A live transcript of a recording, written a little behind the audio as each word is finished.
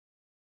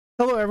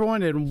Hello,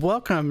 everyone, and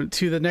welcome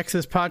to the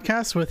Nexus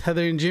Podcast with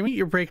Heather and Jimmy,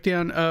 your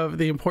breakdown of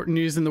the important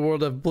news in the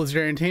world of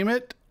Blizzard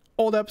Entertainment.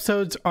 Old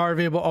episodes are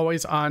available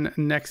always on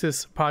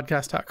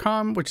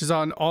nexuspodcast.com, which is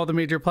on all the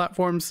major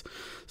platforms,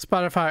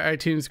 Spotify,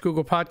 iTunes,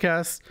 Google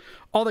Podcasts,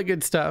 all that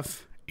good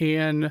stuff.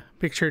 And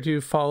make sure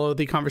to follow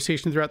the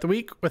conversation throughout the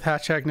week with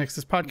hashtag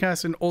Nexus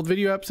Podcast, and old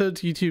video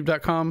episodes,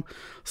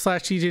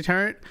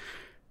 youtube.com/TJTyrant.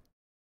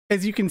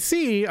 As you can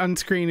see on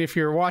screen, if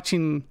you're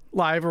watching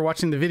live or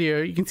watching the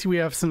video, you can see we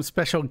have some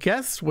special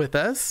guests with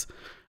us.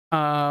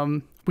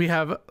 We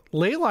have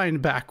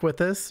Leyline back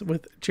with us,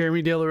 with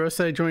Jeremy Dela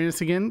Rosa joining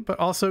us again, but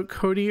also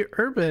Cody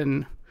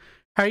Urban.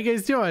 How are you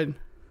guys doing?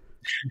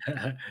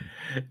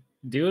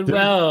 Doing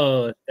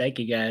well. Thank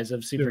you, guys.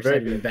 I'm super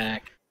excited to be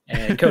back.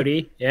 And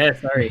Cody,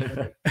 sorry.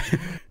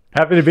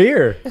 Happy to be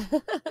here.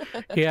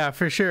 Yeah,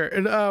 for sure.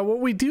 And what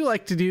we do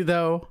like to do,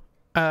 though,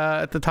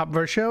 at the top of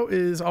our show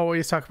is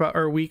always talk about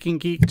our week in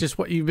geek, just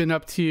what you've been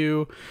up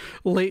to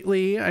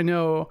lately. I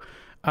know,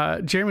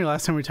 Jeremy,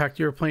 last time we talked,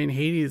 you were playing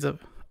Hades a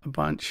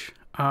bunch.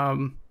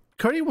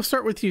 Cody, we'll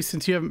start with you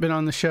since you haven't been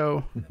on the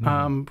show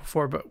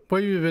before, but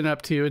what have you been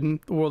up to in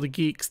the world of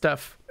geek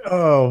stuff?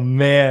 Oh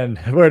man,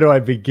 where do I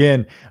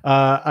begin?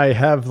 I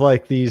have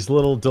like these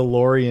little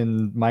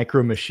DeLorean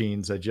micro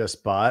machines I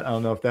just bought. I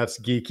don't know if that's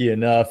geeky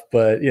enough,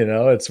 but you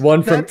know, it's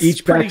one from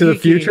each Back to the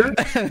Future.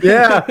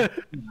 Yeah.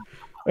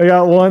 I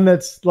got one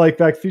that's like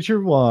Back to the Future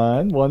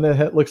one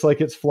that looks like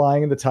it's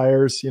flying and the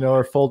tires,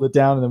 are folded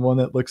down, and then one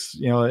that looks,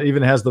 it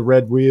even has the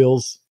red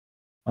wheels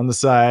on the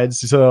sides.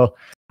 So,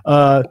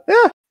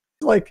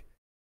 like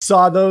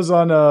saw those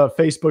on a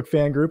Facebook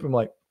fan group. I'm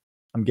like,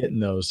 I'm getting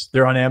those.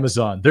 They're on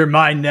Amazon. They're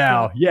mine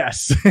now.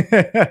 Yes.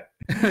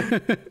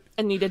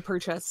 And you did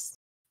purchase.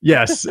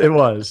 Yes, it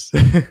was.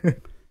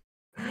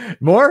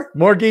 More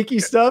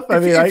geeky stuff. I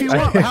mean, if you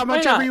want, how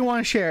much ever you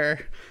want to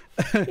share.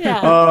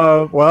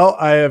 Yeah. Well,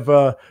 I have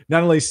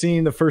not only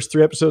seen the first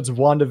 3 episodes of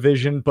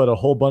WandaVision, but a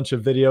whole bunch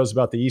of videos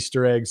about the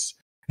Easter eggs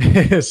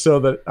so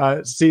that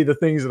I see the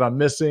things that I'm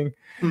missing.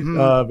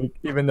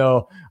 Even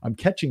though I'm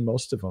catching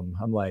most of them,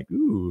 I'm like,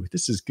 ooh,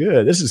 this is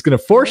good. This is going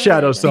to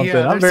foreshadow something.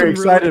 I'm very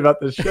excited about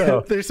this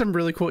show. There's some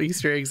really cool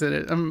Easter eggs in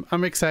it.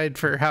 I'm excited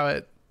for how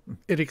it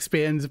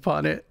expands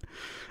upon it.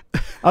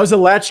 I was a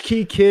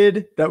latchkey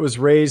kid that was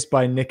raised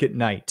by Nick at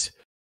Night.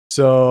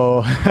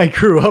 So I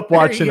grew up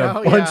watching a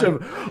bunch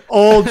of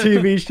old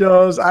TV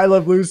shows. I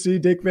Love Lucy,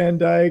 Dick Van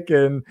Dyke.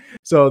 And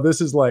so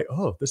this is like,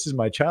 this is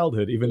my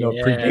childhood, even though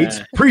it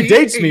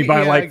predates me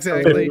by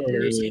exactly. 50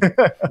 years.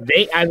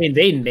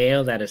 They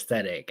nailed that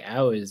aesthetic.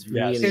 I was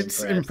really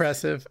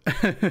impressive.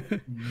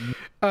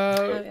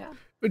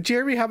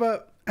 Jeremy, how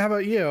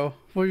about you?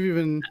 What have you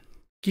been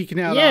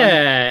geeking out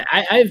on?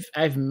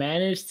 I've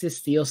managed to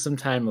steal some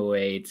time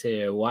away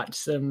to watch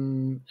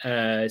some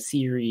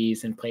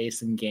series and play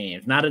some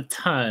games. Not a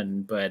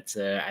ton, but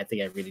I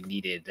think I really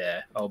needed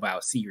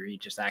Siri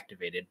just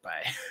activated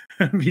by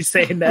me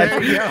saying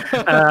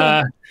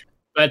that.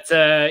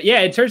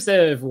 In terms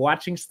of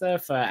watching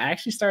stuff, I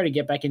actually started to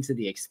get back into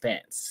The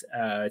Expanse.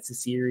 It's a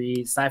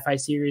sci-fi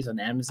series on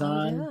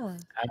Amazon.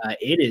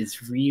 It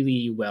is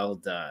really well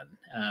done.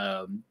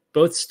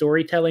 Both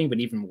storytelling,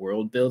 but even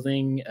world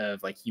building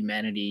of like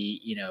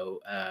humanity,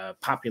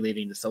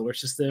 populating the solar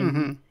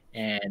system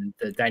and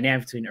the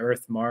dynamic between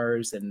Earth,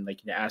 Mars, and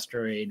like the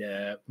asteroid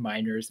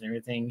miners and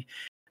everything.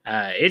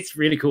 It's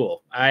really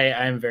cool.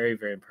 I'm very,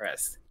 very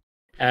impressed.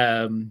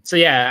 I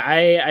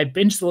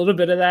binged a little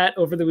bit of that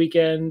over the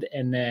weekend,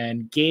 and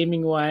then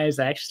gaming wise,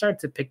 I actually started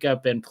to pick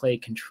up and play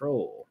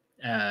Control.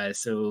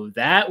 So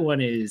that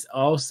one is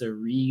also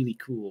really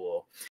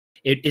cool.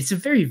 It's a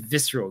very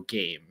visceral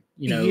game.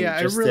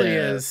 It really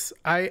is.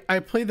 I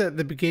played that at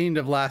the beginning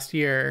of last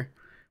year,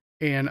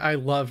 and I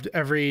loved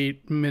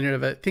every minute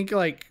of it. Think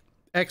like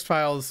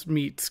X-Files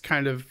meets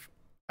kind of,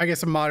 I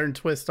guess, a modern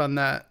twist on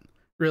that,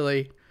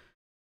 really.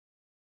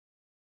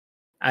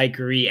 I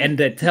agree. And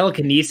the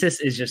telekinesis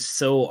is just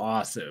so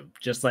awesome.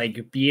 Just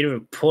like being able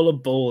to pull a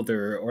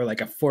boulder or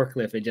like a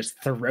forklift and just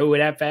throw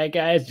it at bad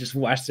guys, just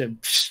watch them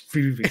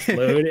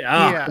explode.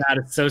 God,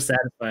 it's so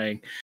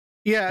satisfying.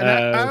 Yeah, and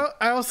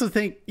I also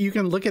think you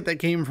can look at that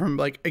game from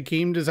like a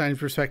game design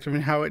perspective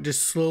and how it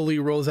just slowly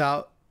rolls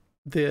out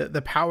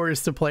the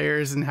powers to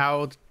players and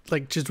how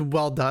like just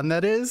well done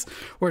that is,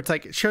 where it's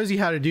like it shows you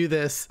how to do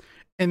this,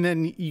 and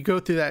then you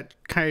go through that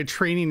kind of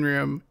training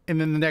room,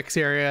 and then the next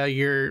area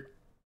you're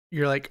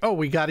like, oh,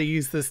 we got to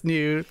use this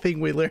new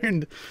thing we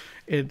learned.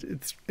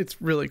 It's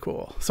really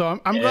cool. So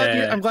I'm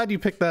glad you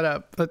picked that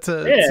up. It's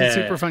a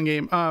super fun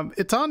game.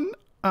 It's on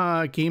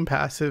Game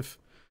Pass if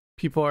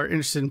people are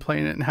interested in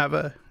playing it and have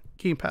a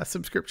Game Pass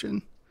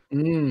subscription. I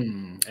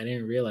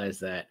didn't realize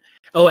that.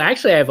 Oh,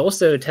 actually, I've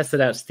also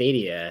tested out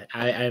Stadia.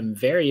 I'm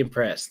very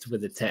impressed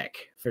with the tech,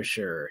 for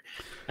sure.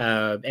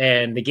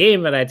 And the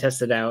game that I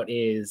tested out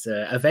is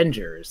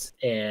Avengers.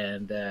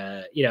 And,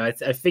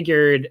 I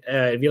figured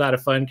it'd be a lot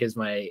of fun because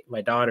my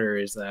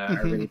daughters are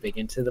really big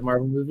into the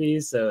Marvel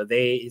movies. So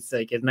it's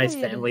like a nice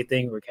family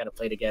thing. We kind of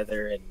play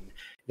together and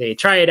they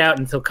try it out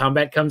until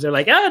combat comes. They're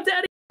like, oh,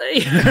 Daddy.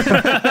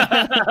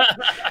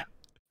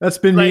 That's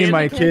been me and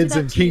my Can I do kids that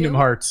in to Kingdom you?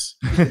 Hearts.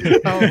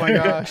 Oh my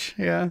gosh.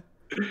 Yeah.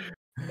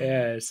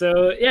 Yeah,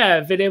 so yeah,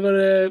 I've been able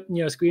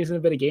to squeeze in a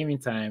bit of gaming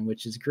time,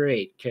 which is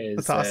great because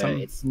That's awesome.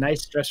 it's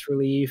nice stress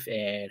relief.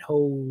 And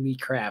holy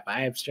crap,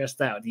 I am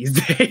stressed out these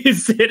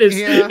days.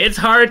 It's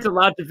hard to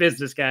launch a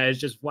business, guys.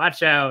 Just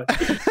watch out.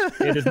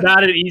 It is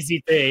not an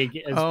easy thing.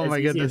 Oh my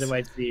easy goodness. as it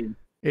might seem.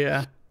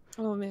 Yeah.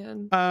 Oh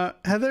man.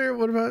 Heather,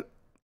 what about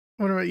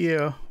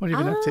you? What have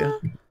you been up to?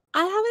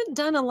 I haven't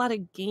done a lot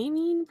of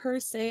gaming per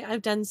se.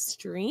 I've done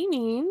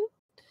streaming.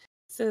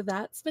 So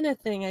that's been a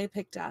thing I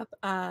picked up.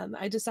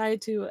 I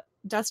decided to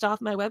dust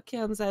off my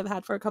webcams I've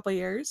had for a couple of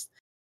years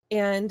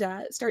and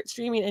start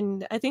streaming.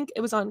 And I think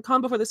it was on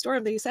Calm Before the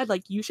Storm. They said,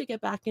 like, you should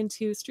get back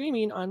into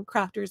streaming on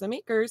Crafters and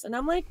Makers. And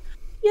I'm like,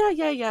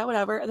 yeah,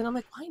 whatever. And then I'm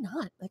like, why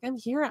not? Like, I'm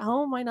here at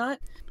home. Why not?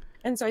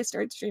 And so I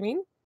started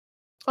streaming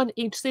on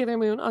H Sailor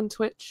Moon on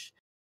Twitch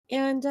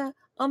and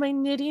all my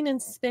knitting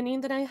and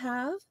spinning that I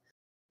have.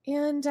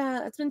 And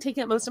it's been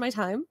taking up most of my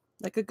time,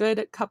 like a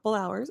good couple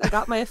hours. I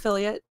got my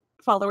affiliate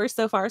followers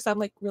so far, so I'm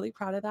like really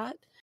proud of that.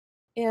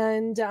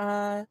 And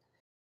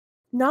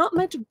not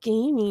much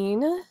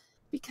gaming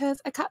because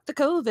I caught the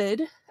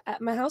COVID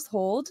at my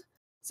household,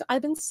 so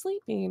I've been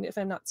sleeping if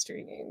I'm not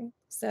streaming.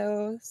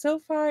 So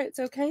far it's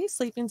okay.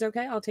 Sleeping's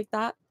okay. I'll take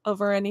that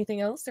over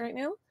anything else right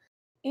now.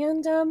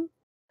 And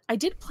I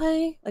did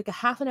play like a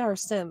half an hour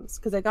Sims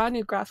because I got a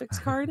new graphics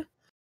card.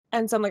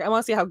 And so I'm like, I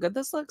want to see how good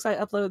this looks. I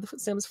uploaded the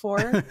Sims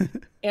 4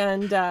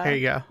 and There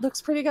you go. looks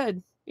pretty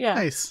good. Yeah.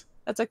 Nice.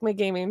 That's like my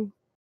gaming.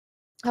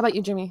 How about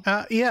you, Jimmy?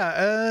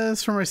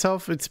 As for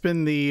myself, it's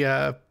been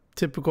the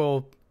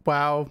typical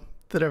WoW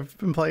that I've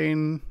been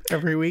playing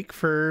every week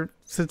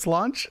since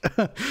launch.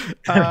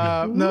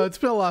 No, it's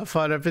been a lot of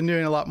fun. I've been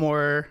doing a lot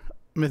more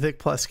Mythic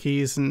Plus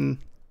keys and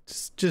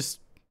just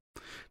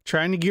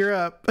trying to gear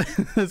up.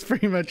 That's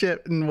pretty much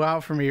it in WoW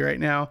for me right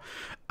now.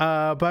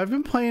 But I've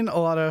been playing a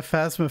lot of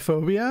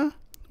Phasmophobia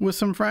with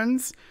some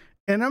friends,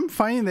 and I'm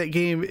finding that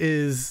game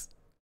is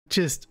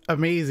just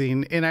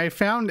amazing. And I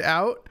found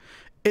out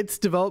it's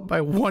developed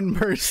by one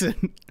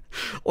person.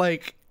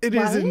 Like, it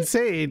is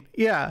insane.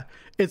 Yeah,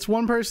 it's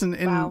one person.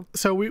 And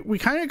so we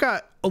kind of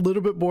got a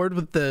little bit bored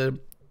with the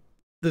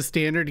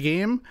standard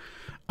game.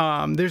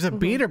 There's a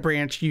beta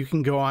branch you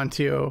can go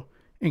onto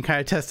and kind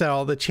of test out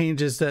all the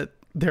changes that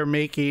they're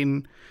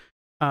making.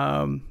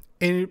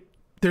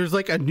 There's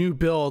like a new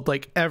build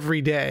like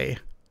every day.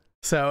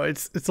 So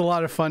it's a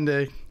lot of fun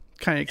to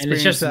kind of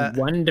experience. And it's just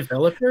one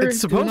developer? It's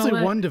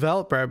supposedly one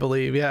developer, I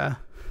believe. Yeah.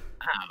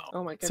 Wow.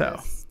 Oh my goodness. So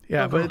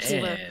yeah, but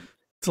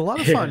it's a lot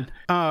of fun.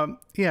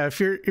 Yeah, if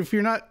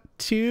you're not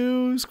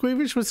too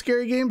squeamish with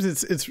scary games,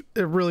 it's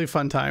a really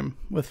fun time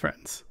with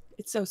friends.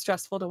 It's so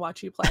stressful to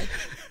watch you play.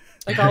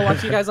 Like, I'll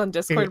watch you guys on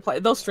Discord play.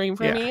 They'll stream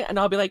for me, and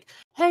I'll be like,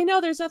 "Hey,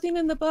 no, there's nothing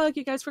in the bug.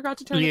 You guys forgot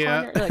to turn the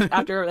corner." Like,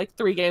 after like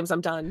 3 games,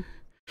 I'm done.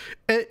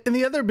 And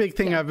the other big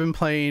thing I've been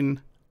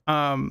playing,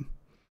 and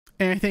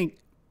I think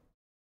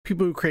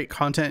people who create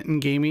content in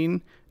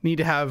gaming need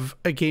to have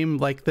a game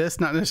like this,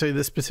 not necessarily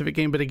this specific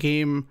game, but a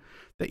game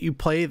that you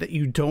play that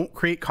you don't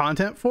create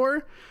content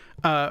for.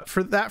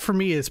 For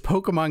me is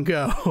Pokemon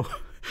Go.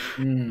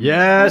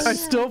 Yes, I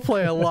still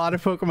play a lot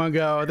of Pokemon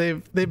Go.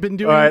 They've been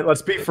doing. All right,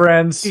 let's be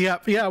friends.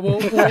 Yep. Yeah. We'll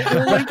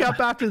link up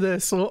after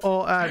this.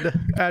 I'll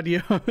add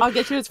you. I'll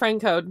get you his friend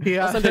code.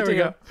 Yeah. I'll send there it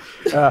to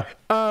we go.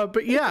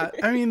 But yeah,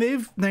 I mean,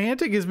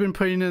 Niantic has been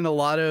putting in a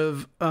lot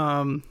of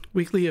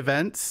weekly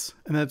events,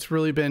 and that's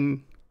really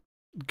been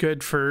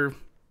good for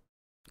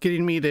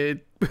getting me to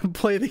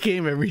play the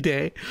game every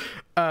day.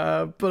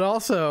 But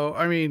also,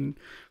 I mean,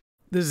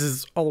 this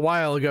is a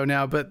while ago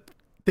now, but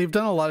they've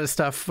done a lot of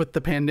stuff with the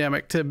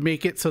pandemic to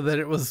make it so that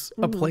it was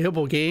a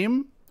playable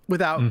game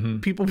without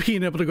people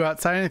being able to go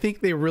outside. And I think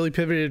they really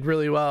pivoted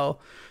really well.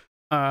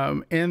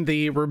 And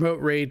the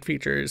remote raid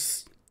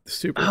features,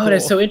 super cool.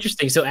 That's so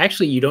interesting. So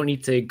actually you don't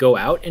need to go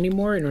out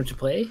anymore in order to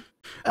play?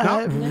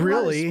 Not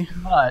really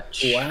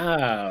much.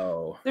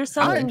 Wow. There's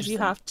some things you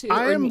have to.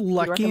 I am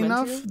lucky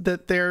enough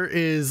that there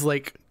is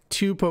like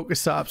 2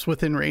 Pokestops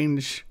within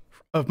range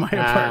of my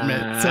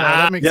apartment, so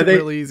that makes it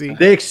real easy.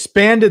 They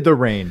expanded the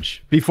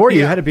range. Before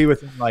you had to be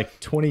within like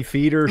 20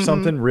 feet or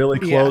something really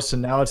close,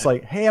 and now it's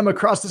like, hey, I'm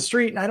across the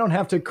street and I don't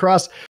have to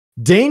cross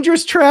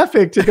dangerous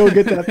traffic to go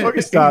get that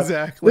Pokestop.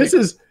 Exactly.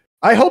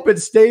 I hope it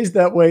stays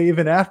that way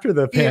even after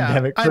the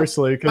pandemic,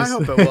 personally. I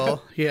hope it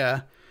will.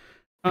 Yeah.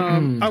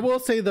 I will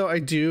say though, I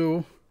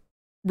do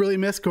really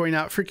miss going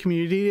out for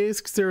community days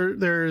because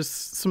there's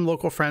some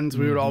local friends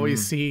we would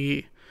always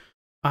see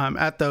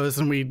at those,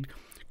 and we'd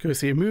go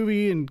see a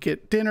movie and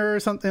get dinner or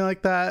something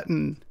like that,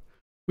 and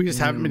we just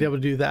haven't been able to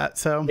do that.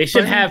 So they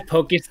should have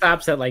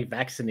Pokestops at like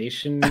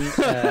vaccination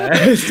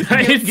sites. So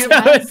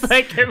it's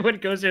like everyone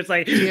goes there, it's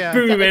like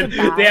boom, and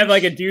they have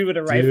like a dude with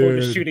a rifle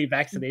just shooting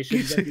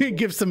vaccinations.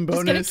 Give some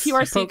bonus. Just get a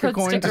QRC code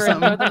sticker and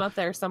throw them up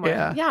there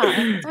somewhere. Yeah,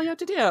 that's all you have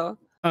to do.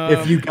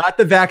 If you got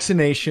the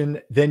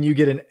vaccination, then you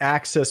get an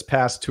access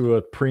pass to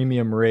a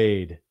premium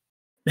raid.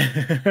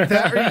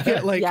 That, or you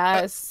get like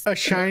yes, a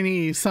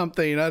shiny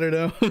something. I don't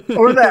know.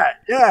 Or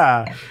that,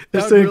 yeah. That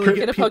Just would really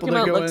get a people to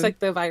Pokemon go looks in. like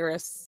the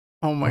virus.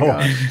 Oh my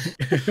gosh.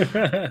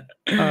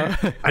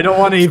 I don't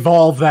want to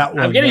evolve that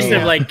one. I'm getting though.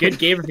 some like good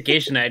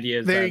gamification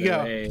ideas. There by you the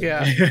go. way.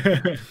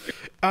 Yeah.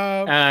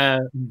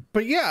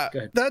 But yeah,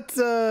 that's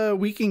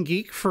Week in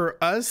Geek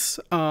for us.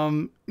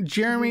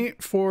 Jeremy,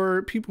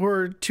 for people who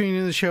are tuning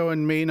in the show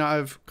and may not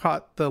have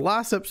caught the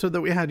last episode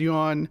that we had you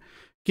on,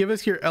 give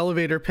us your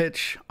elevator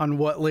pitch on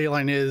what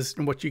Leyline is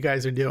and what you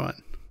guys are doing.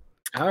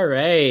 All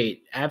right,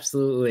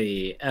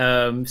 absolutely.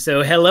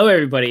 So hello,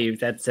 everybody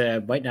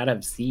that might not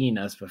have seen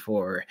us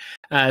before.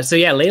 So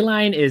yeah,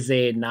 Leyline is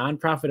a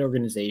nonprofit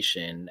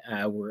organization.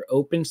 We're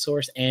open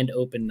source and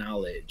open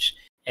knowledge.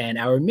 And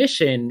our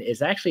mission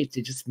is actually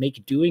to just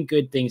make doing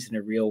good things in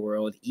the real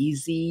world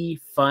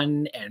easy,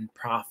 fun, and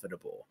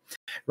profitable.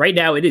 Right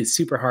now, it is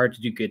super hard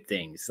to do good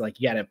things. Like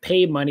you got to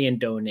pay money and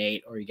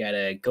donate, or you got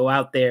to go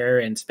out there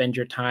and spend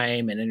your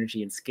time and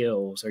energy and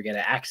skills, or you got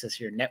to access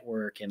your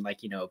network and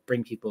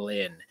bring people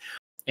in.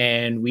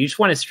 And we just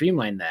want to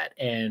streamline that.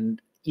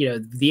 And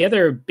the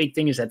other big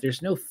thing is that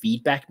there's no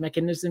feedback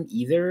mechanism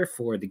either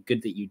for the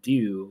good that you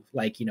do.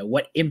 Like,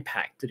 what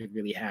impact did it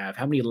really have?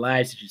 How many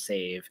lives did you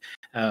save?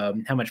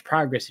 How much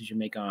progress did you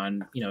make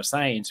on,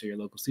 science or your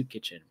local soup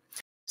kitchen?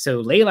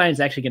 So Leyline is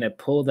actually going to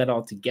pull that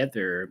all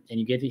together, and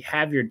you get to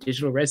have your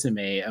digital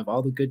resume of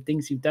all the good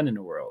things you've done in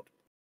the world.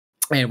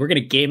 And we're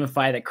going to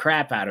gamify the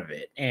crap out of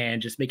it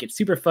and just make it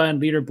super fun,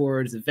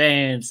 leaderboards,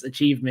 events,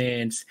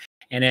 achievements,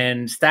 and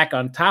then stack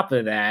on top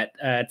of that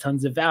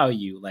tons of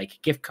value like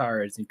gift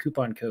cards and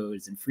coupon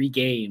codes and free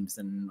games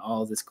and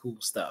all this cool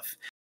stuff.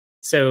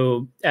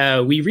 So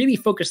we really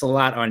focus a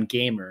lot on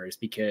gamers,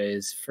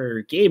 because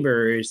for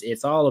gamers,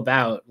 it's all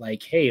about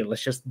like, hey,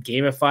 let's just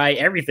gamify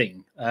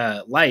everything,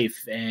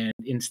 life. And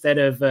instead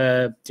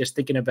of just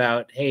thinking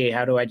about, hey,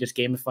 how do I just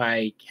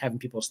gamify having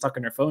people stuck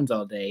on their phones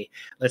all day?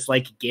 Let's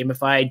like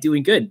gamify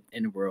doing good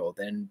in the world.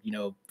 And,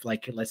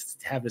 let's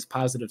have this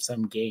positive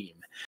sum game.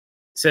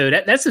 So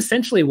that's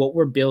essentially what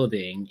we're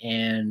building.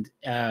 And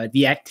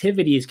the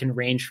activities can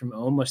range from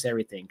almost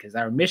everything, because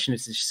our mission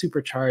is to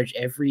supercharge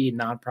every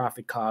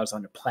nonprofit cause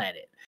on the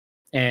planet.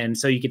 And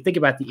so you can think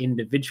about the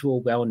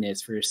individual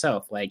wellness for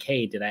yourself. Like,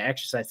 hey, did I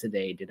exercise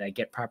today? Did I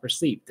get proper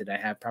sleep? Did I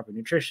have proper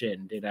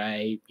nutrition? Did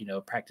I,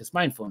 practice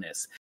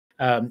mindfulness?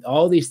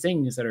 All these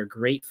things that are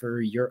great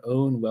for your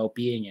own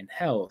well-being and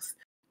health.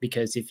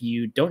 Because if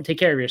you don't take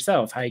care of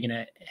yourself, how are you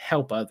going to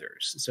help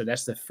others? So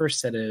that's the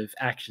first set of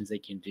actions they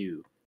can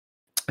do.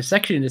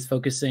 Second is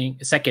focusing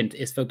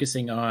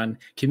on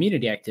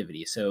community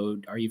activities. So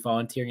are you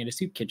volunteering in a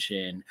soup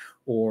kitchen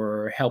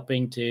or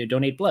helping to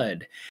donate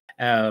blood?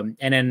 And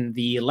then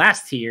the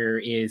last tier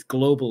is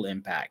global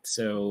impact.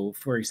 So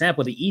for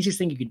example, the easiest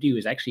thing you could do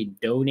is actually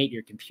donate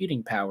your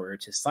computing power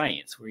to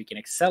science, where you can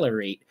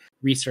accelerate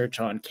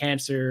research on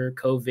cancer,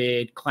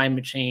 COVID,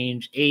 climate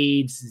change,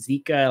 AIDS,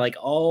 Zika, like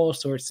all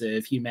sorts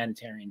of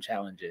humanitarian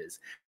challenges,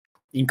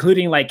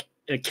 including like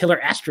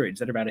killer asteroids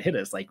that are about to hit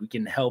us. Like we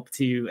can help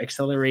to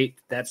accelerate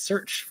that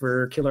search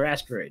for killer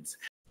asteroids.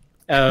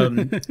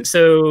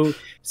 So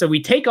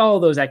we take all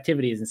of those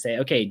activities and say,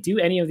 okay, do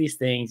any of these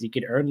things. You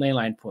could earn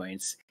Leyline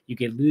points. You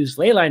could lose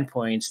Leyline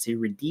points to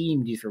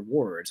redeem these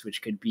rewards,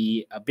 which could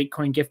be a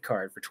Bitcoin gift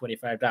card for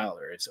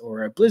 $25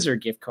 or a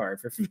Blizzard gift card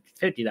for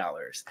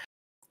 $50.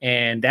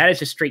 And that is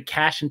just straight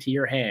cash into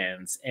your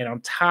hands. And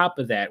on top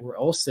of that, we're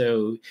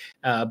also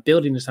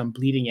building some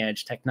bleeding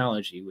edge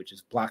technology, which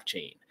is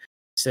blockchain.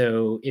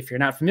 So if you're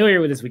not familiar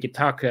with this, we could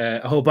talk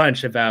a whole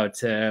bunch about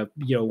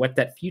what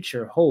that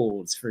future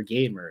holds for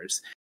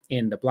gamers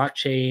in the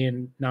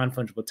blockchain,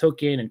 non-fungible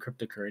token, and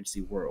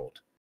cryptocurrency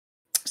world.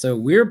 So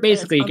we're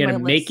basically going to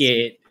make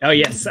it. Oh,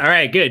 yes. All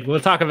right, good.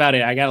 We'll talk about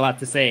it. I got a lot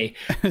to say.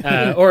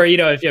 Or,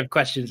 if you have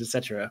questions,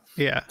 etc.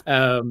 Yeah.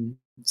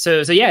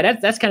 So yeah,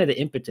 that's kind of the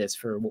impetus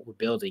for what we're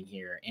building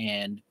here.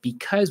 And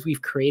because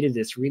we've created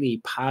this really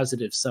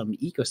positive sum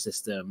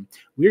ecosystem,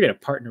 we're going to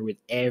partner with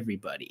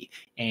everybody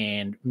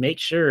and make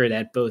sure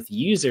that both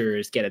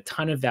users get a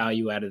ton of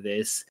value out of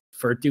this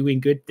for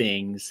doing good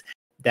things,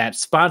 that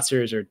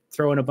sponsors are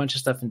throwing a bunch of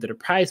stuff into the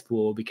prize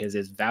pool because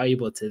it's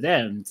valuable to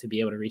them to be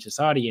able to reach this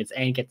audience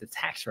and get the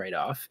tax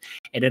write-off.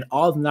 And then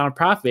all the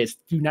nonprofits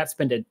do not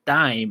spend a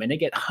dime, and they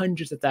get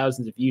hundreds of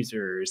thousands of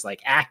users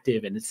like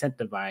active and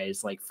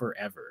incentivized like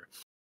forever.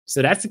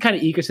 So that's the kind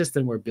of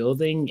ecosystem we're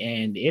building,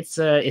 and it's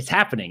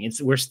happening.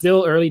 We're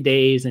still early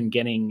days and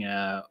getting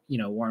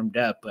warmed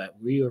up, but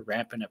we are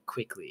ramping up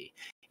quickly.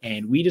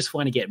 And we just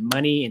want to get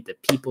money into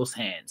people's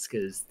hands,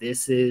 because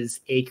this is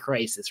a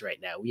crisis right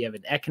now. We have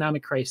an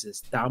economic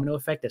crisis, domino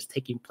effect that's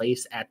taking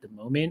place at the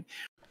moment.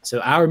 So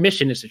our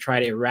mission is to try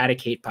to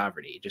eradicate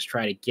poverty, just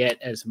try to get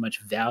as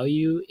much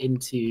value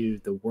into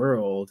the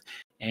world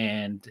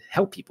and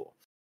help people.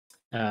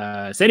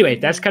 So anyway,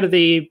 that's kind of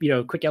the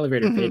quick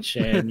elevator pitch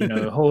and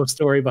the whole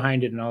story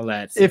behind it and all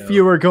that. So. If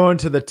you were going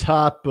to the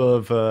top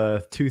of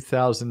a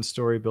 2,000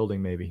 story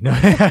building, maybe. No.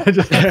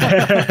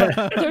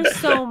 There's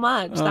so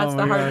much. That's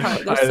the hard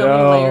part. There's so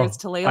many layers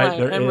to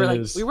Leyline, and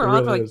we were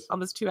on for like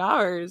almost 2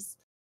 hours.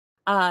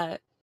 And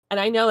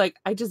I know, like,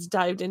 I just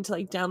dived into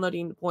like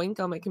downloading Boink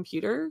on my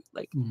computer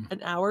like an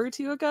hour or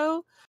two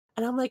ago,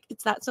 and I'm like,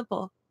 it's that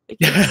simple. Like,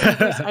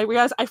 I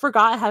realized I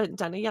forgot I hadn't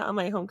done it yet on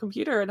my home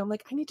computer, and I'm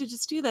like, I need to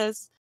just do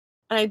this.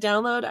 And I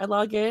download, I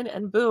log in,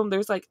 and boom,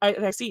 there's like,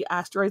 I see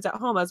asteroids at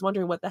home. I was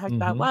wondering what the heck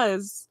that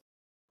was.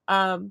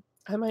 I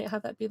might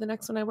have that be the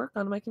next one I work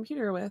on my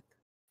computer with.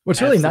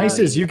 What's really nice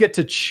is you get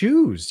to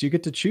choose. You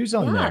get to choose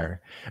on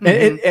there,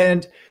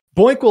 and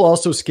Boink will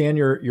also scan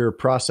your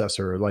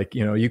processor. Like,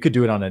 you know, you could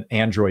do it on an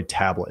Android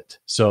tablet.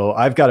 So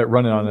I've got it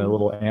running on a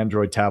little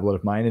Android tablet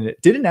of mine, and it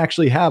didn't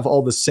actually have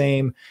all the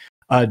same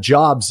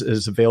jobs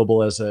as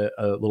available as a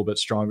little bit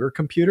stronger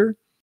computer.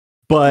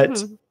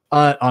 But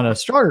on a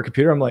stronger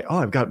computer, I'm like, oh,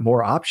 I've got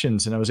more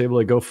options, and I was able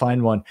to go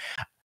find one.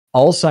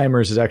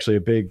 Alzheimer's is actually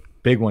a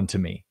big one to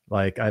me.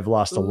 Like, I've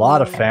lost a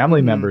lot of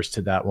family members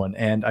to that one,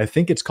 and I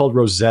think it's called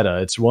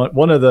Rosetta. It's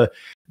one of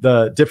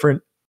the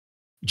different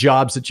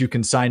jobs that you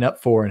can sign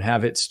up for and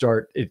have it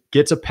start. It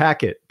gets a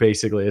packet,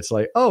 basically. It's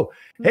like, oh,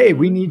 hey,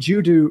 we need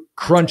you to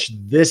crunch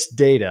this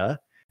data,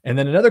 and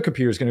then another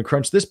computer is going to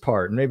crunch this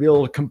part, and maybe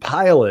it'll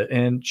compile it,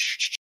 and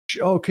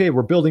okay,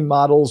 we're building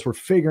models, we're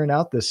figuring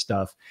out this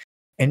stuff,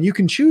 and you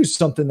can choose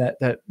something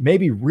that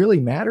maybe really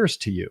matters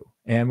to you.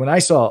 And when I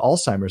saw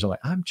Alzheimer's, I'm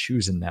like, I'm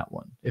choosing that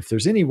one. If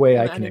there's any way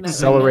I can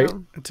accelerate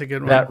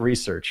that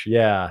research.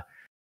 Yeah.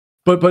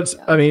 But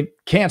I mean,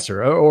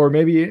 cancer, or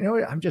maybe, you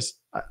know,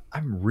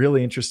 I'm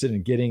really interested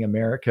in getting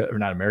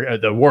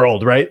the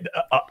world, right?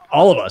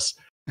 All of us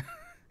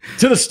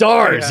to the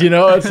stars, you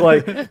know. It's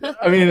like,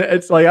 I mean,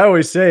 it's like I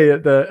always say,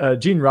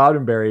 Gene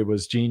Roddenberry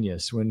was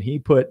genius when he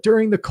put,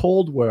 during the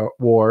Cold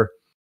War,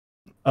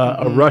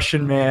 a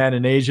Russian man,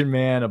 an Asian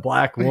man, a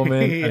black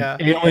woman,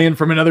 an alien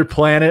from another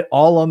planet,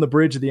 all on the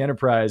bridge of the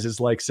Enterprise,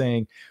 is like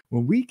saying,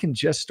 when we can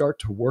just start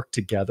to work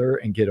together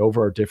and get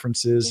over our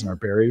differences and our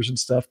barriers and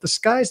stuff, the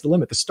sky's the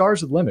limit. The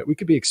stars are the limit. We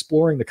could be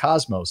exploring the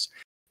cosmos,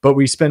 but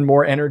we spend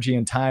more energy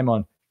and time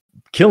on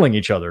killing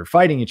each other,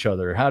 fighting each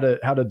other, how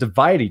to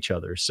divide each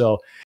other. So,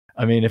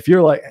 I mean, if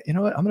you're like, you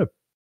know what, I'm going to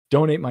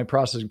donate my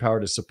processing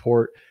power to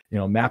support, you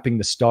know, mapping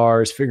the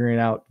stars, figuring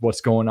out what's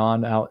going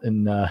on out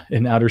in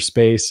outer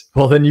space,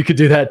 well, then you could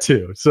do that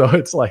too. So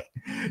it's like,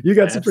 you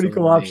got some pretty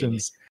cool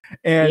options.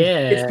 And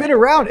it's been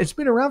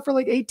around for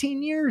like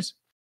 18 years.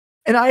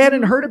 And I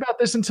hadn't heard about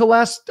this until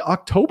last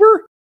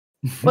October.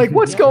 Like,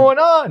 what's going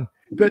on?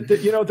 But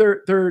you know,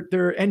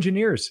 they're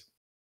engineers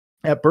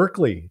at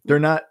Berkeley. They're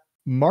not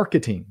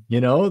marketing, you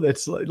know.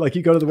 That's like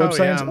you go to the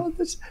website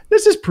and say,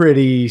 this is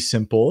pretty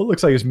simple. It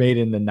looks like it's made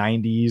in the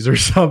 90s or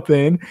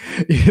something.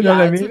 You know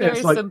what I mean? It's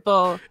very like,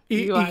 simple.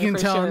 You can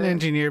tell an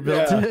engineer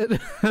built it.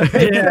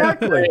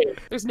 Exactly.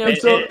 There's no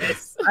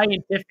it's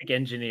scientific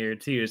engineer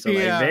too. So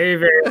like very,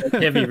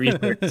 very heavy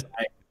research.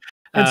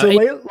 And so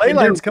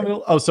Leyline's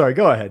coming. Oh, sorry.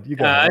 Go ahead. You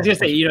go. I was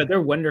just say, you know,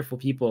 they're wonderful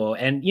people,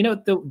 and you know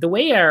the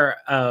way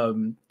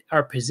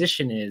our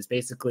position is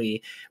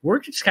basically, we're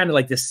just kind of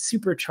like this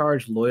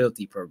supercharged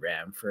loyalty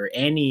program for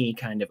any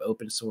kind of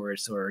open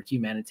source or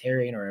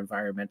humanitarian or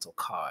environmental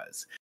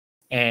cause.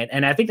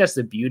 And I think that's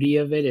the beauty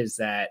of it, is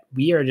that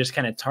we are just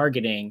kind of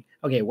targeting,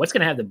 okay, what's going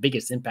to have the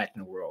biggest impact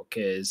in the world?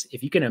 Because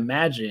if you can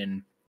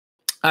imagine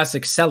us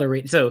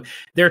accelerate, so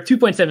there are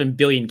 2.7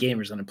 billion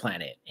gamers on the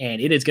planet,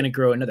 and it is going to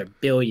grow another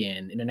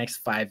billion in the next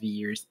 5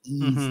 years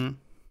easy.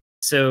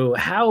 So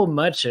how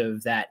much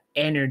of that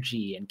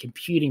energy and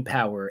computing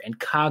power and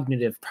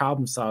cognitive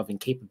problem-solving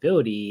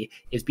capability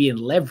is being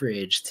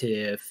leveraged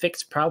to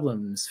fix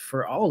problems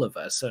for all of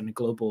us on a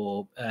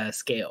global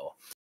scale?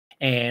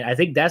 And I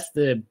think that's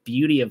the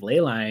beauty of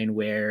Leyline,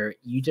 where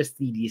you just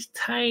need these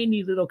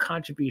tiny little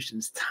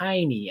contributions,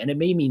 tiny, and it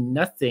may mean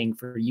nothing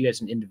for you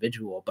as an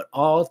individual, but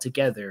all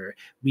together,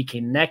 we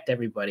connect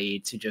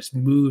everybody to just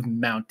move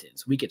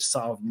mountains. We could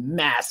solve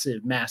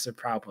massive, massive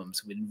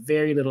problems with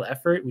very little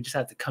effort. We just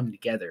have to come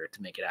together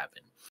to make it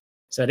happen.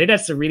 So I think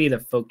that's really the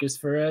focus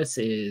for us,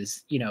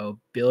 is, you know,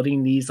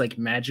 building these like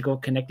magical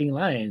connecting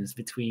lines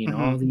between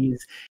all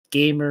these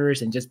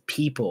gamers and just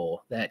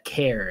people that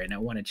care and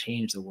that want to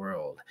change the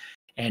world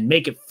and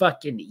make it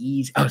fucking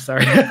easy. Oh,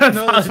 sorry.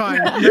 No, that's fine.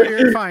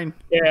 You're fine.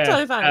 Yeah.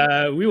 Totally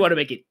fine. We want to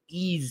make it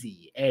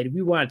easy, and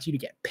we want you to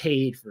get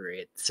paid for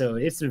it. So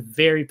it's a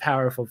very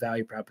powerful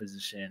value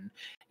proposition.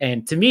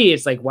 And to me,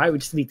 it's like, why we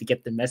just need to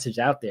get the message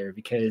out there,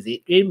 because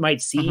it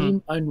might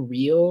seem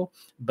unreal,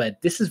 but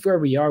this is where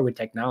we are with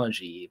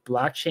technology.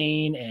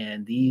 Blockchain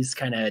and these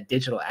kind of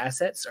digital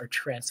assets are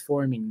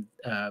transforming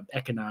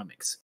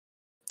economics.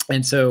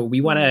 And so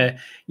we want to,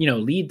 you know,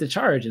 lead the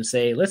charge and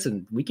say,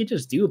 listen, we could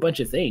just do a bunch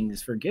of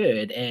things for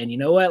good. And you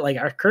know what? Like,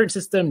 our current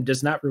system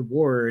does not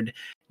reward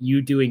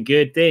you doing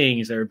good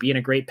things or being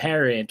a great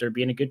parent or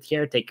being a good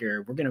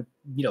caretaker. We're going to,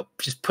 you know,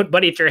 just put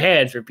money at your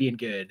head for being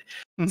good.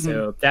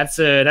 So that's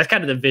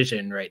kind of the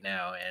vision right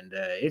now. And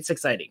it's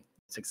exciting.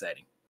 It's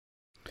exciting.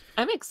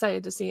 I'm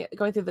excited to see it.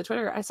 Going through the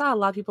Twitter, I saw a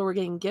lot of people were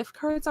getting gift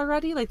cards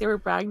already. Like, they were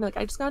bragging, like,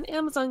 I just got an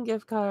Amazon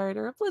gift card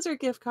or a Blizzard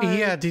gift card.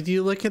 Yeah, did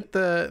you look at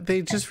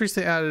they just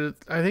recently added,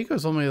 I think it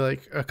was only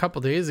like a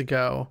couple days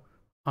ago,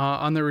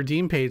 on the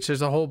redeem page,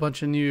 there's a whole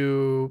bunch of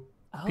new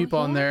people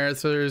on there.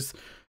 So there's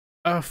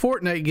a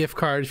Fortnite gift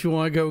card if you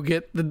want to go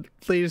get the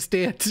latest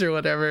dance or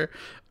whatever.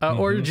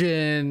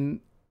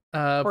 Origin,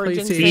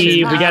 PlayStation,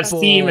 Steam. We got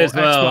Steam as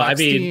well. Xbox,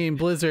 Steam,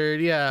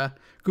 Blizzard,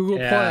 Google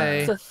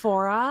Play,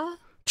 Sephora,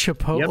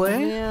 Chipotle. Yep.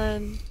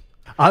 Man.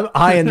 I'm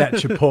eyeing that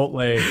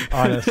Chipotle,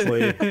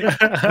 honestly.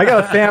 I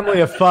got a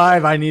family of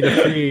 5 I need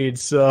to feed,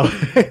 so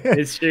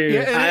it's true.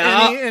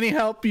 Yeah, any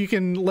help you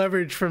can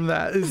leverage from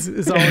that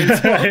is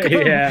always welcome.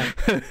 Yeah.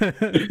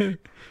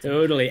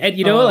 Totally. And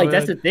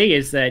that's the thing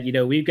is that,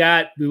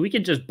 we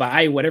can just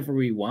buy whatever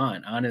we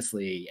want,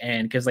 honestly.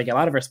 And because like a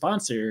lot of our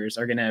sponsors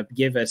are going to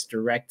give us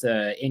direct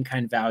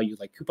in-kind value,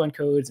 like coupon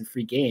codes and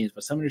free games,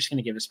 but some are just going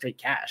to give us straight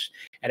cash.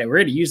 And we're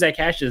going to use that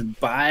cash to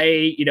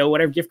buy,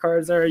 whatever gift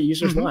cards our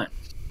users want.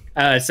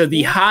 So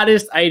the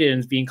hottest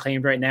items being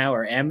claimed right now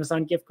are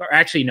Amazon gift cards.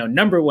 Actually, no,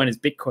 number one is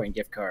Bitcoin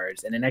gift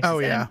cards, and the next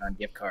is Amazon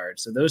gift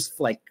cards. So those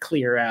like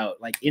clear out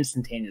like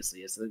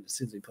instantaneously as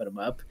soon as we put them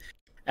up.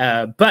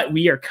 But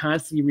we are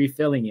constantly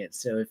refilling it.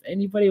 So if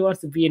anybody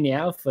wants to be in the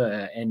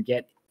alpha and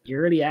get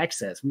early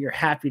access, we are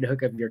happy to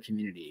hook up your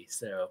community.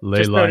 So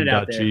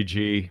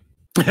Leyline.gg.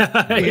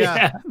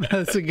 Yeah,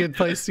 that's a good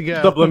place to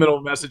go.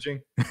 Subliminal messaging.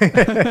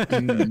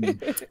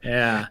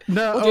 Yeah.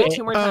 No, we'll do it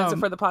 2 more times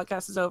before the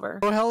podcast is over.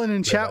 Well, Helen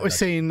in chat was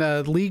saying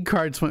league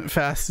cards went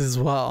fast as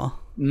well.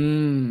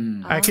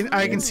 I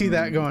can see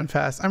that going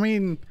fast. I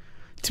mean,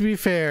 to be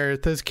fair,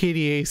 those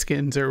KDA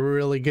skins are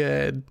really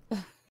good.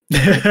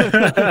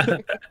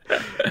 And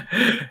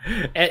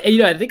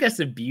I think that's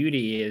the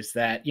beauty is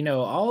that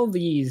all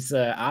these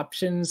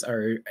options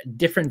are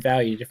different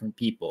value to different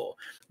people,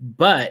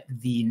 but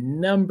the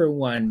number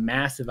one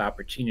massive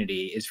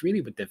opportunity is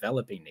really with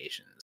developing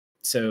nations.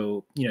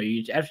 So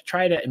you have to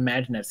try to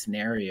imagine that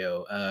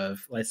scenario of,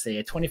 let's say,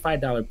 a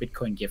 $25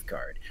 Bitcoin gift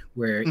card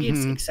where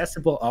it's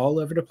accessible all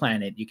over the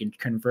planet. You can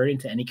convert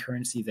into any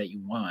currency that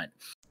you want.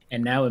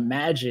 And now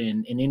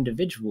imagine an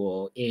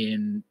individual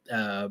in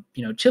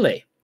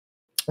Chile,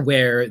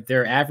 where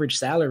their average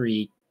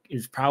salary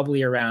is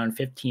probably around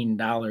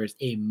 $15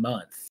 a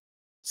month.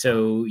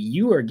 So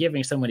you are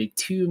giving somebody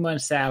 2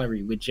 months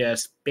salary with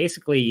just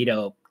basically,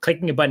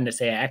 clicking a button to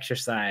say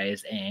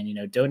exercise and,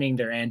 donating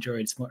their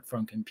Android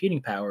smartphone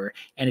computing power,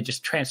 and it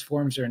just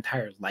transforms their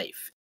entire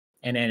life.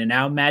 And then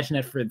now imagine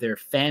that for their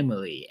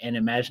family and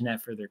imagine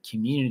that for their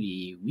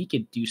community. We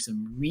could do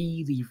some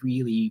really,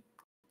 really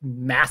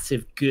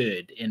massive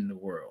good in the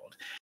world.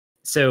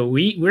 So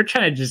we're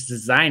trying to just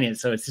design it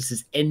so it's just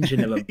this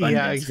engine of abundance.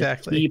 Yeah,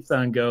 exactly. That keeps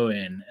on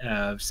going.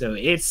 So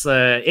it's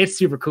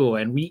super cool,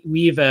 and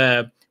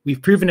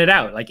we've proven it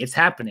out. Like it's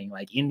happening.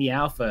 Like in the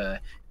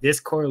alpha, this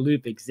core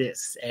loop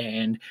exists,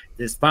 and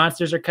the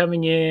sponsors are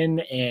coming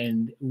in,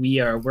 and we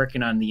are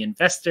working on the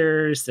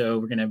investors. So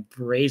we're gonna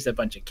raise a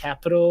bunch of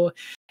capital,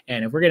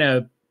 and if we're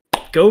gonna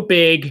go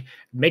big,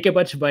 make a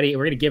bunch of money, and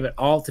we're going to give it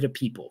all to the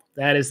people.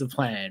 That is the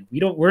plan.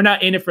 We're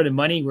not in it for the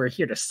money. We're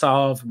here to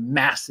solve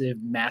massive,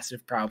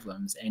 massive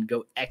problems and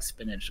go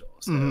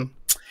exponential.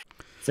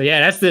 So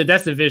yeah, that's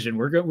the vision.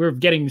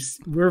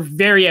 We're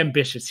very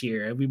ambitious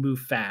here and we move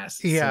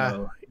fast. Yeah.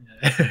 So,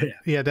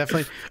 yeah,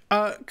 definitely.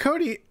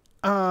 Cody,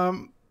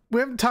 we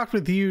haven't talked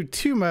with you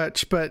too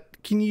much, but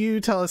can you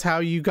tell us how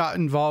you got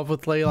involved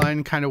with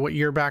Leyline, kind of what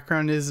your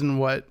background is and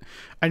what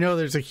I know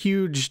there's a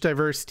huge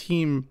diverse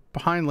team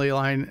behind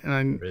Leyline,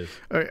 and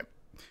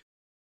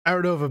I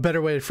don't know of a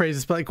better way to phrase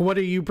this, but like, what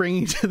are you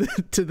bringing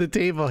to the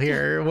table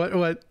here? What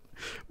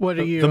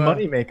are you? The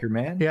moneymaker,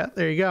 man. Yeah,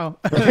 there you go.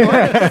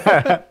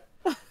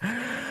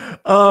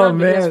 Oh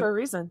man, for a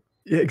reason.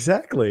 Yeah,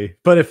 exactly.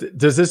 But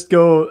does this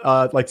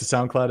go like to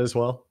SoundCloud as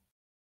well?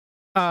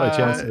 By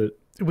chance?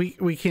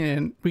 We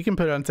can put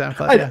it on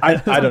SoundCloud.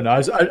 I don't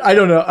know. I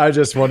don't know. I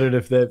just wondered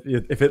if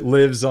it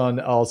lives on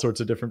all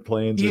sorts of different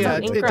planes. Yeah,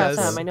 it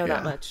does. I know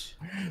that much.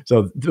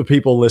 So the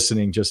people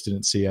listening just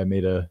didn't see. I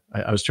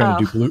was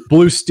trying to do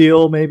blue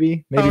steel,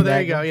 maybe. Oh,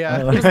 there you go.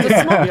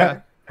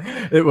 Yeah.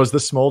 It was the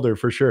smolder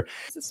for sure.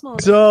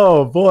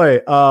 So boy,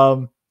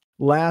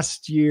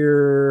 last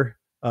year,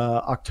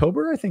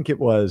 October, I think it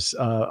was,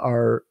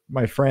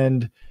 my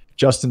friend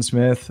Justin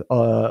Smith,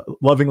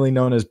 lovingly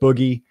known as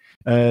Boogie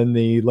in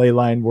the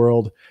Leyline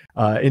world,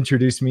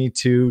 introduced me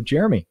to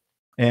Jeremy.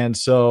 And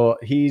so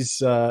he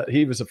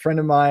was a friend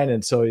of mine.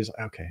 And so he's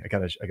like, okay, I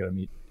gotta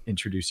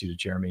introduce you to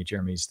Jeremy.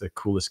 Jeremy's the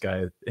coolest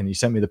guy. And he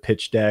sent me the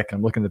pitch deck.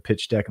 I'm looking at the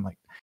pitch deck. I'm like,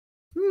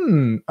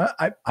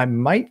 I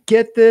might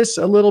get this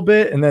a little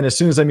bit. And then as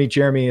soon as I meet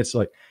Jeremy, it's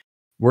like,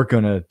 we're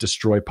going to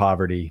destroy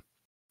poverty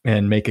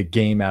and make a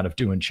game out of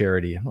doing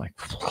charity. I'm like,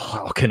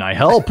 how can I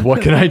help?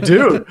 What can I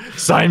do?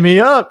 Sign me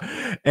up.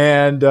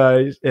 And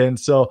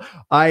so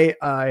I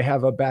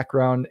have a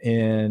background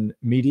in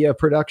media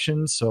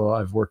production. So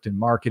I've worked in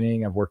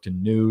marketing, I've worked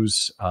in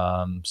news.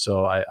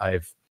 So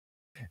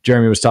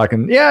Jeremy was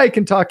talking, yeah, I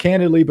can talk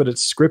candidly, but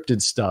it's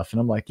scripted stuff.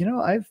 And I'm like,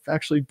 I've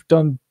actually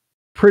done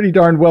pretty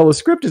darn well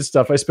with scripted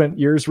stuff. I spent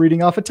years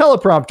reading off of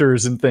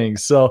teleprompters and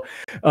things. So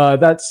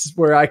that's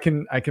where I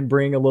can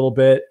bring a little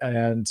bit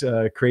and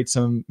create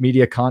some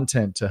media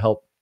content to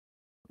help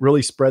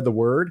really spread the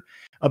word.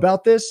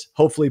 about this,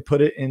 hopefully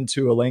put it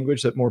into a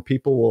language that more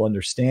people will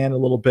understand a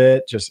little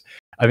bit.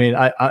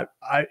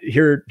 I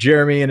hear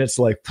Jeremy and it's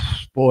like,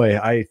 boy,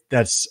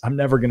 I'm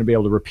never going to be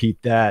able to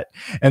repeat that.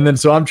 And then,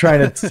 so I'm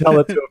trying to tell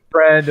it to a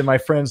friend, and my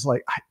friend's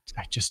like,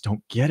 I just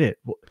don't get it.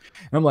 And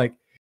I'm like,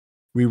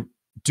 we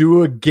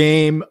do a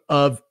game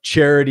of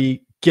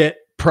charity, get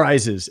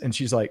prizes. And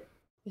she's like,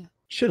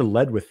 should have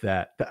led with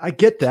that. I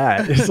get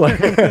that. It's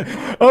like,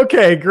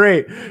 okay,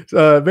 great.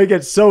 Make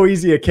it so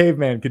easy a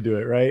caveman could do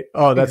it, right?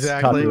 Oh, that's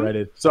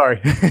copyrighted.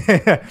 Sorry.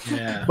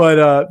 Yeah.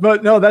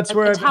 But no, that's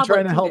where I've been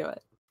trying to help.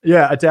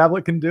 Yeah, a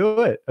tablet can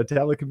do it. A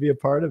tablet can be a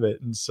part of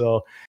it. And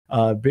so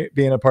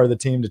being a part of the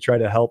team to try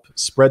to help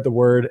spread the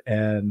word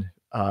and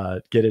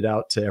get it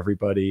out to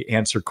everybody,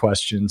 answer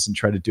questions, and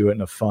try to do it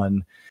in a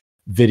fun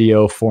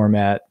video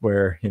format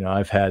where,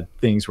 I've had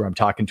things where I'm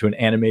talking to an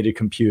animated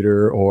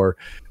computer, or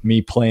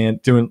me pulling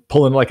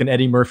like an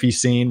Eddie Murphy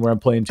scene where I'm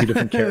playing two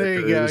different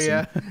characters. There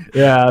you go,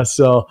 yeah.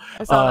 So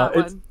I saw that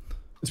one.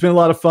 It's been a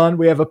lot of fun.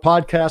 We have a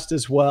podcast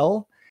as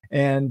well,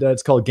 and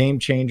it's called Game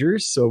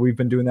Changers. So we've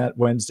been doing that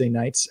Wednesday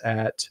nights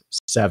at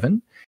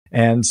 7.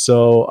 And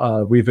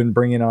so we've been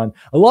bringing on,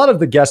 a lot of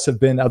the guests have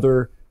been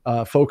other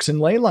folks in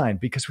Leyline,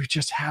 because we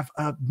just have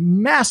a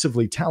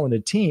massively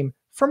talented team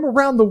from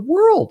around the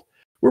world.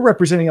 We're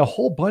representing a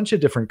whole bunch of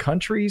different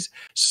countries,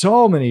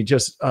 so many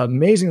just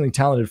amazingly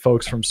talented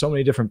folks from so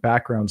many different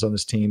backgrounds on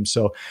this team.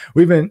 So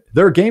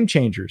they're game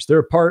changers. They're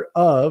a part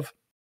of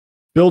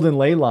building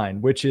Leyline,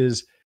 which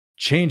is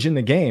changing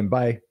the game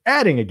by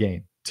adding a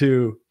game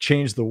to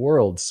change the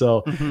world.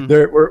 So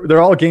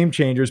they're all game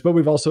changers, but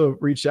we've also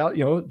reached out,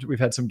 we've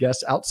had some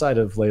guests outside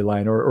of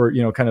Leyline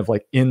or kind of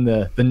like in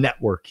the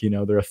network,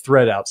 they're a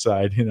thread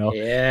outside,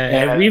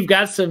 Yeah. And we've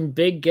got some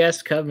big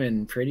guests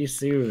coming pretty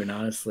soon,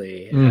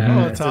 honestly. Oh,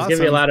 that's so awesome. It's going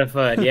to be a lot of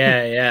fun.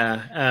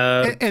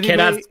 Yeah.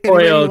 Cannot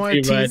spoil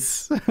too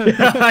much.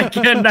 I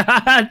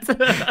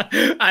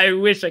cannot. I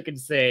wish I could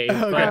say,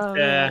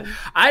 but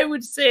I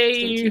would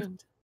say,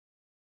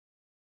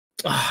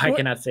 I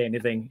cannot say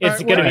anything.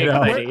 It's going to be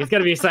exciting. It's going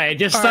to be exciting.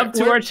 Just sub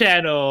to our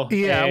channel.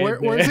 Yeah.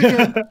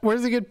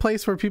 Where's a good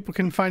place where people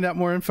can find out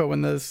more info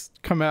when those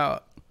come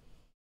out?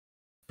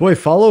 Boy,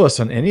 follow us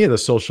on any of the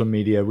social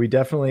media. We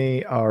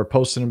definitely are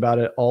posting about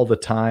it all the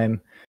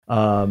time.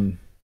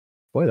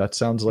 Boy, that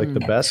sounds like the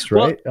best,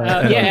 right?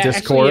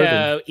 Discord.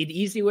 Actually, an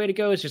easy way to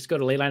go is just go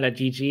to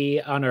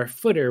leyline.gg. On our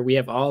footer, we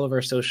have all of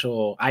our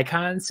social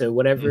icons. So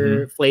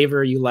whatever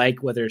flavor you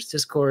like, whether it's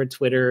Discord,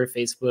 Twitter,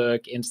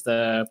 Facebook,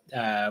 Insta,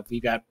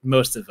 we've got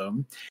most of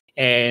them.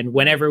 And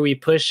whenever we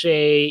push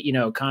a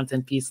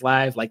content piece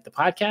live, like the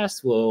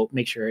podcast, we'll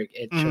make sure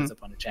it shows up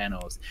on the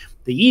channels.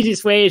 The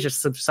easiest way is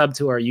just sub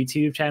to our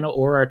YouTube channel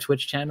or our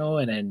Twitch channel,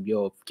 and then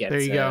you'll get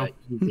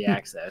easy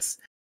access.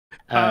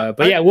 But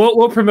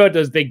we'll promote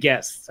those big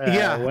guests.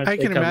 I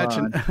can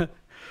imagine.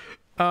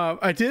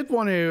 I did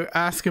want to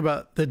ask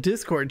about the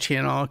Discord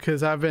channel,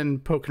 because I've been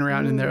poking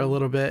around in there a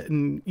little bit,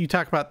 and you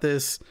talk about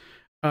this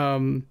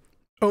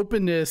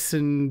openness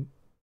and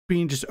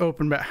being just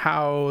open about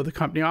how the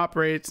company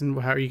operates and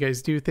how you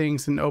guys do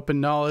things, and open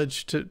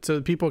knowledge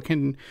so people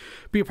can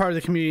be a part of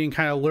the community and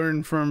kind of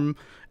learn from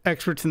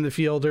experts in the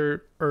field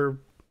or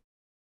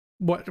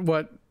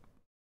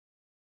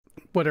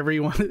whatever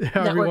you want,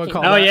 however you want to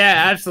call it. Oh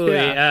yeah,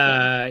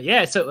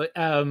 absolutely. So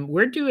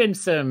we're doing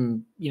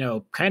some,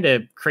 kind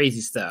of crazy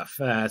stuff.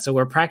 So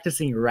we're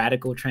practicing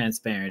radical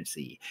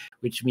transparency,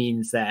 which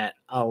means that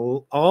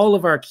all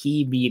of our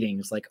key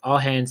meetings, like all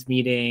hands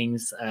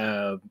meetings,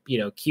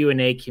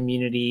 Q&A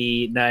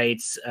community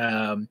nights,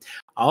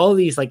 all of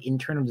these like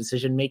internal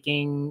decision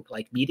making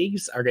like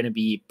meetings are going to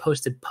be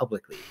posted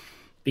publicly,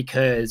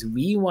 because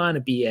we want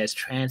to be as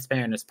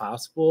transparent as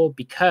possible,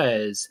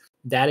 because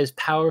that is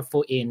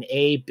powerful in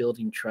A,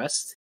 building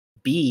trust,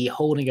 B,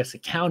 holding us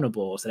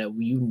accountable so that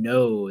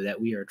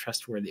that we are a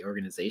trustworthy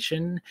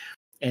organization,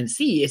 and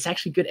C, it's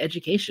actually good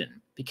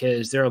education,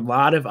 because there are a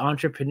lot of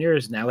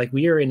entrepreneurs now. Like,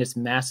 we are in this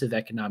massive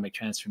economic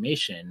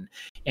transformation,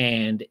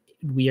 and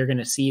we are going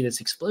to see this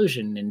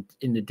explosion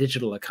in the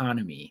digital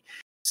economy.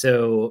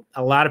 So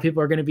a lot of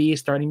people are going to be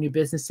starting new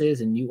businesses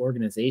and new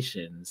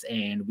organizations,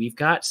 and we've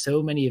got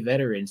so many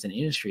veterans in the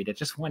industry that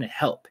just want to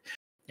help.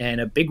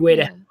 And a big way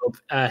to help,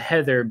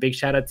 Heather, big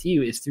shout out to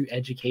you, is through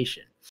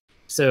education.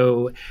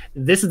 So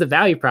this is the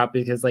value prop,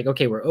 because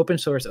we're open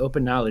source,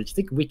 open knowledge.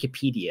 Think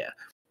Wikipedia.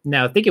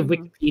 Now think of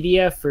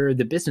Wikipedia for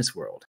the business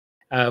world.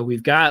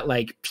 We've got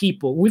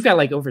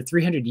over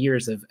 300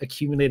 years of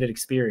accumulated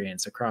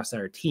experience across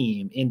our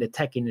team in the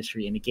tech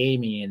industry, in the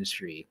gaming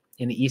industry,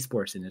 in the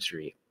esports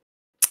industry.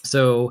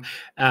 So,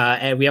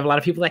 and we have a lot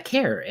of people that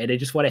care and they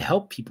just want to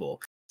help people.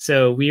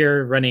 So we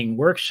are running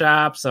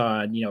workshops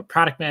on,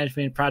 product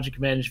management, project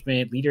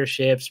management,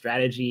 leadership,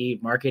 strategy,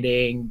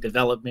 marketing,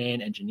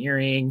 development,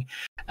 engineering.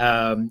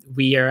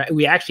 We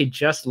actually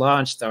just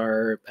launched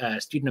our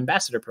student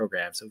ambassador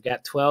program. So we've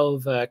got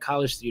 12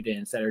 college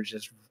students that are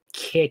just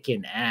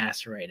kicking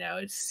ass right now.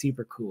 It's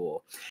super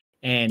cool.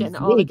 And getting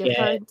all the gift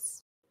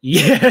cards.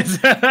 Yes.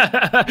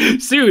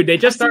 Soon. They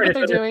just started,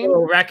 so they're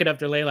racking up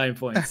their Leyline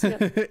points.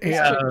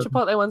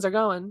 Chipotle ones are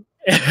going.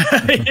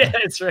 Yeah,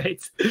 that's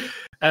right.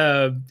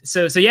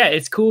 So yeah,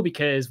 it's cool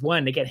because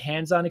one, they get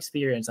hands-on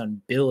experience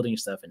on building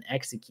stuff and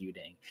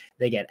executing.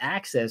 They get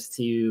access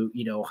to,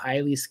 you know,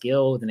 highly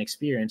skilled and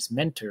experienced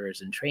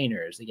mentors and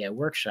trainers. They get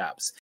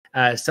workshops.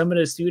 Some of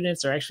the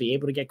students are actually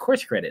able to get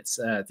course credits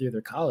through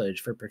their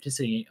college for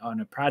participating on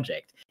a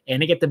project,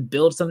 and they get to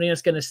build something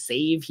that's going to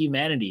save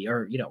humanity,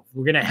 or, you know,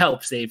 we're going to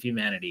help save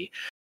humanity.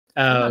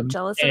 I'm not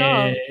jealous at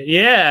all.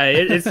 Yeah,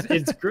 it's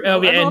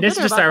and this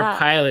is just our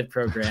pilot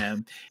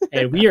program,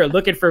 and we are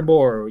looking for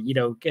more, you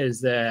know,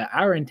 because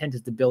our intent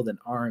is to build an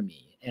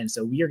army. And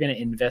so we are going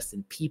to invest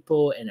in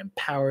people and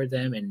empower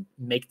them and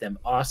make them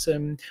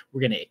awesome.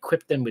 We're going to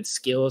equip them with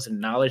skills and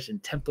knowledge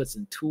and templates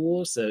and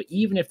tools. So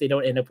even if they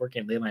don't end up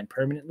working at Leyline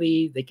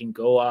permanently, they can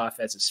go off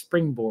as a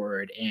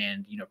springboard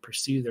and, you know,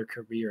 pursue their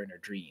career and their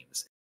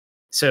dreams.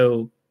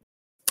 So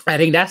I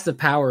think that's the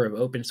power of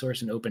open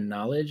source and open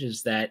knowledge,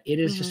 is that it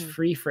is just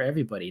free for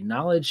everybody.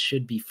 Knowledge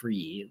should be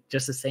free,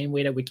 just the same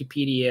way that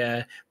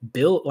Wikipedia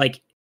built,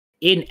 like,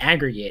 in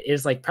aggregate,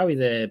 is like probably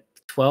the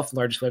 12th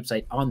largest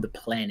website on the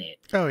planet.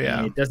 Oh yeah.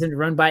 And it doesn't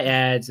run by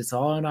ads. It's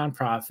all a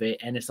nonprofit,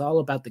 and it's all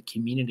about the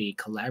community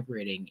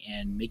collaborating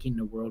and making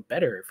the world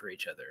better for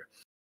each other.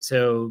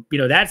 So, you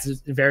know, that's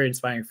very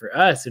inspiring for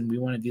us, and we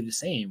want to do the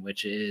same,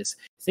 which is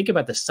think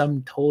about the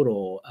sum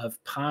total of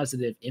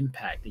positive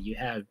impact that you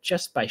have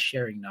just by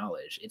sharing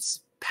knowledge.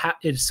 It's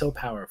so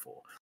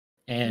powerful.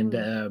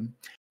 And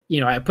you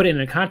know, I put it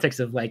in a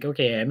context of like,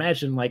 okay, I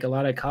imagine like a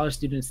lot of college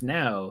students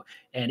now,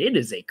 and it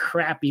is a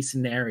crappy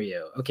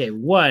scenario. Okay,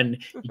 one,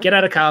 you get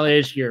out of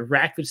college, you're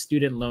racked with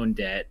student loan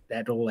debt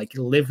that'll like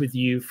live with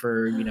you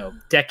for, you know,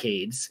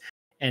 decades.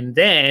 And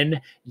then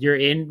you're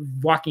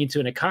walking into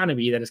an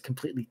economy that is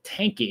completely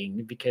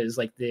tanking because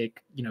like the,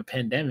 you know,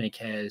 pandemic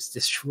has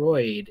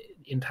destroyed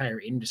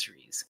entire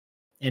industries.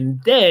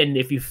 And then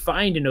if you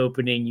find an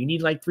opening, you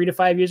need like 3 to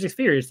 5 years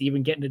experience to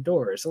even get in the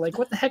door. So like,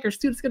 what the heck are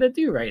students going to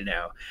do right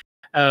now?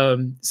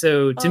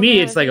 So to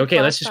me, it's like,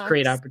 okay, let's just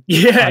create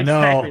opportunity. Yeah,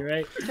 exactly,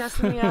 right.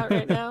 Stressing me out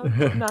right now.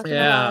 I'm not gonna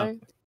lie.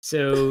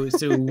 So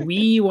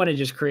we want to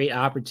just create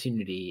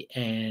opportunity.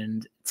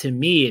 And to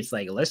me, it's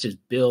like, let's just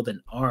build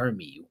an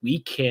army.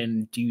 We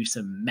can do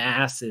some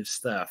massive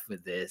stuff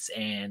with this.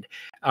 And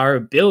our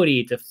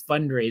ability to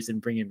fundraise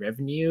and bring in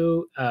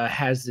revenue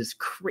has this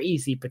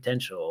crazy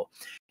potential.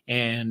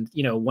 And,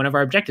 you know, one of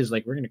our objectives,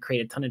 like, we're going to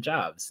create a ton of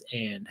jobs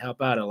and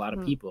help out a lot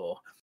of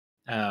people.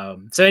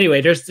 So anyway,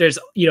 there's,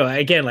 you know,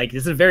 again, like,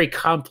 this is a very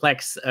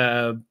complex,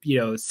 you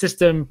know,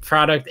 system,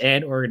 product,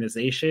 and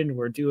organization.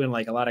 We're doing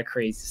like a lot of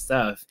crazy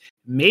stuff.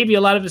 Maybe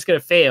a lot of it's going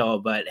to fail,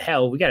 but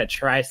hell, we got to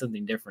try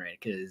something different,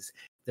 because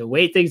the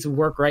way things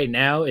work right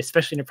now,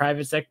 especially in the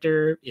private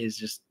sector, is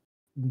just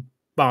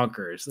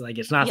bonkers. Like,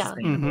 it's not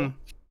sustainable.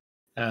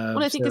 Well,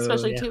 I think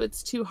especially too,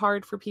 it's too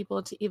hard for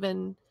people to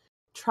even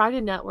try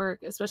to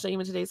network, especially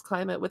even today's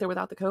climate, with or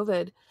without the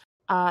COVID.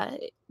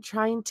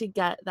 Trying to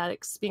get that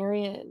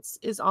experience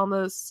is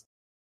almost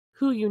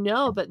who you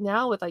know, but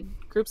now with like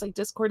groups like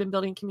Discord and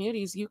building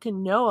communities, you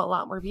can know a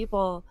lot more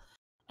people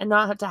and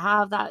not have to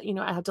have that, you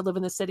know, I have to live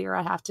in the city, or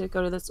I have to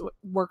go to this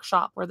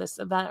workshop or this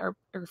event or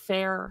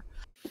fair.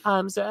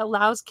 So it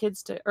allows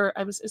kids to, or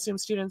I assume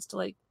students to,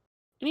 like,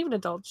 and even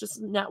adults,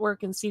 just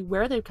network and see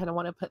where they kind of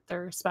want to put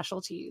their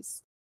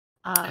specialties.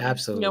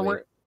 Absolutely. You know,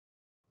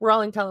 we're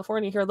all in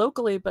California here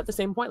locally, but at the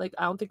same point, like,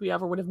 I don't think we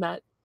ever would have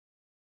met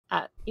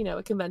at, you know,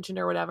 a convention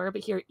or whatever,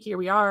 but here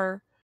we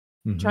are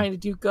trying to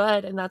do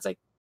good. And that's like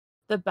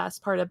the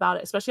best part about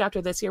it, especially after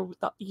this year,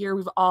 the year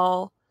we've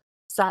all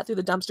sat through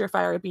the dumpster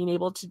fire of being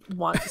able to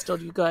want to still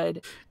do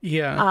good.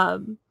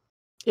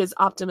 Is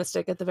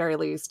optimistic at the very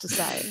least to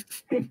say.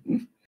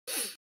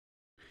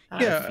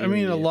 I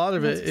mean, a lot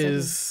of it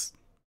is,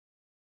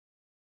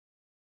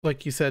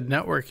 like you said,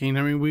 networking.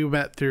 I mean, we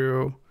met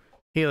through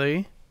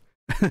Haley.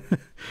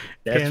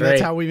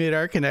 That's how we made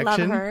our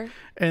connection.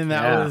 And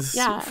that was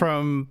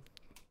from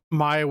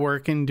my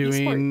work in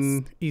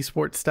doing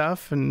esports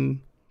stuff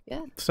and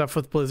stuff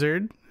with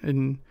Blizzard.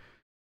 And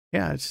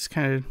it's just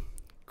kind of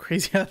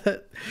crazy how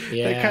that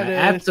kind of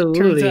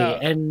absolutely turns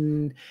out.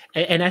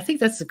 And I think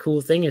that's the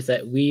cool thing, is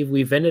that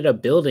we've ended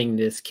up building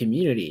this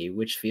community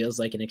which feels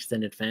like an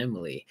extended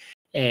family.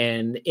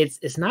 And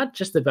it's not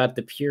just about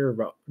the pure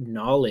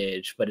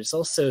knowledge, but it's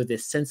also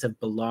this sense of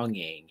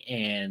belonging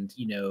and,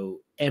 you know,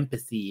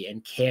 empathy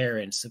and care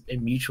and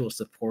mutual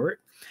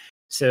support.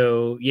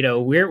 So, you know,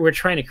 we're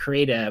trying to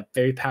create a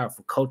very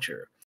powerful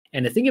culture.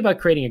 And the thing about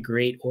creating a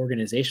great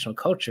organizational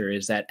culture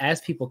is that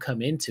as people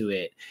come into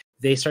it,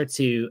 they start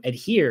to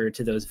adhere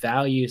to those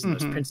values and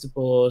those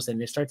principles,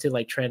 and they start to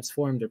like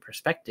transform their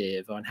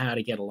perspective on how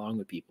to get along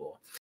with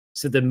people.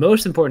 So the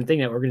most important thing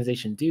that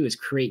organizations do is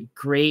create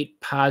great,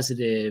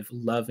 positive,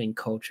 loving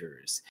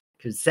cultures,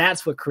 because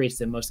that's what creates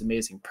the most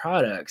amazing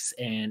products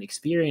and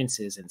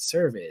experiences and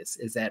service,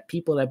 is that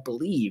people that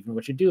believe in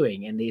what you're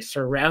doing and they're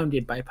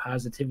surrounded by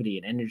positivity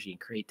and energy and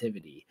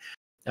creativity.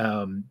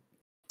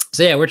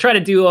 So yeah, we're trying to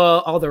do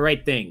all the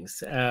right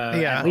things,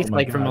 at least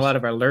from a lot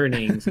of our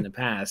learnings in the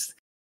past.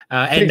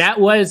 And that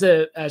was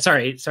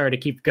sorry to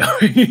keep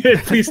going.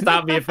 Please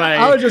stop me if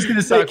I was just going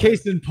to say,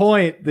 case in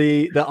point,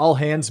 the all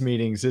hands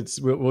meetings,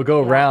 we'll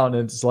go around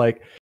and it's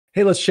like,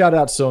 hey, let's shout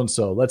out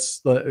so-and-so.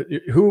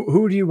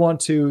 Who do you want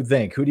to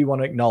thank? Who do you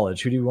want to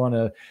acknowledge? Who do you want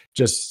to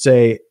just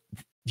say,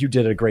 you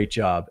did a great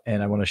job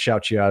and I want to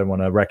shout you out. I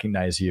want to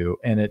recognize you.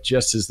 And it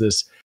just is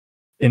this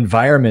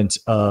environment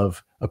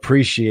of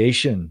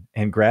appreciation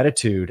and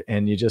gratitude.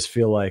 And you just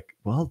feel like,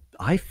 well,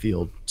 I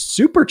feel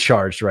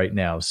supercharged right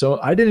now. So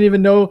I didn't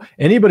even know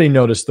anybody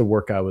noticed the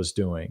work I was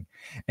doing.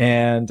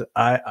 And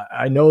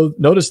I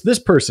noticed this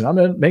person. I'm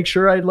going to make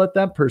sure I let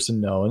that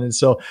person know. And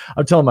so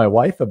I'm telling my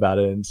wife about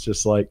it. And it's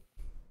just like,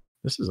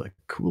 this is like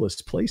the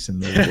coolest place in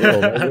the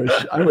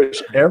world. I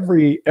wish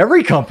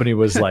every company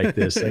was like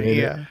this. I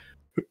mean,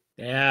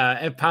 Yeah,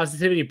 and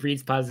positivity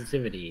breeds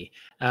positivity.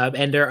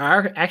 And there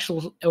are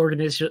actual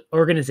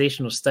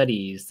organizational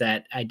studies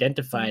that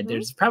identified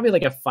there's probably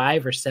like a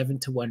 5 or 7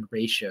 to 1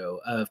 ratio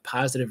of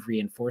positive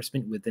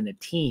reinforcement within a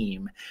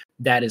team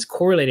that is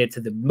correlated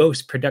to the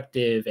most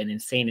productive and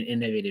insane and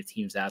innovative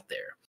teams out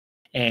there.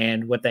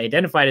 And what they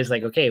identified is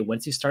like, okay,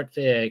 once you start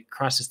to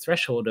cross this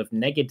threshold of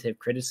negative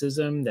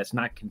criticism that's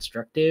not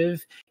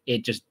constructive,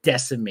 it just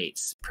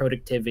decimates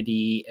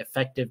productivity,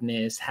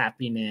 effectiveness,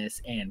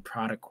 happiness, and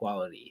product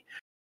quality.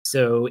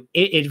 So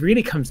it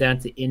really comes down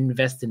to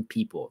invest in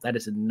people. That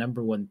is the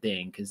number one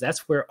thing, because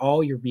that's where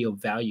all your real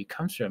value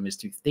comes from, is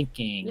through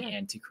thinking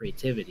and to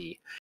creativity.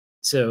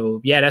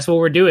 So yeah, that's what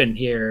we're doing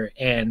here.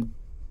 And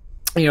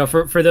you know,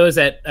 for those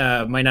that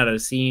might not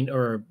have seen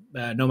or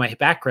know my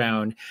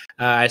background,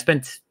 I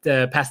spent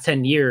the past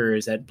 10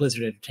 years at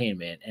Blizzard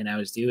Entertainment, and I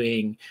was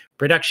doing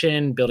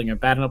production, building a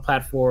battle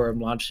platform,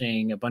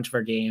 launching a bunch of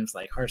our games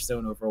like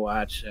Hearthstone,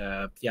 Overwatch,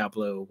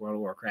 Diablo, World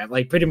of Warcraft,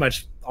 like pretty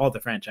much all the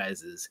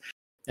franchises.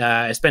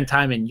 I spent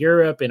time in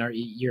Europe in our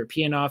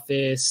European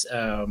office,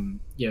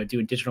 you know,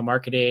 doing digital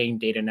marketing,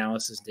 data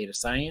analysis, data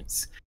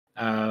science.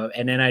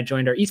 And then I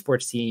joined our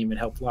esports team and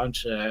helped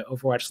launch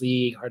Overwatch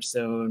League,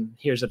 Hearthstone,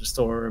 Heroes of the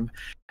Storm.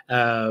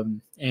 So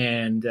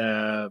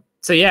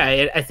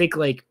yeah, I think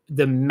like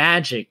the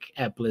magic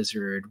at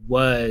Blizzard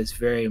was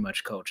very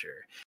much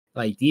culture.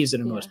 Like these are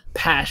the most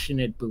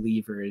passionate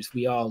believers.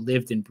 We all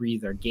lived and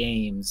breathed our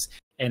games,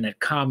 and that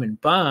common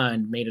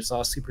bond made us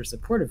all super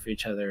supportive of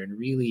each other and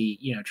really,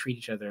 you know, treat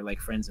each other like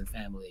friends and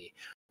family.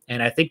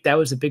 And I think that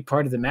was a big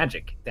part of the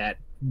magic, that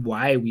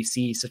why we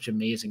see such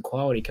amazing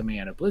quality coming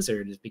out of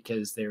Blizzard is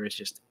because there is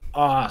just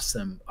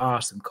awesome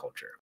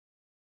culture.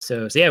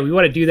 So yeah, we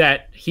want to do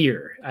that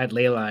here at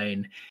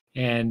Leyline,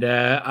 and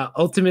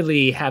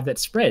ultimately have that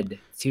spread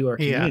to our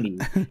community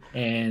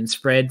and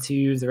spread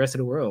to the rest of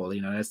the world.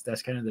 You know,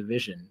 that's kind of the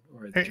vision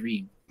or the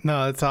dream.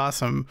 No, that's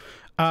awesome.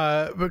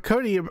 But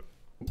Cody,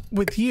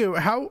 with you,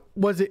 how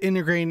was it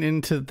integrating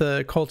into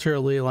the culture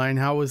of Leyline?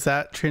 How was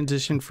that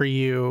transition for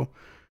you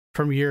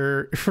from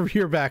your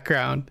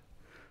background?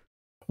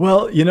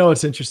 Well, you know,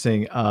 it's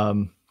interesting.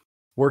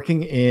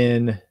 Working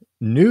in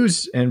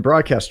news and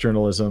broadcast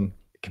journalism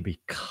can be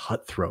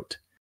cutthroat.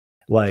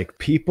 Like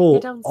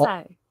people,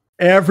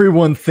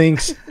 everyone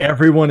thinks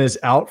everyone is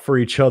out for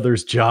each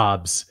other's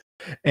jobs.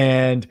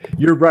 And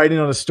you're writing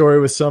on a story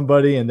with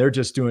somebody and they're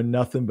just doing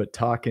nothing but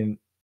talking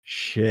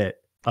shit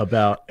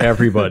about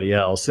everybody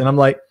else. And I'm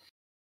like,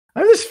 I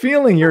have this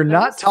feeling you're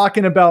not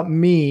talking about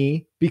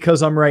me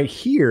because I'm right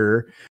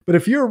here. But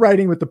if you're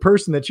writing with the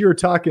person that you're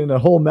talking a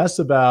whole mess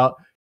about,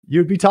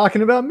 you'd be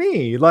talking about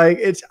me. Like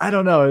I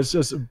don't know. It's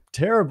just a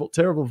terrible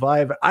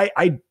vibe.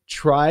 I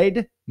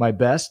tried my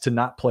best to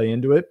not play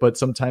into it, but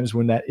sometimes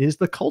when that is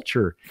the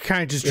culture, you're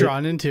kind of just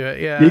drawn into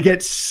it. Yeah. You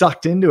get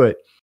sucked into it.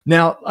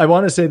 Now, I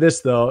want to say this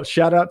though,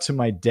 shout out to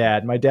my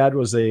dad. My dad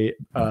was a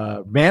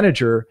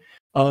manager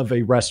of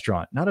a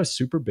restaurant, not a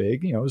super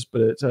big, you know,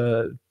 but it's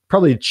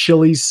probably a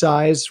Chili's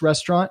size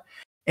restaurant.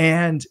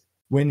 And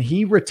when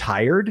he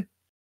retired,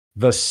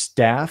 the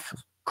staff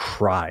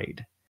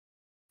cried.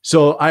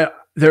 So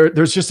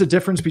there's just a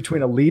difference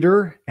between a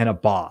leader and a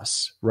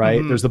boss, right?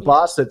 Mm-hmm. There's the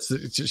boss that's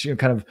just, you know,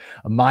 kind of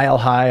a mile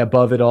high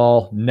above it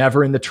all,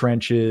 never in the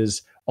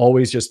trenches,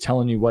 always just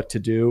telling you what to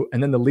do.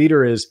 And then the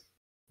leader is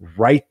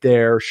right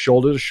there,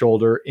 shoulder to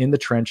shoulder in the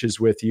trenches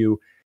with you,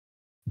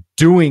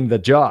 doing the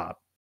job.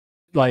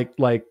 Like,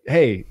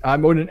 hey, I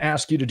wouldn't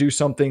ask you to do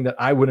something that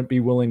I wouldn't be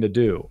willing to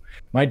do.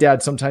 My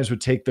dad sometimes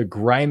would take the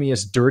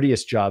grimiest,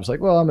 dirtiest jobs. Like,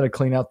 well, I'm going to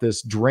clean out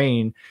this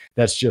drain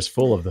that's just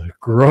full of the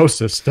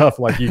grossest stuff.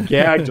 Like you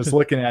gag just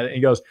looking at it. And he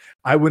goes,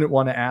 I wouldn't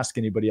want to ask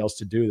anybody else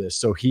to do this.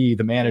 So he,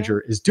 the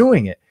manager, is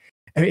doing it.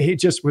 I mean, he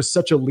just was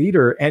such a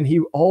leader. And he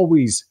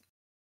always,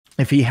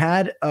 if he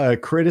had a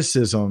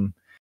criticism,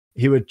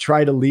 he would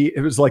try to lead.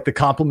 It was like the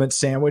compliment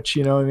sandwich,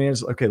 you know what I mean?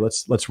 It's okay,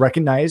 let's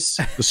recognize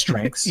the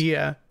strengths.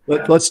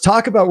 Let's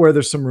talk about where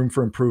there's some room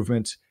for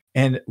improvement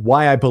and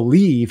why I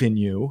believe in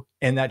you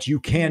and that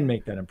you can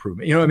make that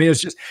improvement. You know what I mean?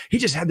 It's just, he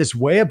just had this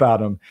way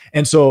about him.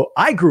 And so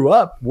I grew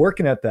up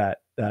working at that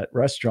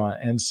restaurant.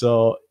 And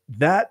so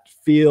that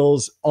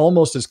feels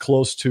almost as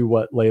close to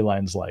what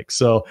Leyline's like.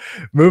 So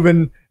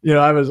moving,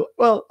 I was,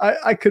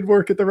 I could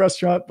work at the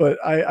restaurant, but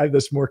I have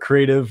this more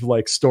creative,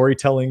 like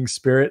storytelling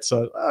spirit.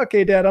 So,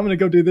 okay, Dad, I'm going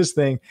to go do this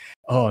thing.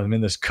 Oh, I'm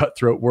in this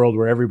cutthroat world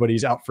where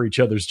everybody's out for each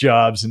other's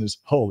jobs and is,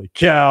 holy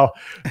cow,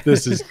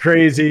 this is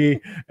crazy.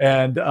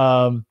 And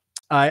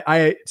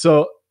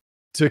so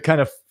to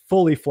kind of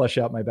fully flesh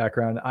out my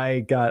background, I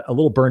got a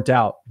little burnt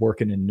out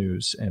working in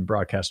news and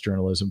broadcast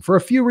journalism for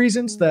a few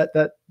reasons.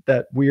 That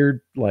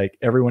weird, like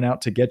everyone out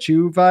to get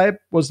you vibe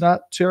was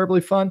not terribly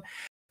fun,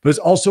 but it's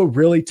also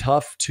really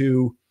tough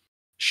to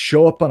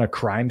show up on a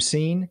crime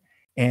scene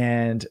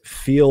and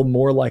feel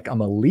more like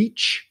I'm a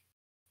leech.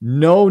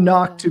 No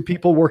knock to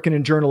people working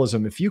in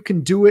journalism. If you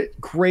can do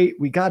it, great.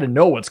 We got to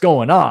know what's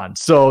going on.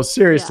 So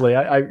seriously,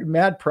 I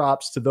mad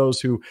props to those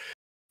who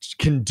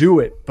can do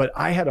it, but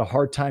I had a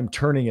hard time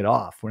turning it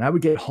off. When I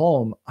would get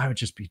home, I would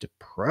just be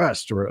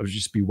depressed, or I would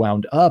just be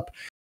wound up,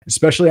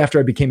 especially after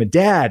I became a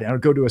dad. I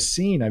would go to a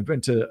scene. I've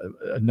been to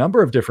a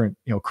number of different,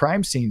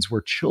 crime scenes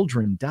where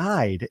children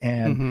died.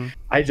 And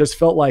I just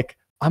felt like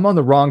I'm on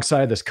the wrong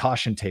side of this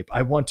caution tape.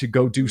 I want to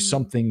go do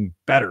something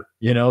better,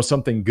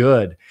 something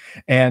good.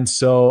 And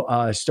so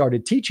I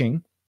started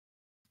teaching.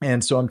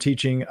 And so I'm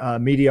teaching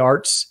media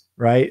arts,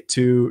 right,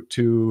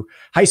 to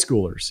high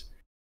schoolers.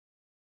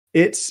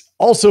 It's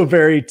also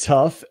very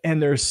tough,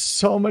 and there's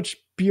so much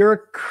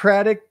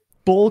bureaucratic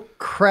bull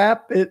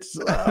crap. It's,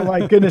 oh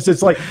my goodness.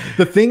 It's like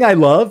the thing I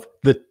love,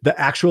 the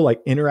actual like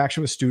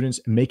interaction with students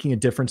and making a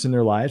difference in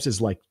their lives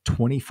is like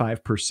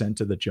 25%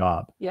 of the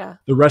job. Yeah.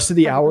 The rest of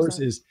the 100%. hours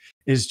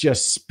is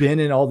just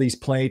spinning all these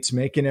plates,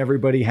 making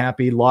everybody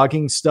happy,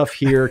 logging stuff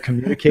here,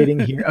 communicating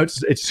here.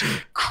 It's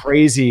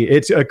crazy.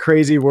 It's a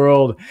crazy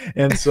world.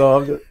 And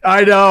so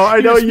I know,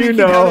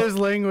 Heather's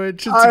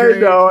language. It's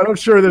great. know. And I'm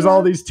sure there's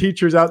all these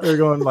teachers out there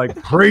going like,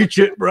 preach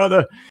it,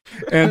 brother.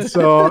 And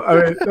so,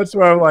 that's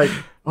why I'm like,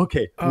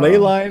 okay,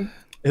 Leyline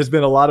has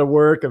been a lot of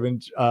work. I've been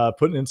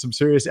putting in some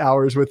serious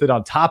hours with it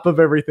on top of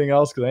everything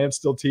else, because I am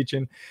still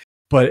teaching.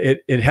 But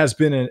it has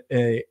been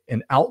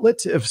an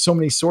outlet of so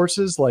many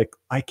sources. Like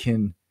I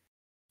can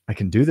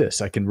do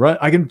this. I can run.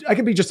 I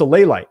can be just a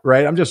Leylight,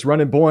 right? I'm just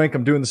running boink.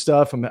 I'm doing the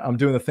stuff. I'm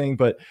doing the thing.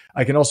 But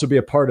I can also be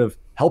a part of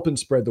helping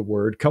spread the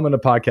word. Come on a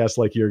podcast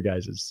like your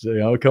guys's.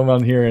 Come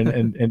on here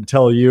and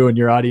tell you and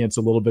your audience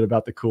a little bit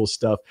about the cool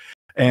stuff,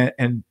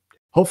 and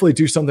hopefully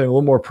do something a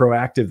little more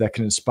proactive that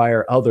can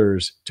inspire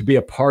others to be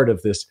a part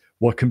of this,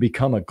 what can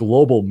become a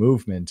global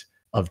movement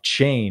of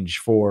change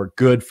for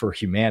good for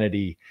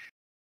humanity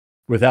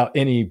without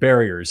any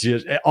barriers,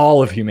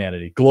 all of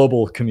humanity,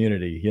 global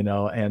community,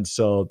 And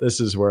so this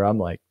is where I'm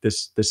like,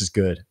 this is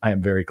good. I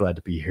am very glad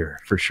to be here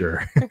for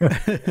sure.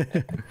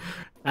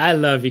 I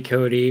love you,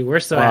 Cody. We're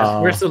so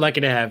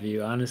lucky to have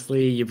you.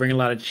 Honestly, you bring a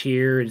lot of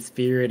cheer and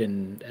spirit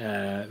and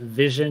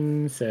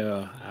vision.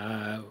 So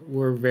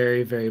we're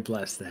very, very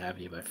blessed to have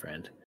you, my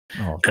friend.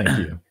 Oh, thank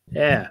you.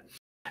 Yeah.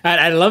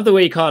 I love the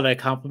way you call it a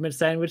compliment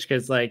sandwich,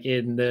 because like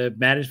in the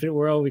management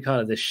world, we call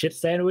it the shit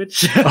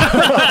sandwich.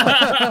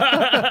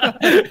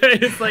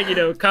 It's like,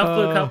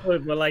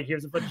 compliment, but like,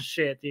 here's a bunch of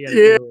shit. You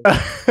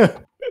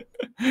gotta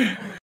do.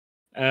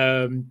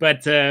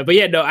 But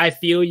yeah, no, I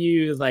feel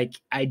you. Like,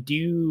 I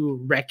do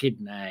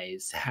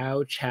recognize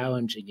how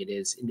challenging it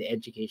is in the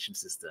education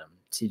system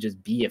to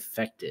just be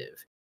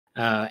effective.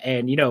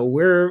 And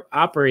we're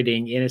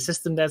operating in a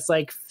system that's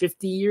like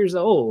 50 years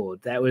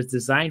old, that was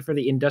designed for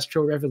the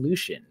Industrial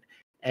Revolution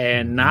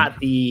and not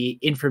the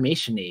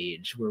information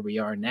age where we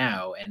are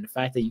now. And the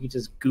fact that you can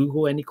just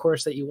Google any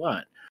course that you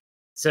want.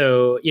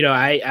 So,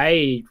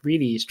 I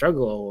really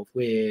struggle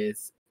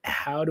with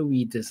how do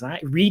we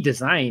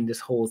redesign this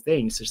whole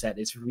thing such that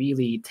it's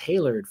really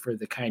tailored for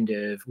the kind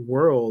of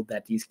world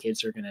that these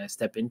kids are going to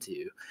step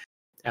into.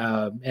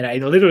 And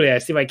I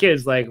see my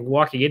kids like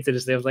walking into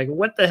this. I was like,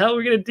 what the hell are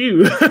we going to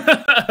do?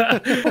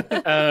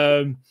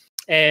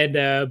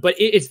 But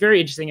it's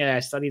very interesting. I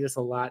study this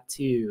a lot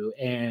too.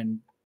 And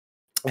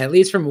at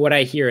least from what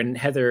I hear, and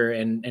Heather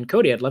and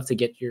Cody, I'd love to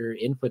get your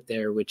input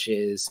there, which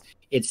is,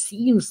 it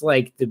seems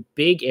like the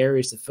big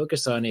areas to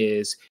focus on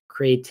is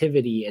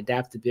creativity,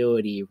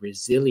 adaptability,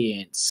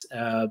 resilience,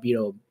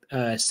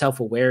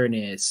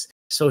 self-awareness,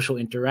 social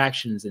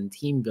interactions, and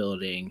team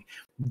building.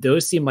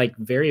 Those seem like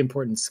very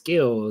important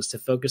skills to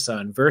focus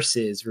on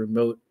versus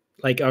rote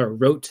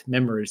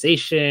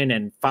memorization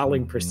and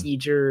following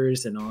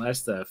procedures and all that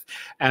stuff.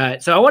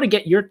 So I want to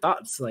get your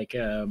thoughts. Like,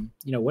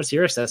 what's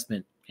your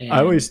assessment? I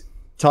always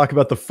talk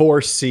about the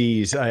 4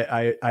 C's.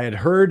 I had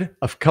heard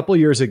a couple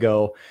years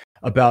ago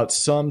about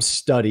some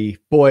study.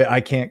 Boy,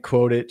 I can't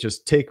quote it.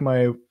 Just take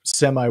my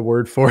semi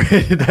word for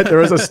it. That there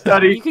was a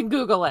study. You can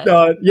Google it.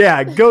 Go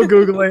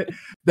Google it.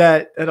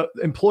 That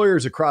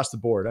employers across the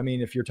board. I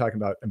mean, if you're talking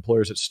about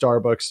employers at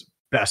Starbucks,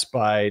 Best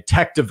Buy,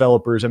 tech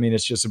developers, I mean,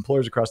 it's just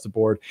employers across the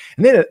board.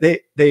 And then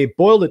they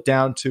boiled it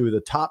down to the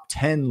top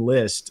 10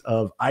 list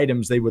of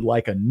items they would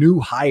like a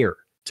new hire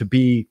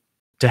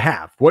to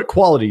have, what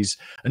qualities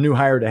a new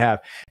hire to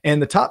have.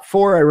 And the top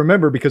 4 I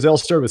remember because they all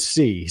start with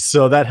C.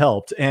 So that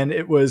helped. And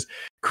it was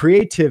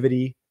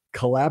creativity,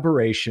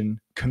 collaboration,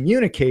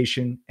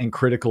 communication, and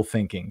critical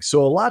thinking.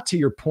 So a lot to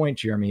your point,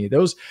 Jeremy,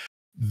 those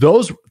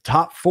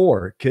top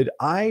 4, could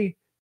I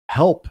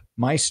help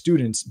my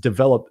students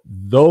develop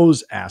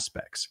those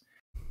aspects?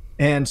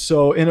 And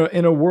so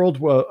in a world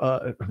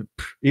where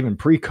even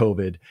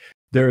pre-COVID,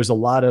 there's a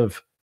lot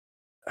of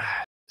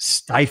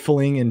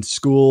stifling in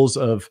schools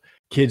of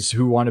kids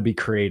who want to be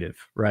creative,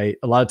 right?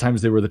 A lot of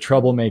times they were the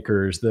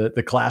troublemakers,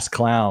 the class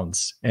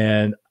clowns,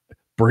 and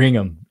bring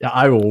them.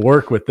 I will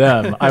work with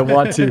them. I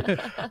want to,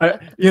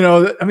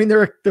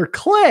 they're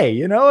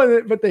clay,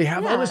 but they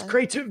have all this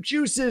creative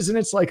juices, and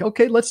it's like,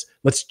 okay, let's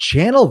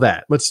channel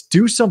that. Let's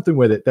do something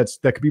with it that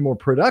could be more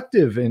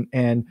productive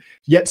and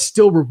yet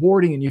still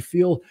rewarding. And you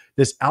feel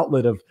this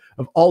outlet of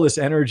all this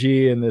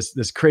energy and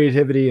this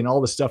creativity and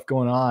all this stuff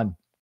going on.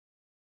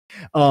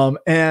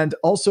 And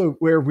also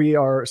where we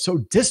are so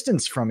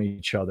distanced from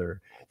each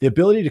other, the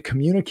ability to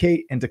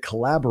communicate and to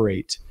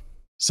collaborate.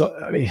 So,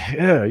 I mean,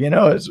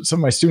 some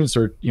of my students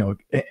are,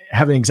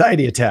 having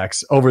anxiety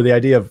attacks over the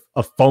idea of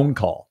a phone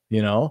call,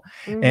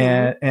 mm-hmm.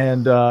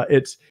 and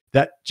it's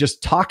that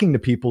just talking to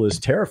people is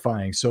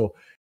terrifying. So,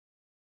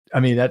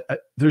 I mean,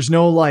 there's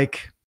no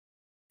like,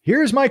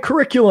 here's my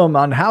curriculum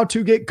on how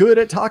to get good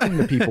at talking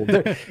to people.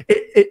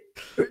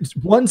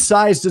 One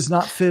size does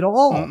not fit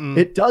all. Mm-mm.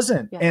 It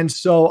doesn't. Yeah. And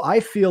so I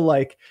feel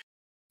like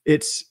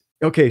it's,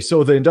 okay,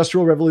 so the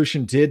Industrial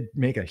Revolution did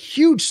make a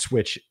huge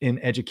switch in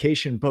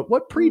education, but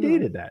what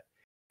predated that?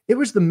 It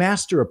was the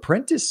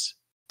master-apprentice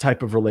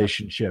type of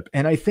relationship.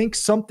 And I think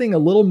something a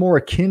little more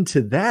akin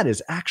to that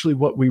is actually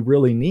what we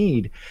really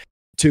need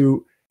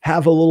to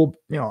have a little,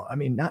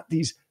 not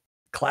these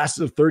classes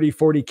of 30,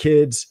 40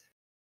 kids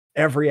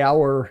every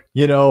hour,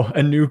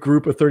 a new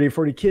group of 30,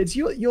 40 kids.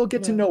 You'll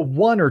get to know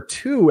 1 or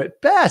 2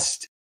 at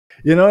best.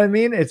 You know what I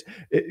mean? It's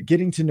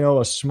getting to know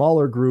a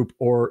smaller group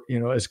or,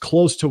 as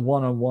close to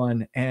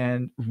one-on-one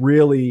and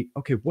really,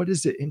 okay, what are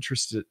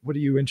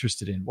you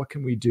interested in? What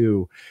can we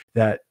do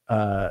that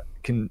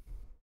can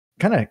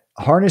kind of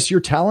harness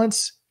your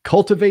talents,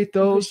 cultivate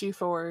those, push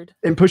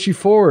you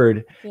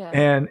forward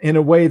and in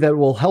a way that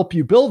will help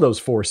you build those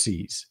 4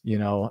 C's,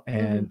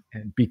 and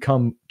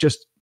become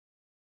just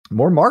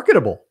more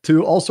marketable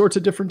to all sorts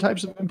of different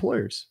types of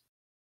employers.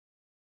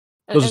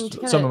 Those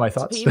are some of my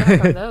thoughts.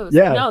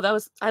 Yeah. No, that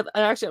was, I'm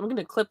going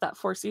to clip that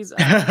 4 C's. You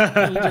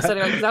just said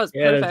it, that was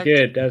perfect. That's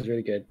good. That was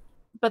really good.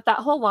 But that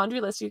whole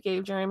laundry list you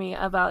gave, Jeremy,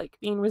 about like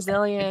being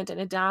resilient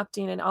and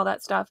adapting and all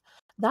that stuff,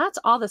 that's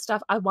all the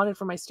stuff I wanted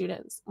for my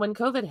students. When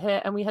COVID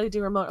hit and we had to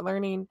do remote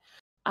learning,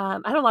 I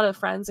had a lot of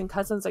friends and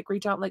cousins like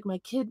reach out, like my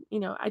kid,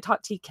 I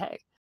taught TK.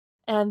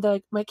 And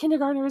my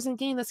kindergartner isn't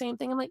getting the same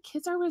thing. I'm like,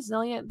 kids are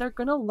resilient. They're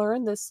going to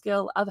learn this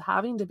skill of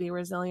having to be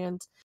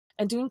resilient.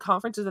 And doing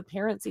conferences with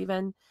parents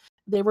even,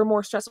 they were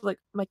more stressed. Like,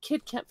 my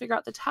kid can't figure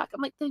out the tech.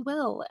 I'm like, they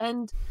will.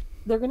 And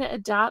they're going to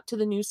adapt to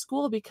the new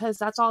school because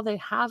that's all they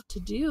have to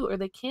do or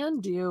they can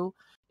do.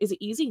 Is it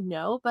easy?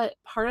 No. But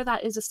part of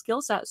that is a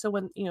skill set. So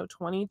when,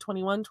 20,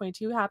 21,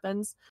 22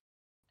 happens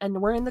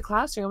and we're in the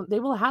classroom,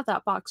 they will have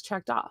that box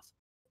checked off.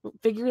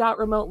 Figured out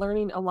remote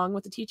learning along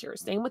with the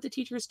teachers. Same with the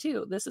teachers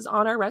too. This is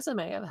on our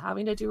resume of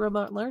having to do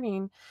remote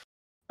learning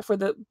for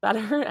the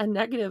better and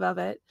negative of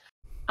it.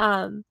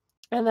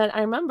 And then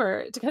I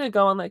remember to kind of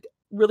go on like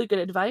really good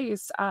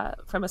advice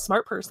from a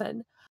smart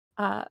person.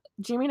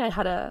 Jamie and I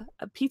had a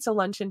pizza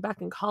luncheon back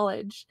in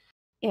college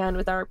and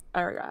with our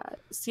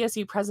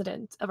CSU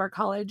president of our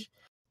college.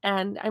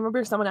 And I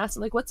remember someone asked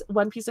him, like, what's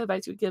one piece of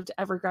advice you would give to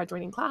every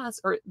graduating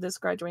class or this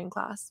graduating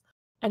class?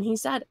 And he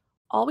said,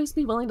 always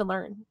be willing to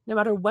learn. No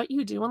matter what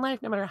you do in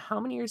life, no matter how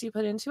many years you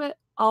put into it,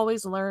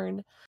 always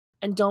learn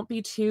and don't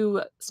be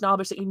too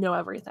snobbish that you know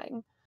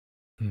everything.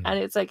 And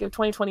it's like, if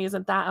 2020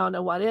 isn't that, I don't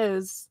know what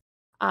is,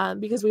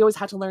 because we always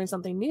had to learn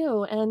something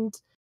new. And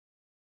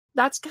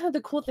that's kind of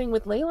the cool thing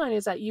with Leyline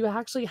is that you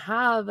actually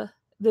have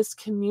this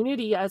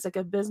community as like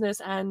a business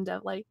end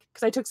of like,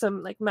 because I took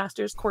some like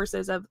master's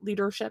courses of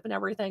leadership and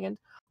everything, and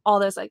all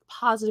this like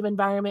positive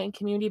environment and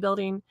community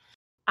building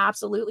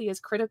absolutely is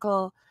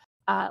critical.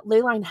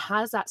 Leyline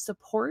has that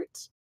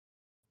support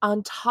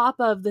on top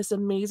of this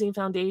amazing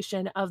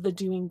foundation of the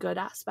doing good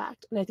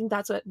aspect. And I think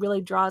that's what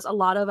really draws a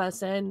lot of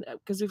us in,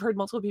 because we've heard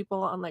multiple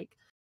people on like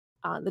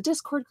on the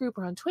Discord group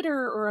or on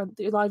Twitter or on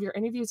a lot of your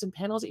interviews and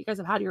panels that you guys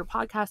have had, your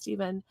podcast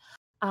even,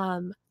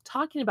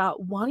 talking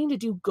about wanting to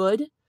do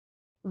good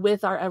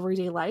with our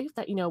everyday life,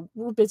 that,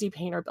 we're busy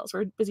paying our bills,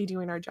 we're busy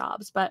doing our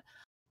jobs. But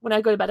when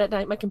I go to bed at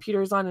night, my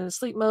computer is on in a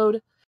sleep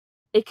mode.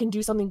 It can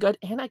do something good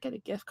and I get a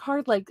gift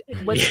card. Like,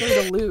 what's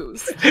there to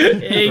lose?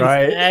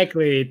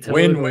 Exactly.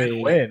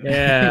 Totally. Win.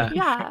 Yeah.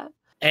 Yeah.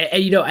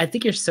 And I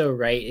think you're so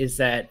right, is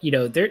that,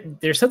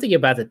 there's something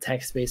about the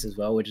tech space as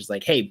well, which is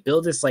like, hey,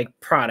 build this like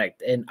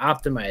product and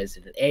optimize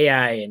it, and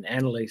AI and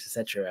analytics,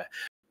 etc.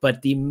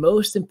 But the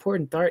most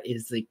important part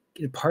is the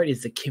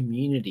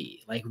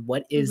community. Like,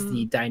 what is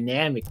the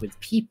dynamic with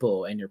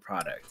people and your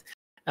product?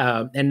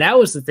 And that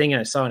was the thing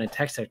I saw in the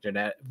tech sector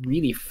that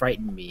really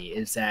frightened me,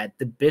 is that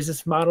the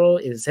business model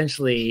is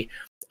essentially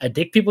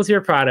addict people to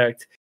your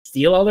product,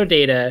 steal all their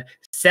data,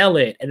 sell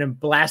it, and then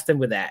blast them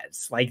with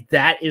ads. Like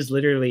that is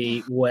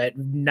literally what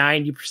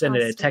 90%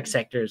 of the tech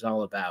sector is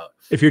all about.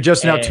 If you're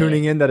just now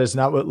tuning in, that is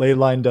not what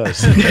Leyline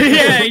does.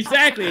 Yeah,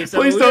 exactly. So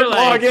please don't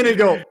log in and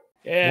go,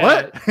 yeah.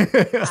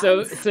 What?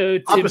 So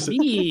to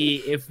me,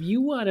 if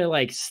you want to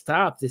like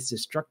stop this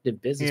destructive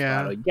business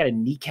model, you got to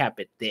kneecap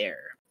it there.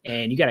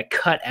 And you got to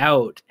cut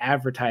out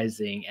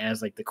advertising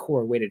as like the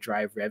core way to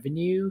drive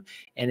revenue,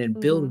 and then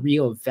build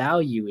real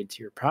value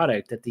into your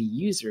product that the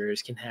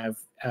users can have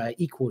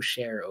equal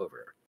share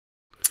over.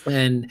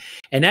 And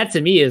that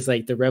to me is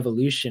like the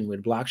revolution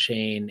with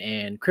blockchain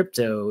and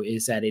crypto,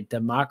 is that it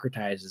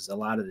democratizes a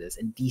lot of this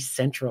and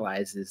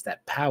decentralizes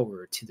that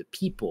power to the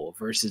people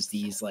versus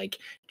these like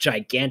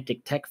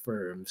gigantic tech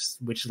firms,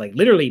 which like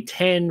literally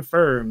 10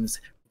 firms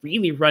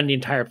really run the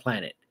entire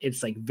planet.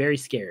 It's like very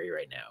scary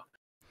right now.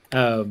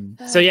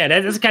 So yeah,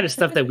 that's the kind of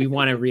stuff that we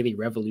want to really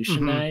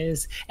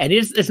revolutionize. And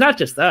it's not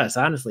just us,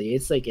 honestly.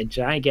 It's like a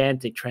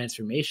gigantic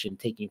transformation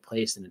taking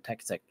place in the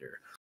tech sector.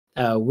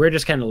 We're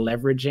just kind of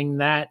leveraging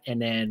that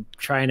and then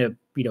trying to,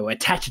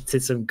 attach it to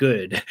some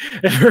good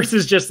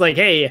versus just like,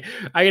 hey,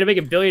 I'm gonna make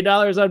 $1 billion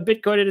on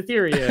Bitcoin and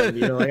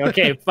Ethereum. Like,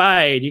 okay,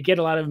 fine, you get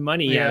a lot of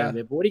money out of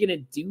it, but what are you gonna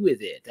do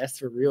with it? That's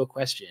the real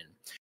question.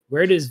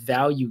 Where does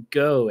value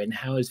go, and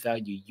how is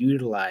value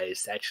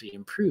utilized to actually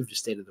improve the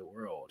state of the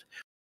world?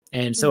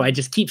 And so I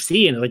just keep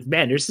seeing like,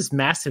 man, there's this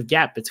massive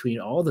gap between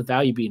all the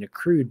value being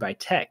accrued by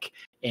tech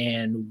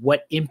and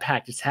what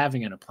impact it's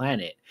having on a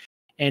planet.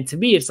 And to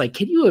me, it's like,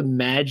 can you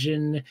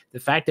imagine the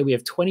fact that we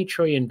have $20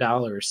 trillion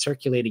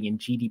circulating in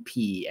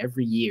GDP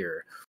every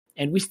year,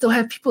 and we still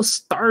have people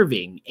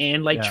starving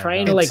and like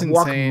trying to like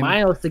walk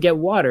miles to get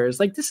water? It's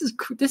like, this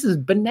is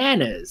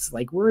bananas.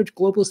 Like, we're a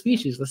global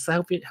species. Let's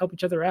help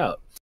each other out.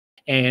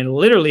 And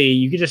literally,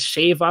 you could just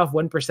shave off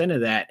 1%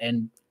 of that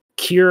and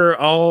cure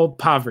all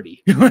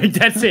poverty. Like,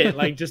 that's it.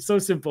 Like, just so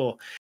simple.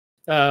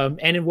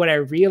 And what I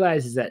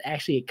realized is that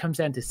actually it comes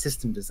down to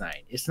system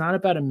design. It's not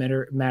about a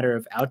matter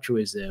of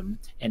altruism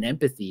and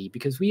empathy,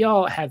 because we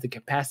all have the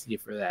capacity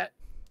for that.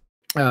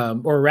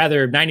 Or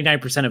rather,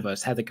 99% of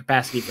us have the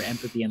capacity for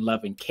empathy and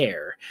love and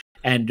care.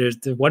 And there's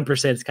the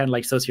 1% is kind of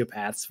like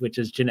sociopaths, which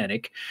is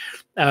genetic.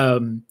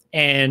 And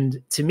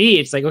to me,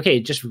 it's like, okay,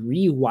 just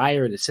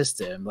rewire the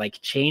system,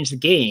 like change the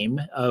game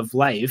of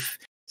life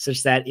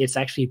such that it's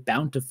actually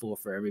bountiful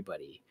for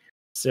everybody.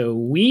 So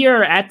we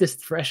are at this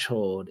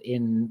threshold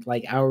in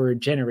like our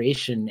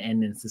generation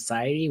and in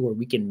society where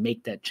we can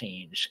make that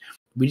change.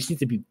 We just need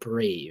to be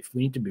brave.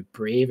 We need to be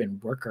brave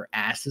and work our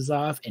asses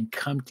off and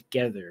come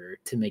together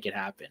to make it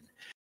happen.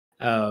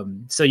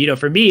 So,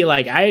 for me,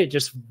 like, I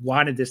just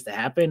wanted this to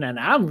happen, and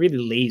I'm really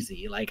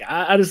lazy. Like,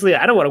 honestly,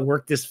 I don't want to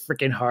work this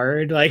freaking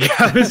hard. Like,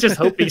 I was just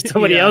hoping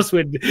somebody else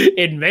would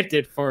invent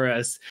it for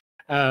us.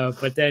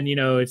 But then,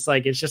 it's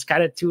like, it's just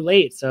kind of too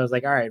late. So I was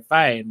like, all right,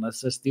 fine,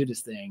 let's just do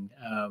this thing.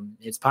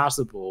 It's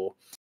possible.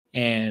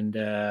 And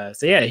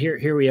so, yeah,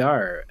 here we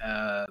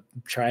are,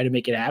 trying to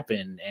make it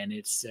happen. And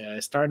it's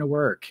starting to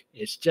work.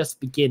 It's just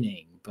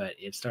beginning, but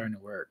it's starting to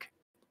work.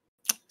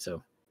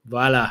 So,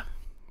 voila.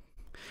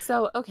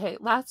 So, okay,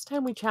 last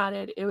time we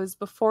chatted, it was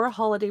before a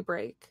holiday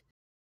break.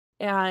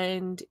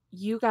 And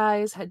you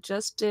guys had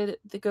just did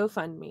the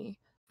GoFundMe.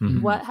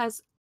 Mm-hmm. What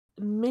has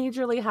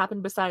majorly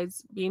happened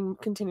besides being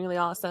continually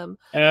awesome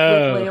with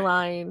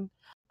Leyline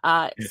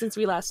since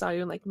we last saw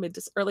you in like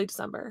early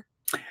December?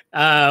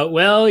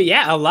 Well,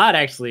 yeah, a lot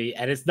actually,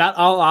 and it's not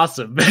all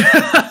awesome.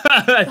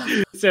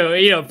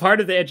 So,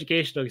 part of the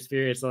educational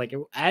experience, like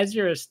as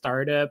you're a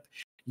startup,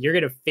 you're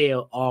going to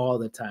fail all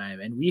the time.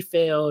 And we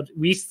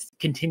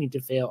continue to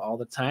fail all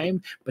the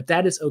time, but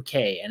that is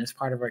okay. And it's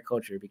part of our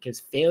culture because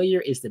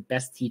failure is the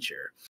best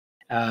teacher.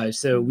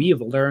 So we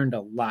have learned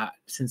a lot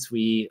since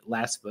we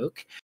last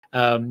spoke.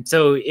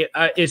 So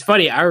it's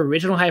funny. Our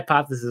original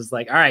hypothesis is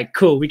like, all right,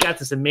 cool. We got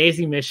this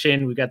amazing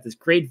mission. We got this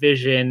great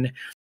vision.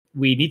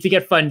 We need to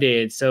get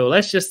funded. So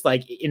let's just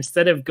like,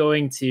 instead of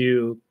going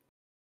to,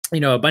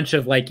 a bunch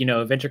of like,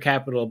 venture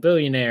capital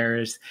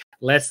billionaires,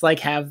 let's like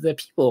have the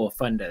people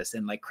fund us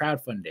and like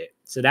crowdfund it.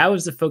 So that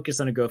was the focus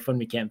on a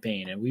GoFundMe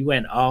campaign. And we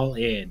went all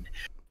in.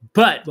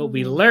 But what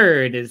we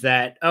learned is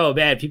that, oh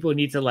man, people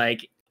need to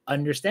like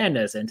understand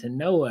us and to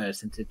know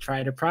us and to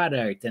try the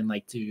product and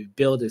like to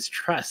build this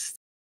trust.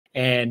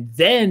 And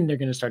then they're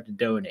going to start to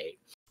donate.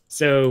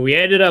 So we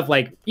ended up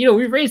like, we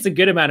raised a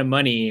good amount of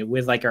money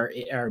with like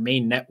our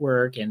main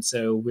network. And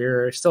so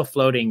we're still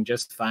floating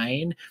just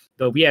fine,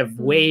 but we have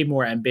way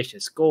more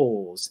ambitious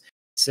goals.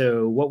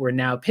 So what we're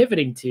now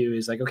pivoting to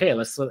is like, okay,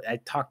 I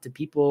talk to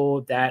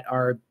people that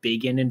are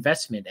big in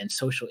investment and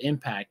social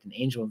impact and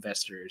angel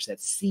investors that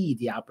see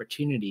the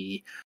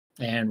opportunity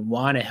and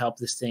want to help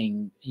this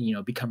thing,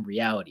 become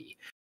reality.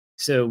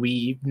 So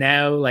we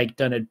now like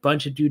done a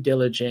bunch of due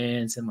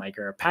diligence and like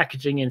are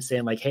packaging and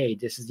saying like, hey,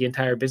 this is the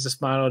entire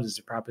business model. This is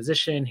a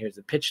proposition. Here's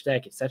the pitch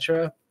deck,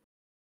 etc.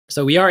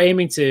 So we are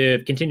aiming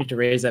to continue to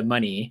raise that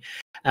money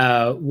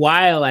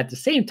while at the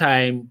same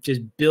time just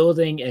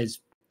building as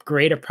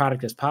great a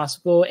product as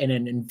possible and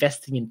then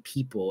investing in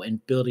people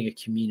and building a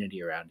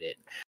community around it.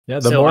 Yeah,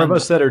 the more of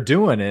us that are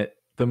doing it,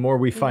 the more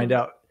we find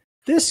out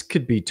this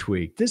could be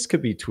tweaked. This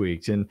could be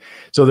tweaked. And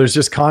so there's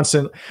just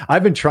constant,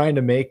 I've been trying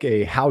to make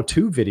a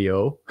how-to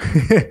video.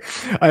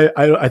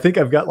 I think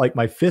I've got like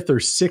my 5th or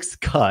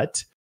 6th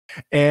cut.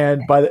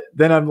 And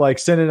then I'm like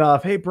sending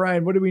off, hey,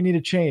 Brian, what do we need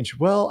to change?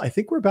 Well, I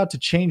think we're about to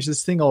change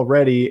this thing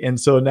already. And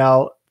so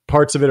now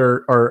parts of it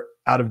are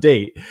out of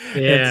date.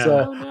 Yeah. And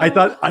so I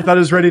thought it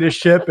was ready to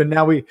ship. And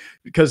now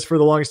because for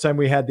the longest time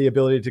we had the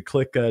ability to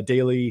click a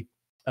daily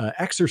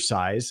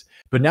exercise,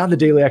 but now the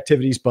daily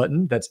activities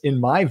button that's in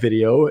my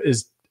video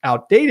is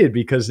outdated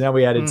because now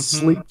we added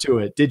sleep to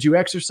it. Did you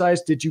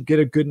exercise? Did you get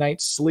a good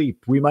night's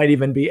sleep? We might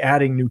even be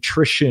adding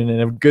nutrition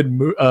and a good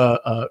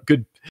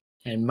good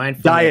and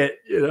mindfulness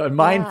diet,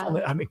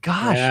 mindfulness. I mean,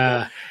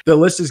 gosh, the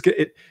list is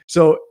good.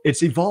 So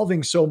it's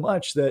evolving so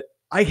much that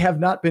I have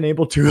not been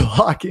able to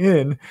lock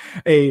in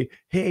hey,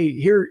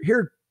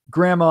 here,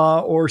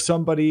 grandma or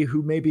somebody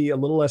who may be a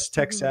little less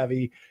tech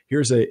savvy.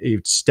 Here's a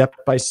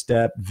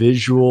step-by-step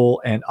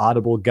visual and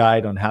audible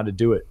guide on how to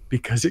do it,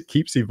 because it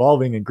keeps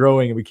evolving and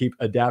growing and we keep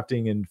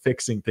adapting and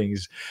fixing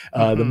things.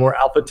 The more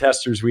alpha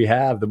testers we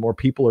have, the more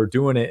people are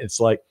doing it. It's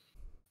like,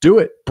 do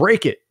it,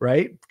 break it,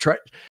 right?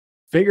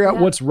 Figure out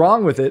what's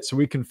wrong with it so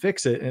we can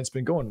fix it. And it's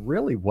been going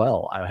really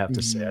well, I have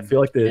to say. I feel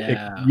like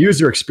the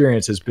user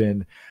experience has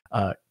been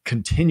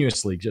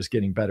continuously just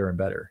getting better and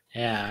better.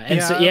 Yeah.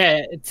 And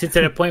so,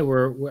 to the point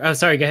where oh,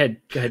 sorry, go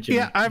ahead, Jimmy.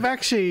 Yeah, I've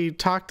actually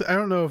talked, I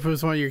don't know if it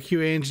was one of your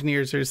QA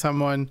engineers or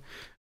someone,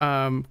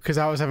 because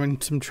I was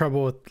having some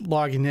trouble with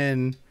logging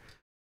in.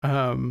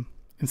 And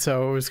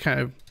so it was kind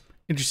of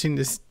interesting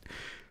to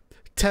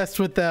test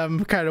with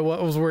them kind of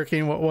what was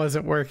working, what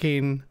wasn't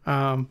working.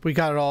 We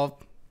got it all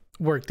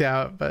worked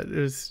out, but it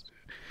was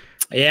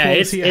cool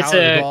it's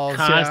a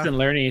constant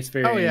learning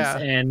experience.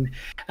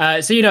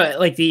 And so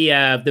like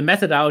the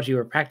methodology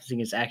we're practicing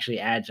is actually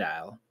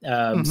agile.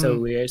 So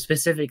we're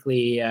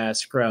specifically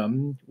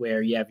Scrum,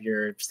 where you have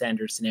your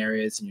standard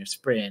scenarios and your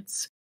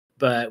sprints,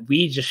 but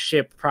we just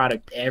ship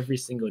product every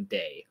single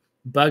day,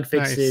 bug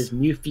fixes,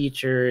 new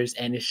features.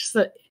 And it's just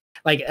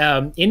like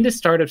in the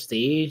startup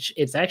stage,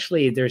 it's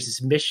actually, there's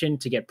this mission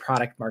to get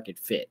product market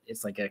fit.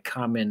 It's like a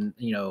common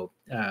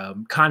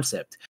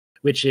concept,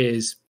 which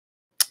is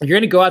you're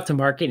going to go out to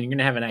market and you're going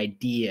to have an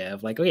idea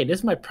of like, okay, this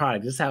is my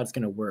product. This is how it's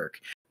going to work.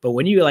 But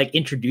when you like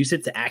introduce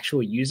it to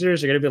actual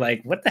users, they're going to be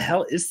like, what the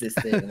hell is this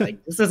thing?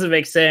 Like, this doesn't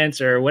make sense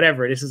or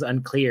whatever. This is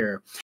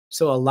unclear.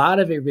 So a lot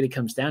of it really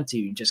comes down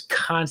to just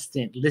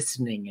constant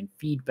listening and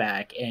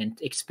feedback and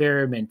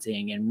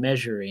experimenting and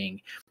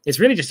measuring. It's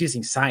really just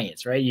using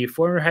science, right? You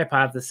form your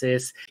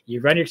hypothesis,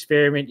 you run your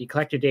experiment, you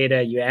collect your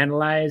data, you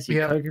analyze,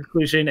 you come to a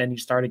conclusion, and you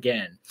start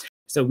again.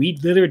 So we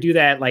literally do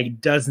that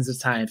like dozens of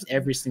times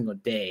every single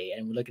day.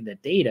 And we look at the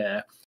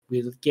data,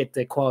 we get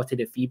the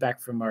qualitative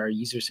feedback from our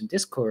users in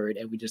Discord,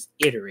 and we just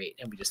iterate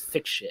and we just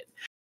fix shit.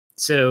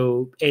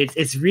 So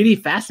it's really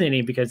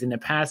fascinating because in the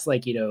past,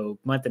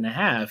 month and a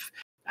half,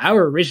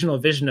 our original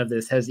vision of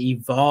this has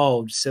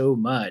evolved so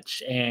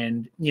much.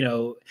 And,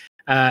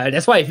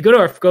 that's why if you go to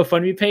our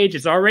GoFundMe page,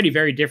 it's already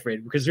very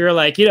different because we were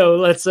like,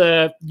 let's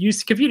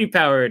use computing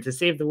power to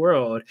save the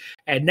world.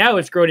 And now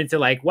it's grown into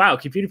like, wow,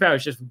 computing power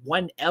is just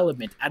one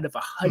element out of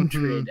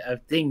 100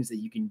 of things that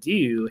you can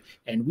do.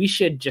 And we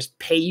should just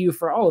pay you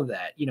for all of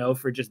that,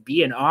 for just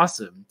being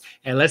awesome.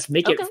 And let's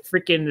make it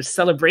freaking a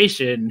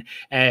celebration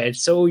and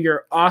show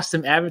your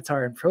awesome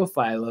avatar and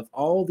profile of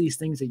all these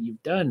things that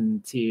you've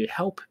done to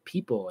help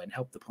people and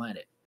help the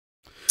planet.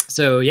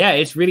 So yeah,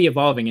 it's really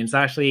evolving. And it's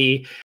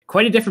actually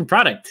quite a different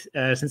product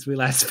since we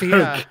last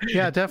spoke.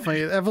 Yeah,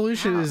 definitely.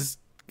 Evolution is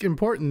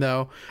important,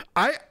 though.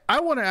 I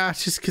want to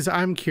ask, just because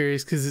I'm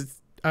curious, because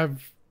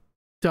I've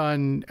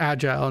done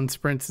agile and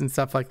sprints and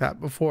stuff like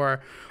that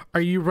before.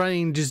 Are you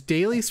running just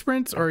daily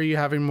sprints, or are you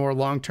having more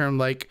long-term,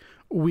 like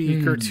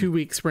week or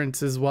 2-week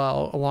sprints as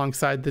well,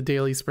 alongside the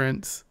daily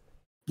sprints?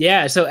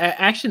 Yeah, so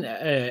Action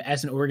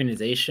as an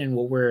organization,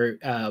 what we're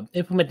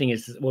implementing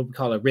is what we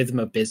call a rhythm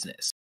of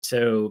business.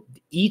 So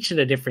each of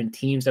the different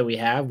teams that we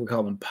have, we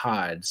call them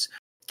pods,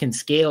 can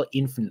scale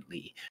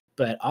infinitely.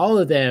 But all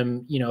of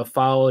them,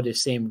 follow the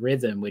same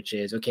rhythm, which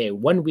is, okay,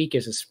 1 week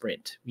is a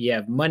sprint. We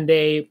have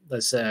Monday,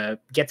 let's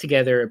get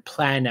together,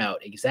 plan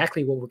out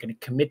exactly what we're going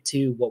to commit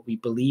to, what we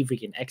believe we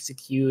can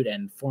execute,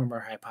 and form our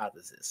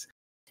hypothesis.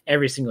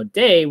 Every single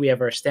day, we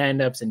have our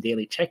stand-ups and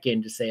daily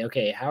check-in to say,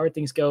 okay, how are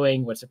things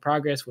going? What's the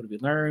progress? What did we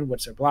learn?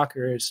 What's our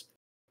blockers?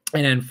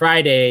 And then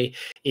Friday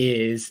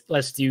is,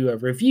 let's do a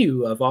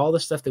review of all the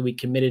stuff that we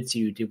committed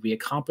to. Did we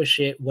accomplish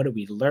it? What did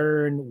we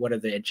learn? What are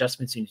the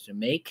adjustments we need to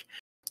make?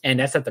 And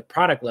that's at the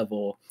product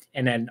level.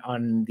 And then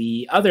on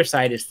the other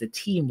side is the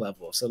team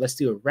level. So let's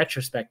do a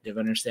retrospective,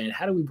 understand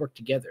how do we work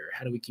together?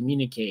 How do we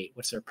communicate?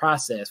 What's our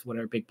process? What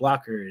are our big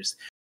blockers?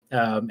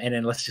 And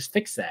then let's just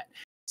fix that.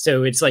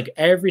 So it's like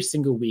every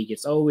single week,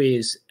 it's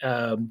always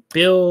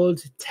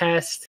build,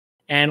 test,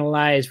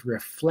 analyze,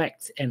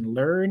 reflect, and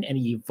learn and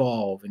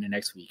evolve in the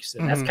next week. So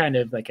that's kind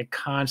of like a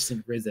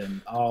constant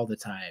rhythm all the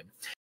time.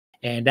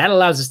 And that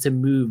allows us to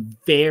move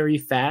very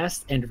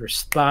fast and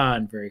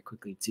respond very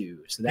quickly too.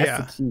 So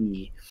that's the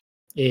key.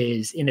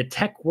 is in a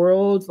tech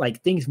world,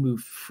 like things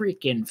move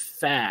freaking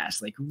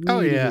fast, like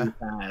really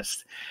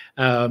fast.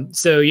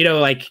 So,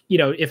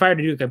 if I were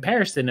to do a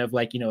comparison of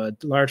like, a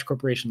large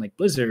corporation like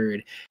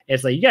Blizzard,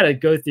 it's like, you got to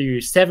go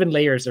through 7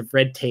 layers of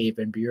red tape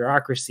and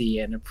bureaucracy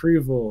and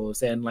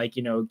approvals and like,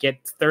 get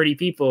 30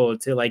 people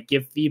to like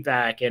give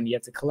feedback, and you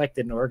have to collect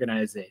it and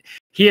organize it.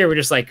 Here, we're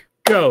just like,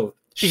 go.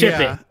 Ship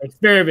it,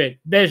 experiment,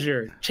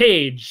 measure,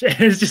 change.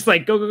 It's just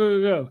like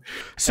go.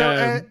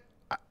 So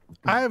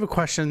I have a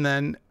question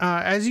then.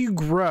 As you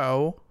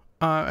grow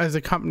as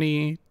a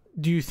company,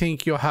 do you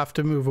think you'll have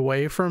to move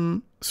away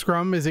from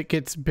Scrum as it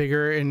gets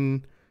bigger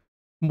and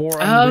more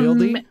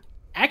unwieldy?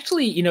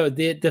 Actually,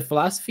 the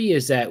philosophy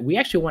is that we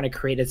actually want to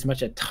create as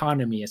much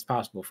autonomy as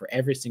possible for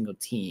every single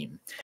team.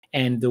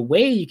 And the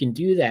way you can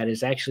do that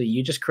is actually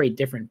you just create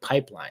different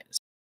pipelines.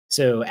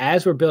 So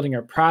as we're building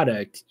our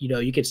product,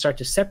 you could start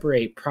to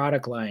separate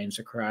product lines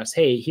across,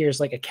 hey,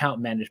 here's like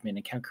account management,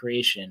 account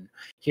creation.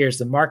 Here's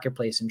the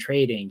marketplace and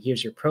trading.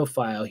 Here's your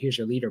profile. Here's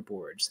your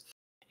leaderboards.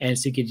 And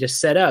so you could just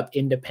set up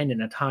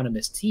independent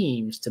autonomous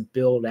teams to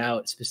build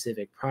out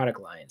specific product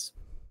lines.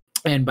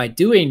 And by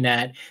doing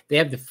that, they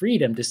have the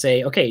freedom to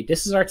say, okay,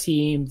 this is our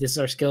team. This is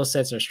our skill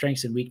sets, our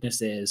strengths and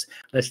weaknesses.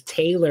 Let's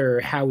tailor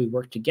how we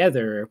work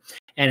together.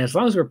 And as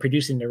long as we're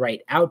producing the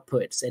right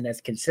outputs and that's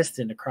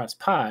consistent across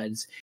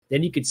pods,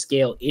 then you could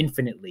scale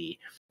infinitely.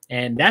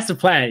 And that's the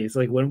plan. It's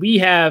like when we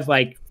have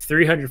like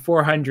 300,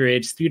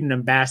 400 student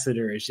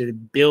ambassadors just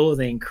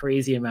building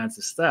crazy amounts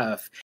of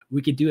stuff,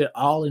 we could do it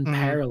all in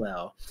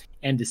parallel.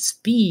 And the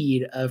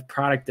speed of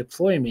product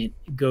deployment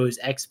goes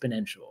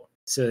exponential.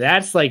 So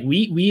that's like,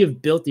 we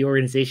have built the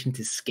organization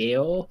to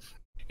scale.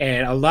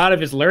 And a lot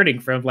of it's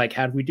learning from like,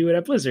 how do we do it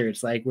at Blizzard?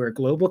 It's like, we're a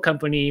global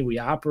company. We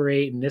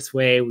operate in this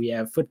way. We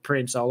have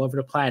footprints all over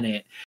the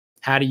planet.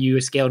 How do you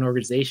scale an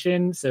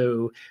organization?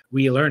 So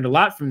we learned a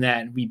lot from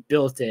that, and we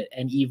built it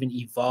and even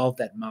evolved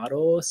that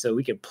model so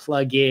we could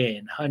plug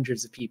in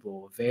hundreds of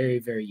people very,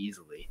 very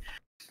easily.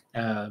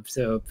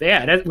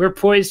 We're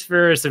poised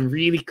for some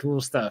really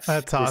cool stuff.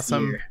 That's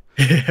awesome.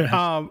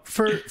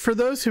 For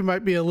those who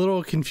might be a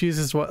little confused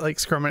as what like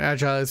Scrum and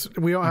Agile is,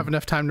 we don't have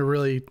enough time to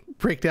really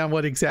break down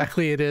what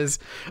exactly it is.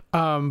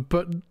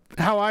 But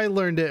how I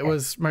learned it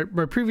was my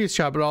previous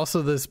job, but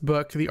also this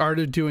book, The Art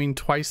of Doing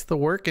Twice the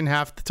Work in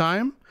Half the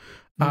Time,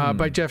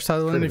 by Jeff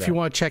Sutherland. If you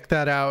want to check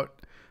that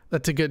out,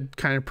 that's a good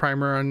kind of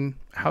primer on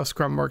how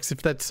Scrum works,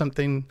 if that's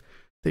something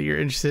that you're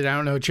interested in. I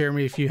don't know,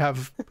 Jeremy, if you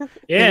have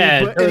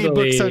any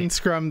books on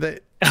Scrum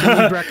that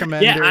you'd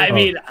recommend.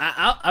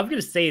 I'm going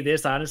to say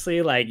this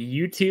honestly, like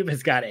YouTube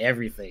has got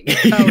everything.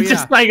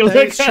 Just like, look,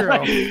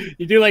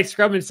 you do like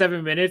Scrum in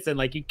 7 minutes and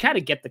like you kind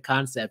of get the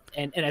concept.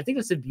 And I think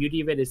that's the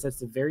beauty of it, is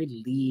that's a very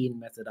lean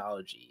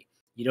methodology.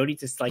 You don't need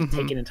to like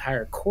take an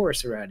entire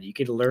course around it. You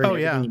could learn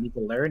everything you need to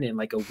learn in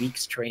like a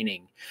week's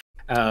training.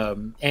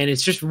 And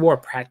it's just more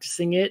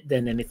practicing it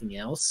than anything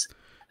else.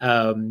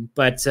 Agile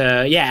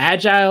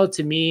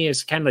to me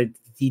is kind of like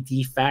the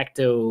de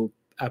facto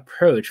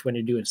approach when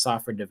you're doing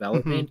software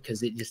development,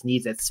 because it just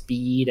needs that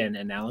speed and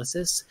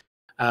analysis.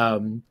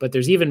 But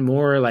there's even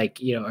more like,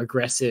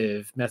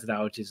 aggressive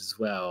methodologies as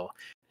well.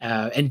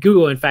 And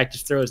Google, in fact,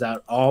 just throws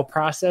out all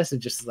process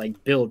and just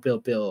like build.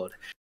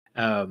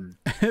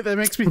 That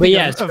makes me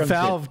think of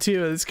Valve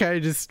too. It's kind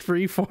of just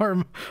free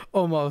form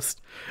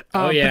almost.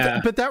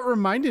 But that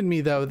reminded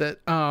me though that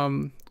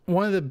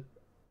one of the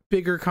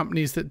bigger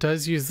companies that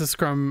does use the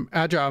Scrum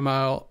Agile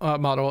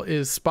model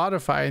is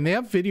Spotify, and they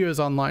have videos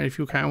online if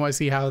you kind of want to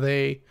see how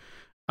they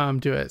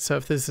do it. So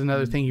if this is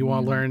another thing you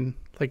want to learn,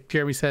 like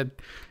Jeremy said,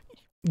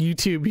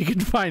 YouTube, you can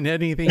find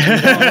anything you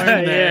want to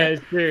learn there. Yeah,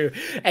 it's true.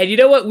 And you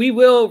know what? We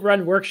will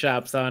run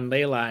workshops on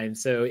Leyline.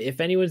 So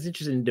if anyone's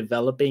interested in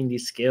developing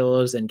these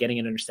skills and getting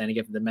an understanding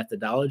of the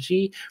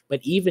methodology, but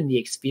even the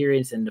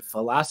experience and the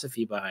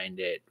philosophy behind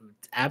it,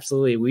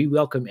 absolutely, we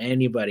welcome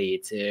anybody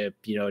to,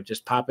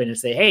 just pop in and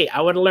say, hey,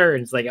 I want to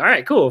learn. It's like, all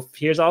right, cool.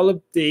 Here's all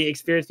of the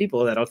experienced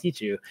people that I'll teach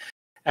you.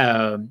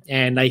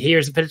 And like,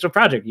 here's a potential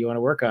project you want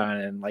to work on,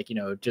 and like,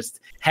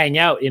 just hang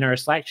out in our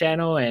Slack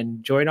channel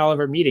and join all of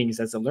our meetings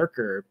as a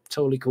lurker.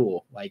 Totally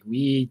cool. Like,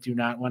 we do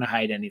not want to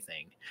hide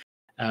anything.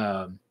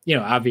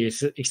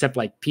 Obvious, except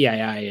like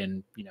PII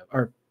and,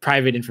 or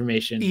private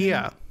information.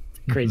 Yeah.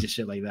 Crazy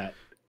shit like that.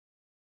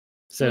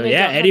 So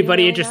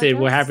anybody interested,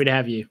 we're happy to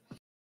have you.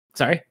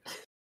 Sorry?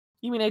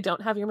 You mean I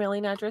don't have your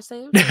mailing address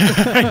saved?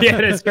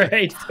 Yeah, that's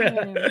great.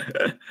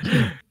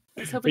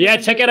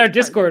 Check out our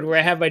Discord where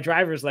I have my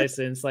driver's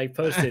license like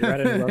posted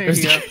right on the welcome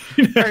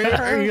screen.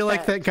 Are you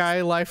like that guy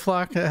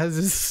LifeLock that has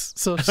his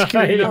social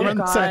security number on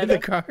the side of the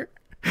car?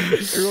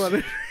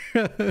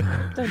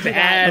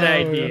 Bad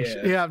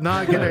idea. Yeah,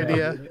 not a good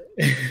idea.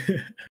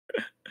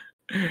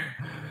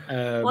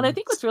 Well, and I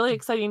think what's really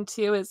exciting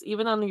too is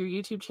even on your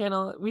YouTube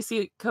channel, we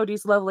see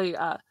Cody's lovely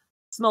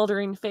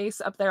smoldering face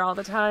up there all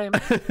the time.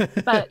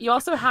 But you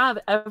also have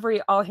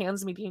every all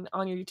hands meeting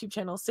on your YouTube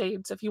channel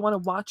saved. So if you want to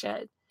watch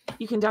it,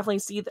 you can definitely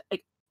see that.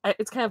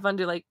 It's kind of fun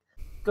to like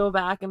go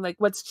back and like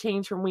what's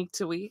changed from week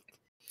to week.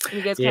 And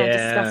you guys kind of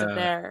discuss it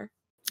there.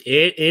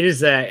 It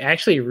is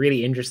actually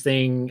really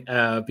interesting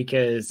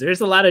because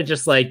there's a lot of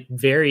just like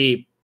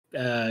very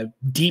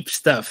deep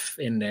stuff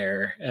in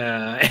there,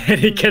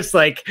 and it gets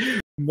like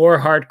more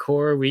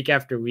hardcore week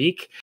after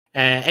week.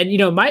 And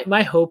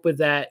my hope with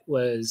that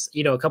was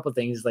a couple of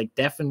things. Like,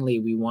 definitely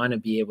we want to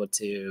be able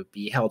to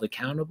be held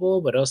accountable,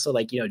 but also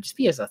like just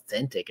be as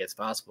authentic as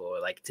possible.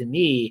 Like, to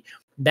me,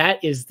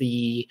 that is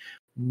the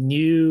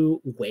new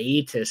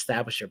way to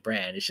establish a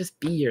brand. It's just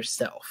be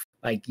yourself.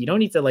 Like, you don't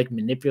need to like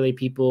manipulate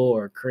people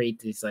or create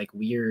these like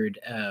weird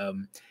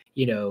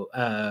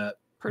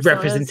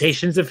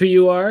representations of who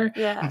you are.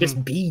 Yeah.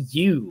 Just be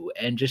you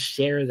and just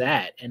share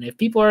that. And if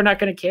people are not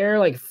going to care,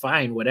 like,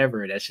 fine,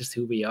 whatever, that's just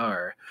who we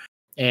are.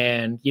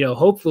 And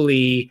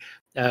hopefully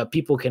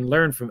people can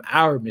learn from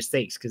our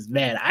mistakes, because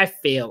man, I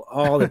fail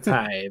all the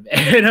time.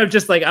 And I'm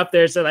just like up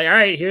there, so like, all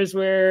right, here's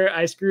where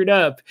I screwed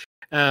up.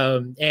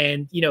 And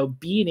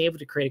being able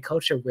to create a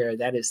culture where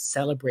that is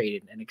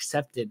celebrated and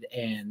accepted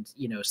and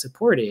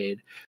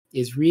supported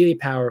is really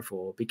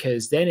powerful,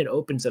 because then it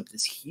opens up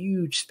this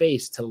huge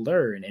space to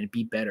learn and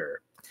be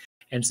better.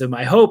 And so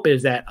my hope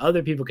is that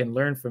other people can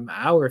learn from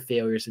our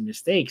failures and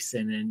mistakes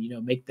and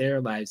then make their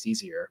lives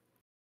easier.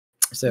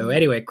 So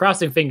anyway,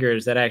 crossing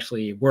fingers that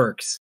actually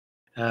works.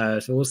 So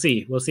we'll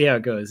see how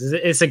it goes.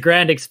 It's a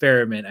grand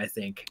experiment, I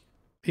think.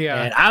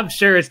 Yeah, and I'm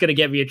sure it's going to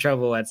get me in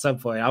trouble at some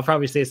point. I'll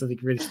probably say something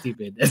really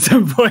stupid at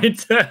some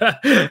point.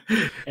 And,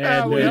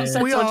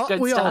 we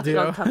all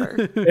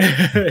do.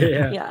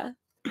 Yeah.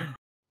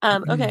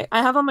 Okay,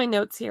 I have on my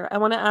notes here. I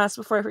want to ask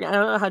before I forget. I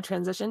don't know how to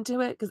transition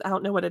to it because I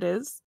don't know what it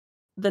is.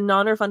 The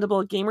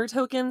non-refundable gamer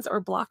tokens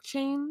or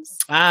blockchains.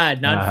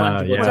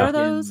 Non-fungible. What are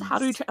those? How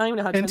do we? I don't even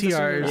know how to transition.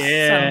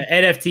 NTRs.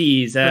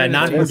 NFTs,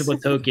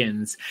 non-fungible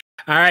tokens.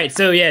 All right,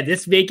 so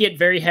this may get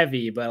very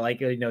heavy, but like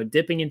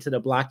dipping into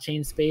the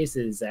blockchain space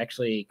is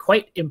actually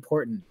quite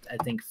important,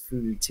 I think,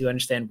 to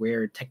understand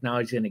where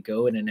technology is going to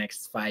go in the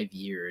next 5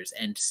 years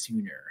and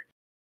sooner.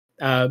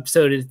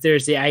 So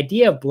there's the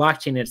idea of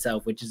blockchain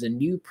itself, which is a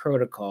new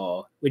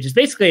protocol, which is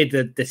basically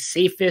the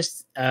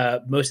safest,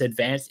 most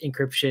advanced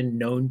encryption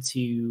known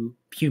to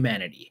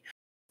humanity.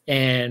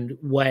 And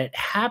what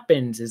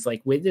happens is,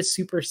 like, with this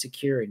super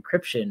secure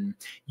encryption,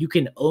 you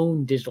can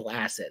own digital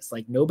assets.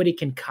 Like, nobody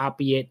can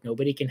copy it,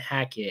 nobody can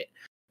hack it.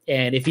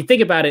 And if you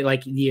think about it,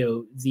 like,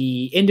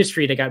 the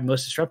industry that got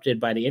most disrupted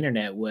by the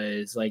internet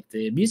was like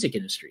the music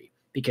industry,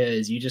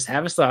 because you just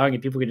have a song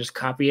and people can just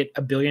copy it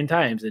a billion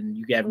times and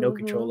you have no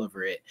control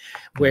over it.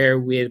 Where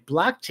with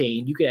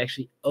blockchain, you can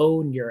actually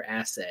own your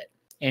asset.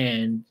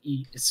 And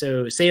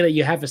so say that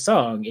you have a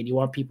song and you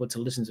want people to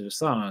listen to the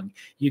song,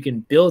 you can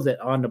build it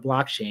on the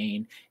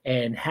blockchain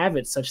and have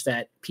it such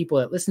that people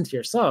that listen to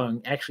your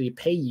song actually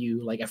pay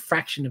you like a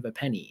fraction of a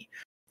penny,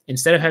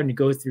 instead of having to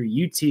go through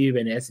YouTube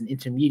and as an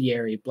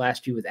intermediary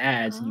blast you with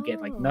ads and you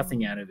get like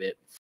nothing out of it.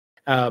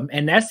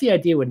 And that's the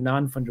idea with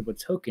non-fungible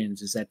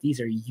tokens, is that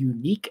these are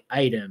unique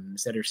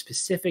items that are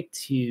specific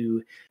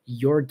to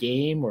your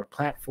game or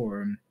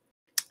platform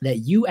that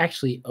you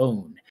actually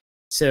own.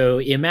 So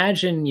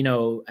imagine,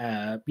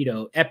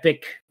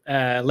 epic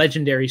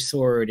legendary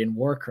sword in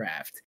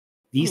Warcraft.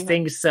 These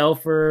things sell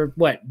for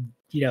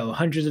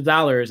hundreds of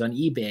dollars on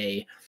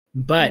eBay.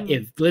 But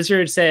if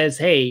Blizzard says,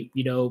 hey,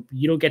 you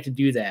don't get to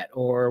do that,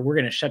 or we're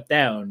going to shut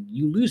down,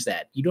 you lose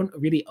that. You don't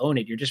really own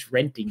it. You're just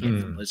renting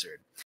it from Blizzard.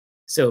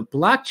 So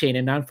blockchain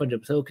and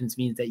non-fungible tokens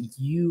means that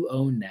you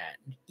own that.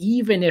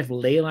 Even if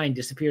Leyline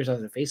disappears off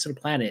the face of the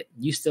planet,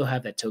 you still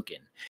have that token.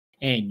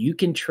 And you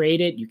can trade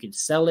it, you can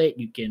sell it,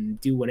 you can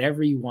do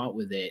whatever you want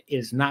with it. It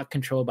is not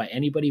controlled by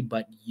anybody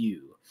but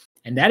you.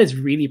 And that is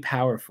really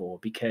powerful,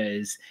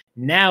 because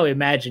now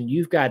imagine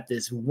you've got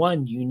this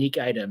one unique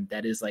item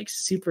that is like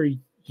super,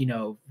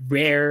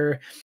 rare,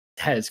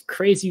 has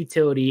crazy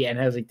utility, and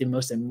has like the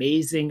most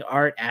amazing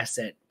art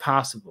asset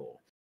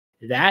possible.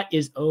 That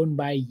is owned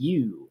by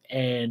you.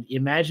 And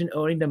imagine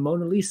owning the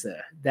Mona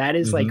Lisa. That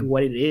is like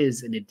what it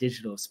is in a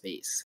digital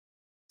space.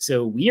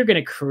 So we are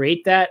going to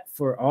create that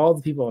for all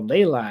the people on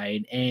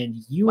Leyline, and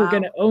you are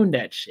going to own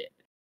that shit.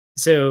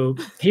 So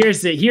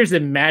here's the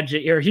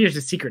magic, or here's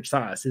the secret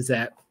sauce, is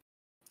that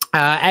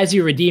as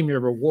you redeem your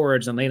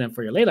rewards on Leyline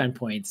for your Leyline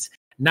points,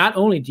 not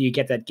only do you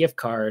get that gift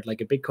card,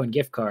 like a Bitcoin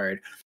gift card,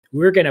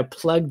 we're going to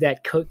plug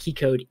that key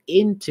code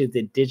into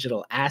the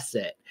digital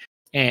asset.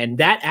 And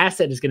that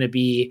asset is going to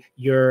be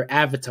your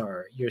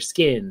avatar, your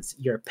skins,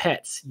 your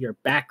pets, your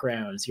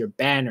backgrounds, your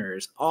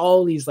banners,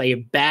 all these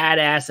like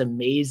badass,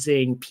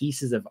 amazing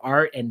pieces of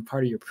art and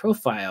part of your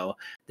profile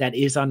that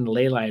is on the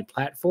Leyline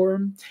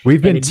platform.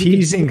 We've been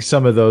teasing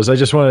some of those. I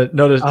just want to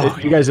notice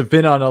you guys have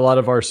been on a lot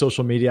of our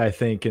social media, I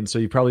think. And so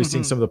you've probably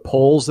seen some of the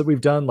polls that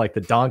we've done, like the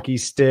donkey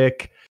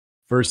stick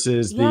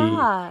versus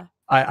the...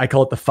 I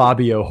call it the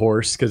Fabio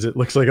horse because it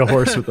looks like a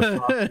horse with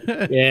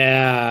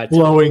a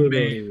blowing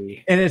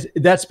baby. And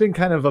that's been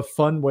kind of a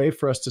fun way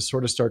for us to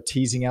sort of start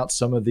teasing out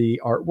some of the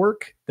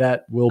artwork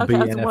that will be NFTs.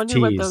 I was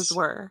wondering what those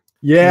were.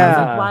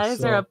 Yeah. Why is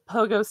there a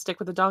pogo stick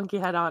with a donkey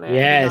head on it?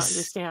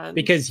 Yes, I do not understand.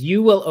 because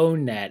you will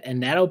own that,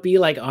 and that'll be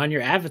like on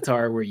your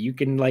avatar where you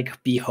can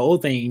like be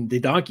holding the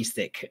donkey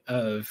stick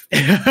of,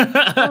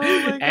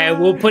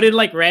 and we'll put in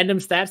like random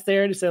stats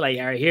there to say like,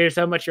 all right, here's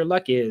how much your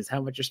luck is,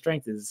 how much your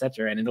strength is,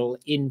 etc., and it'll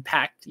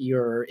impact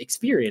your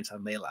experience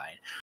on Leyline.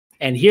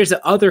 And here's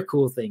the other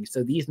cool thing.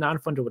 So these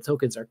non-fungible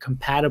tokens are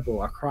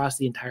compatible across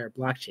the entire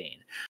blockchain.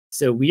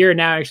 So we are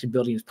now actually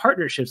building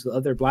partnerships with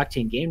other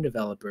blockchain game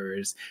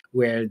developers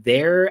where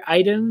their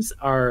items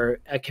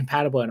are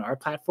compatible on our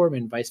platform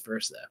and vice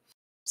versa.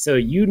 So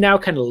you now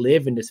kind of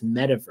live in this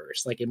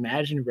metaverse. Like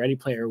imagine Ready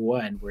Player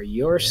One, where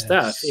your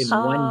stuff in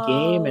one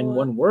game and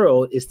one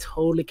world is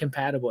totally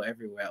compatible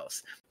everywhere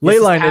else.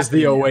 Leyline is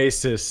the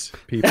oasis,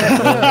 people.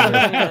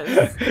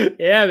 Yeah,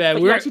 man.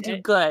 But you actually do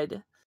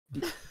good.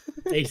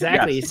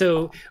 Exactly. Yes.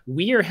 So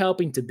we are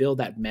helping to build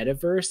that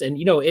metaverse, and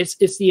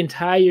it's the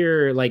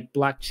entire like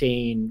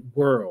blockchain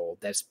world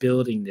that's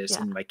building this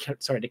and like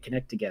starting to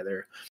connect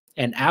together.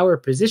 And our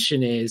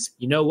position is,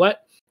 you know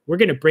what? We're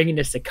going to bring in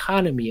this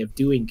economy of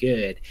doing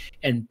good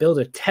and build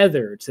a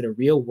tether to the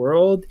real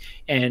world.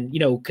 And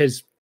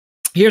because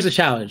here's a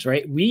challenge,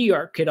 right?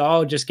 Could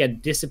all just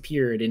get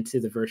disappeared into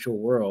the virtual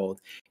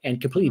world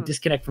and completely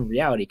disconnect from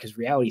reality, because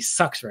reality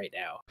sucks right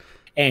now.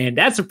 And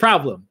that's a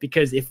problem,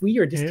 because if we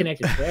are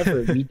disconnected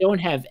forever, we don't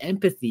have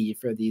empathy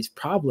for these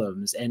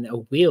problems and a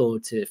will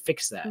to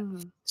fix that.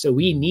 So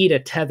we need a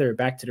tether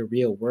back to the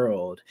real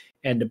world.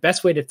 And the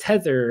best way to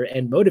tether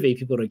and motivate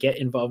people to get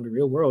involved in the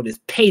real world is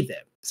pay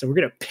them. So we're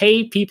going to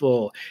pay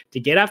people to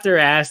get off their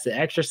ass, to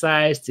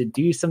exercise, to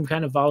do some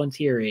kind of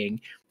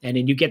volunteering. And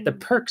then you get the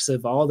perks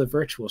of all the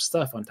virtual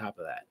stuff on top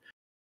of that.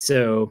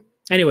 So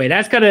anyway,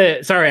 that's kind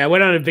of, sorry, I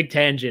went on a big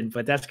tangent,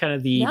 but that's kind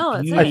of the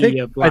beauty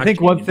of blockchain. I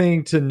think one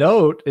thing to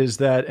note is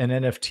that an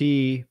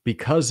NFT,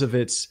 because of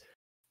its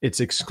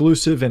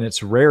exclusive and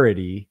its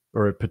rarity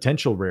or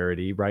potential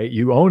rarity, right?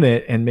 You own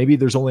it, and maybe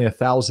there's only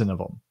 1,000 of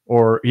them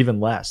or even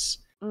less.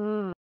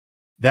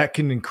 That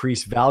can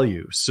increase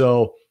value.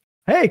 So,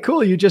 hey,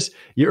 cool. You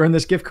earn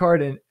this gift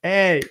card, and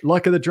hey,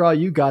 luck of the draw,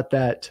 you got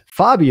that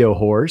Fabio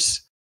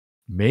horse.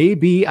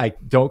 Maybe,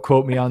 don't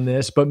quote me on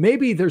this, but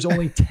maybe there's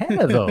only 10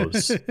 of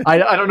those. I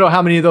don't know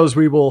how many of those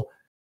we will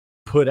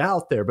put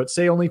out there, but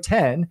say only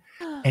 10.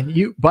 And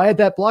you buy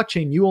that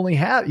blockchain,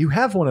 you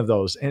have one of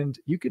those, and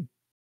you could,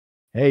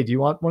 hey, do you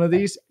want one of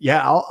these?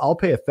 Yeah, I'll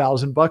pay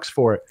 $1,000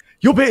 for it.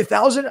 You'll pay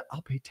 1,000?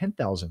 I'll pay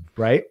 10,000,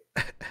 right?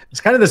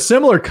 It's kind of the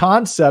similar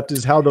concept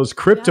as how those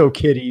crypto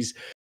kitties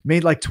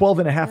made like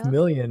 12.5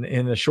 million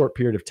in a short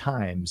period of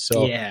time.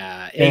 So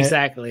yeah,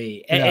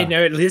 exactly. And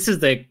this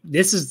is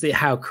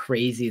how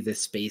crazy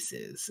this space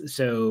is.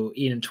 So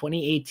in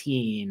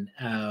 2018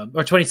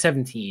 or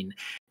 2017,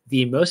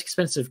 the most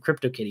expensive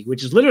crypto kitty,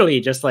 which is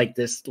literally just like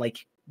this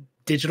like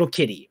digital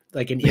kitty,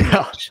 like an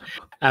image,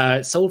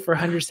 sold for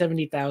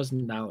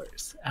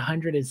 $170,000.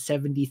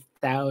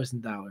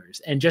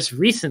 $170,000. And just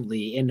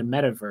recently in the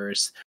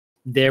metaverse,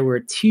 there were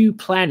 2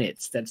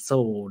 planets that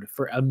sold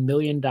for $1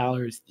 million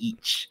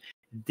each.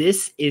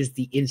 This is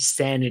the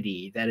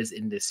insanity that is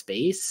in this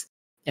space.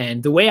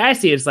 And the way I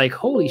see it is like,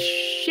 holy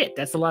shit,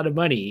 that's a lot of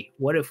money.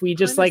 What if we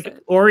just like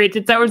orient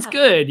it towards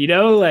good,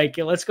 like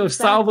let's go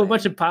solve a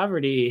bunch of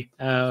poverty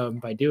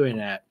by doing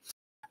that.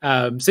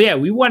 So yeah,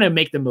 we want to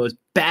make the most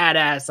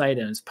badass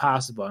items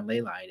possible on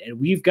Leyline. And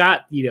we've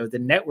got, the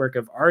network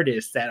of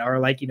artists that are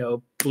like,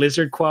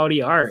 Blizzard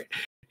quality art.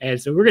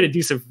 And so we're going to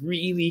do some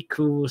really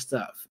cool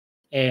stuff.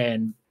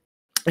 And,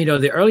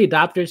 the early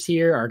adopters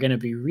here are going to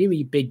be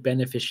really big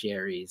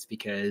beneficiaries,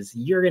 because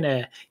in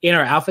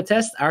our alpha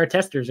test, our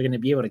testers are going to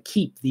be able to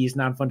keep these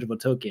non-fungible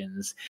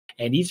tokens.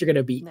 And these are going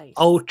to be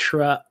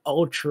ultra,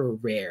 ultra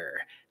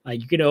rare.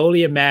 Like you can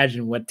only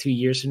imagine what 2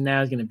 years from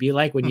now is going to be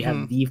like when you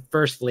have the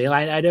first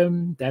Leyline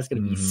item. That's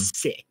going to be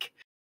sick.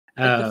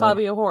 Like the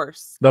Fabio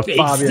horse.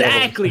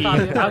 Exactly.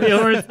 Fabio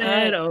horse,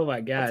 man. Oh my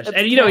gosh. And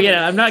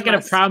I'm not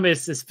going to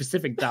promise a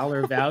specific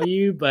dollar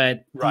value,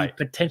 but the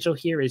potential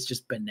here is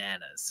just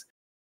bananas.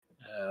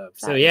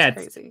 So yeah,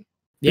 it's crazy.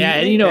 Yeah,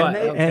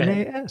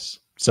 and NAS.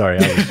 Sorry,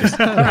 I was just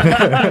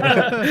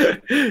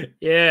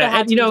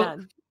yeah,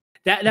 and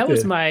that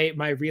was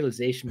my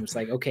realization was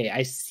like, okay,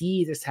 I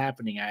see this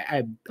happening.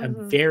 I'm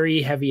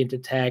very heavy into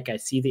tech. I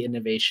see the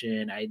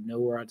innovation. I know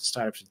what the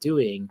startups are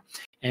doing,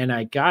 and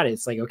I got it.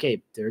 It's like,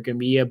 okay, there are going to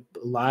be a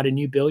lot of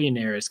new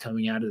billionaires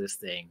coming out of this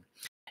thing.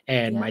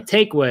 And my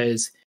take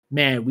was,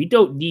 man, we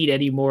don't need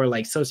any more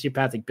like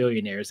sociopathic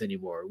billionaires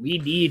anymore. We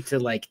need to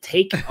like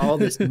take all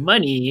this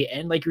money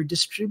and like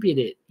redistribute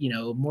it,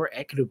 more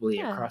equitably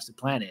across the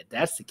planet.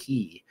 That's the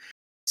key.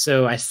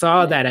 So I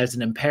saw that as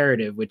an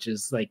imperative, which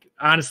is like,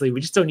 honestly, we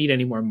just don't need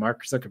any more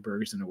Mark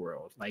Zuckerbergs in the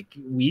world. Like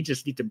we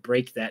just need to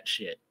break that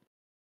shit.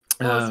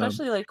 Well,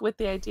 especially like with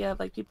the idea of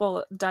like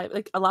people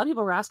like a lot of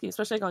people were asking,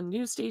 especially like on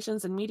news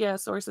stations and media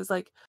sources,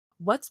 like,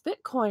 what's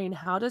Bitcoin?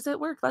 How does it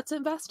work? Let's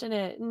invest in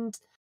it. And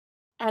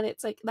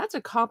it's like, that's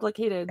a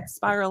complicated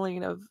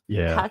spiraling of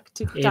tech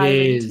to dive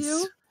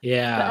into.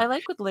 Yeah. But I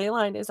like with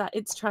Leyline is that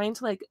it's trying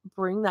to like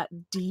bring that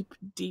deep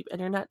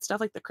internet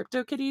stuff, like the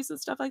CryptoKitties and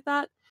stuff like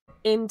that,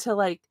 into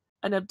like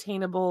an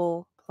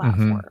obtainable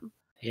platform.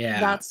 Yeah.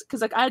 That's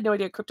because like I had no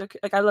idea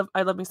like I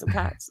love me some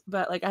cats,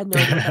 but like I had no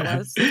idea what that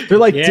was. They're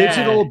like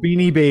digital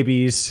Beanie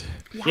Babies.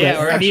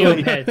 Yeah, or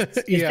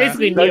Neopets. It's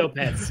basically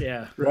Neopets.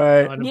 Yeah.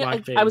 Right. On a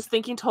blockchain. I was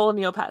thinking total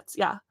Neopets.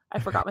 Yeah. I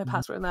forgot my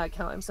password in that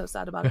account. I'm so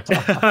sad about it too.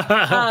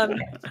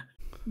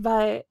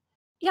 But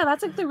yeah,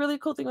 that's like the really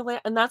cool thing with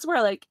Leyline, and that's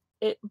where like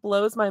it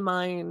blows my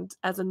mind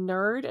as a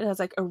nerd and as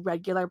like a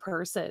regular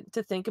person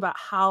to think about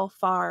how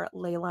far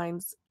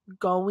Leyline's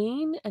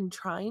going and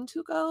trying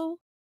to go.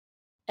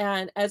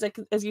 And as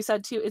you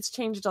said too, it's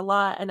changed a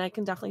lot, and I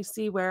can definitely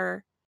see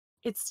where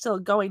it's still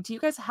going. Do you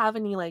guys have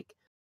any like,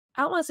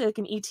 I don't want to say like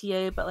an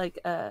ETA, but like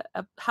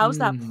how's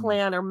that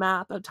plan or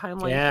map of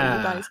timeline for you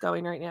guys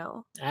going right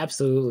now?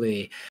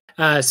 Absolutely.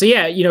 So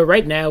yeah,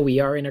 right now we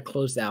are in a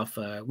closed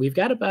alpha. We've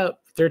got about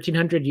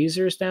 1,300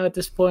 users now at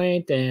this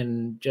point,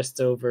 and just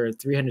over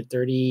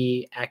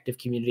 330 active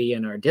community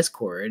in our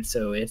Discord.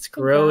 So it's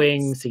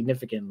growing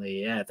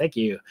significantly. Yeah, thank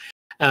you.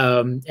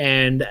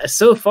 And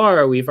so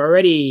far, we've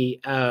already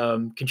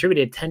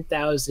contributed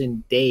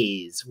 10,000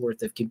 days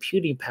worth of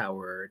computing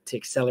power to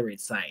accelerate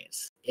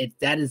science.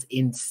 That is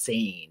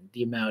insane,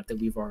 the amount that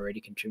we've already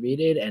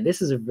contributed. And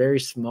this is a very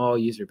small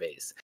user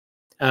base.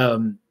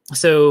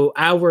 So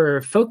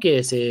our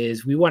focus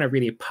is we want to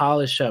really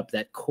polish up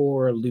that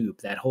core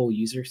loop, that whole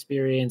user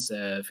experience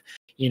of,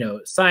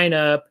 sign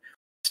up,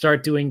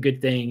 start doing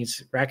good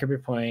things, rack up your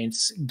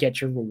points,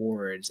 get your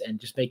rewards, and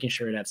just making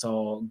sure that's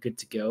all good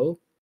to go.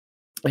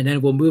 And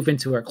then we'll move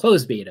into our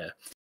closed beta.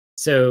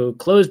 So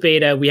closed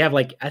beta, we have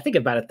I think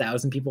about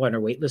 1,000 people on our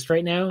wait list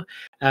right now.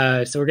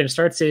 So we're going to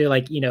start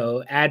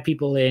to add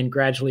people in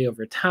gradually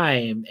over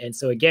time. And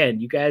so again,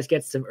 you guys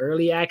get some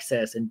early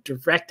access and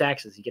direct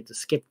access. You get to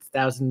skip the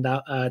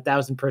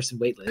 1,000 person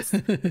wait list.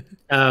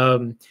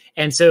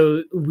 And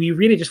so we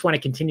really just want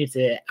to continue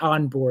to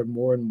onboard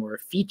more and more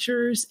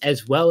features,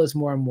 as well as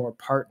more and more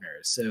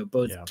partners. So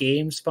both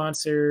game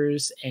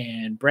sponsors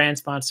and brand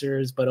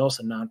sponsors, but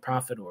also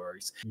nonprofit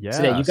orgs. Yeah,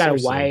 so that you got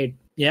a wide.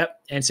 Yep.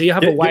 And so you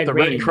have a wide the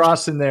range. Red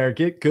Cross in there,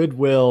 get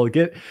Goodwill,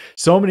 get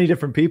so many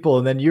different people.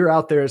 And then you're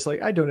out there. It's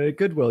like, I donated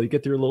Goodwill. You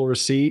get your little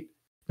receipt,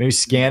 maybe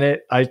scan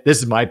it. This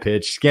is my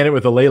pitch. Scan it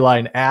with a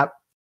Leyline app,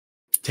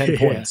 10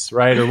 points,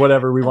 right? Or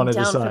whatever we want to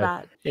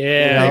decide.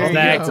 Yeah,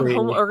 exactly.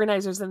 Home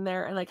organizers in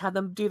there and have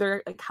them do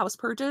their house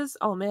purges.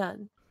 Oh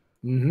man.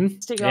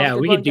 Mm-hmm. Yeah,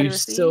 we can do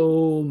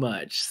so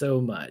much.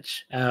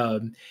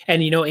 And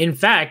in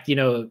fact,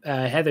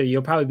 Heather,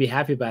 you'll probably be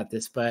happy about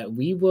this, but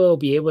we will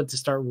be able to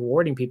start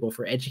rewarding people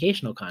for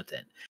educational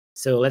content.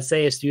 So let's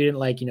say a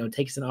student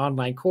takes an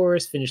online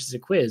course, finishes a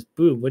quiz,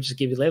 boom, we'll just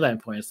give you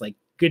Leyline points.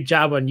 Good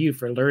job on you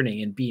for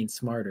learning and being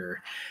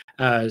smarter.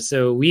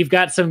 So we've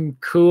got some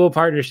cool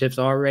partnerships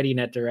already in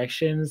that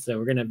direction. So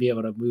we're going to be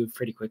able to move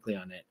pretty quickly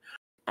on it.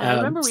 I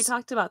remember we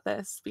talked about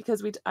this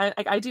because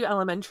I do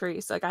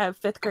elementary. So I have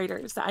fifth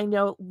graders that I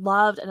know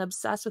loved and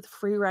obsessed with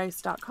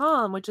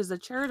freerice.com, which is a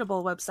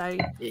charitable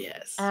website.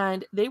 Yes.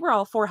 And they were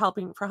all for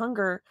helping for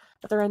hunger,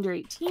 but they're under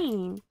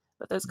 18.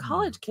 But those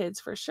college kids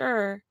for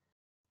sure.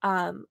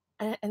 And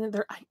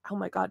they're, oh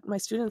my God, my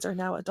students are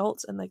now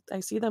adults, and I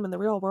see them in the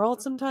real world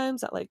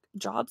sometimes at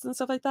jobs and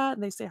stuff like that.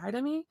 And they say hi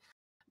to me.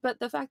 But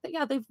the fact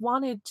that, they've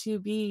wanted to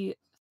be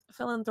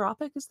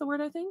philanthropic is the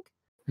word, I think.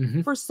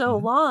 For so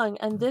long,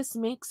 and this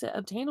makes it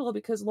obtainable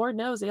because Lord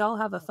knows they all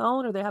have a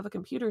phone or they have a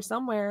computer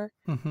somewhere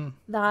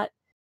that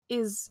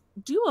is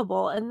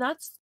doable. And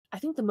that's, I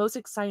think, the most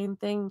exciting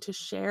thing to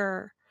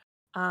share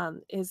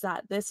is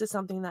that this is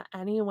something that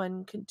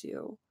anyone can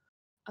do.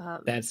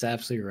 That's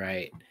absolutely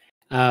right.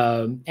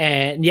 And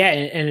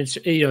it's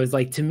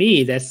it's to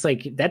me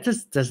that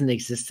just doesn't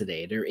exist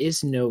today. There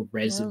is no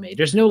resume.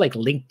 There's no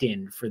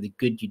LinkedIn for the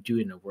good you do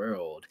in the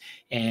world,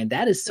 and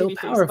that is so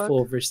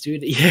powerful for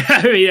students.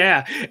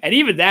 Yeah, and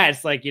even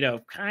that's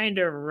kind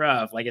of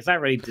rough. It's not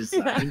really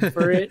designed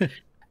for it.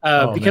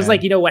 Because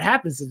what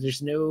happens is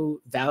there's no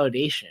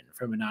validation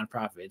from a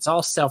nonprofit. It's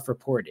all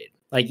self-reported.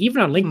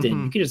 Even on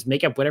LinkedIn, you can just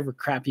make up whatever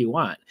crap you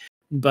want.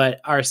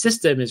 But our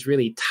system is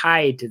really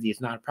tied to these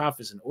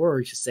nonprofits and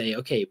orgs to say,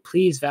 okay,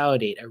 please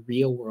validate a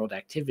real world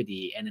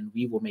activity, and then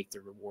we will make the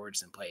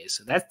rewards in place.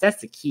 So that's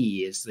the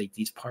key, is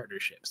these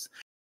partnerships.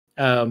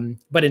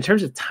 But in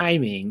terms of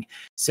timing,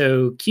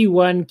 so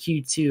Q1,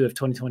 Q2 of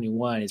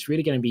 2021 is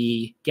really going to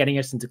be getting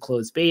us into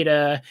closed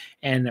beta,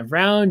 and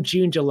around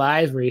June,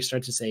 July is where you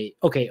start to say,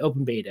 okay,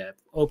 open beta,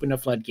 open the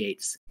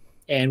floodgates.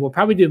 And we'll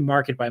probably do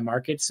market by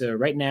market. So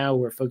right now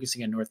we're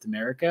focusing on North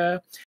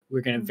America.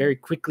 We're going to very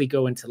quickly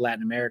go into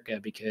Latin America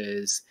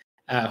because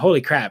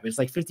holy crap, it's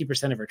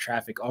 50% of our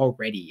traffic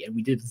already. And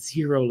we did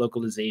zero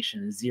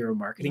localization, zero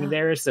marketing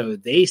there. So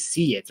they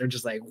see it. They're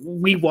just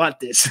we want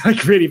this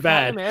really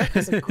bad. Latin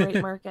America's a great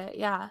market.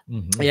 Yeah.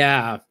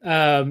 Yeah.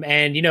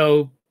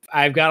 And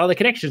I've got all the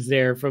connections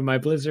there from my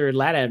Blizzard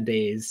LATAM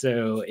days.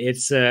 So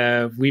it's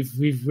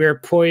we're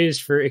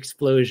poised for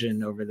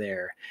explosion over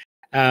there.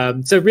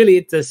 So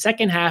really the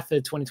second half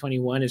of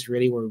 2021 is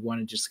really where we want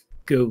to just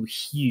go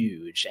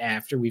huge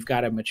after we've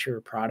got a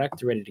mature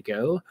product ready to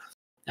go.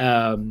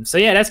 So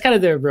yeah, that's kind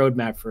of the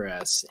roadmap for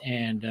us.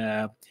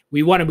 And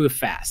we want to move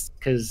fast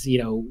because,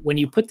 you know, when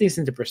you put things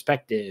into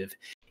perspective,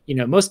 you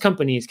know, most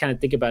companies kind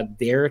of think about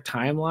their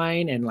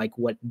timeline and like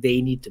what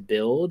they need to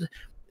build.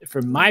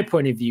 From my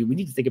point of view, we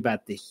need to think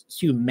about the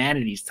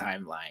humanity's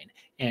timeline,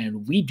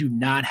 and we do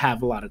not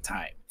have a lot of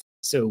time.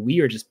 So we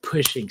are just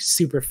pushing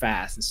super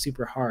fast and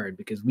super hard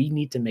because we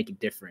need to make a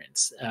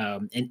difference.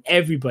 And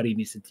everybody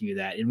needs to do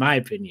that, in my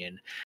opinion.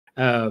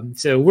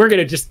 So we're going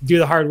to just do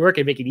the hard work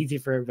and make it easy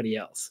for everybody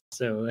else.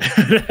 So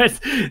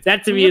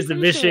that to me is the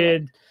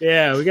mission.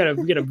 Yeah, we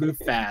gotta move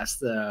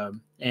fast.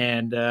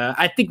 And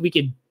I think we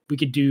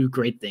could do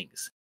great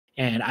things.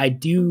 And I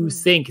do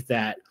think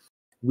that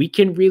we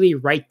can really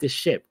right the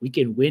ship. We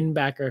can win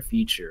back our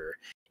future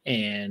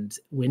and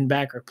win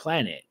back our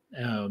planet.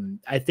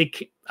 I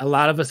think a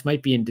lot of us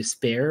might be in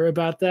despair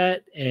about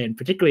that, and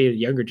particularly the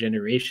younger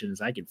generations,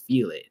 I can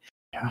feel it.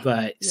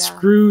 But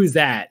screw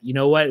that. You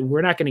know what?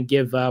 We're not going to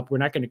give up. We're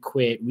not going to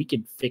quit. We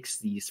can fix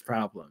these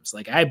problems.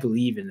 Like, I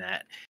believe in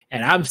that,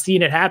 and I'm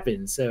seeing it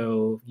happen.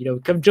 So, you know,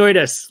 come join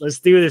us. Let's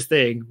do this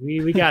thing.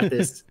 We got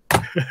this.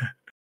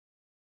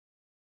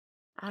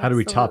 How do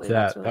we top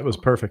that? Really that was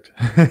perfect.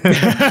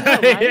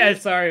 Right? Yeah,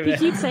 sorry, man.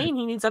 He keeps saying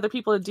he needs other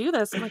people to do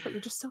this. I'm like, but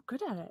you're just so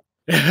good at it.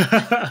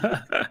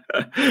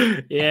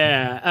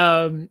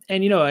 Yeah.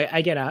 And you know,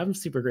 I'm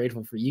super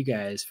grateful for you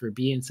guys for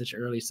being such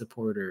early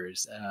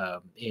supporters.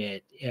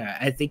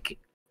 I think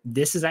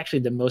this is actually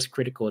the most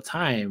critical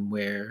time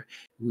where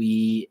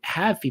we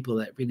have people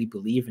that really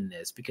believe in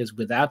this, because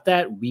without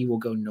that, we will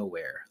go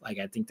nowhere. Like,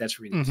 I think that's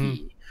really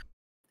key.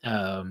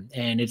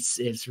 And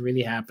it's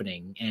really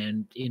happening,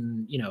 and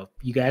you know,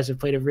 you guys have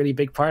played a really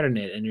big part in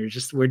it, and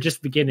we're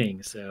just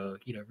beginning. So,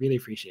 you know, really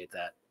appreciate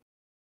that.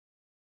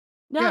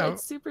 No,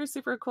 it's super,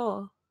 super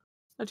cool.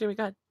 Oh, Jimmy,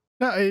 go ahead.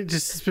 No,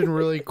 it's been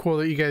really cool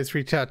that you guys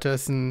reached out to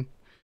us and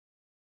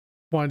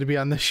wanted to be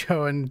on the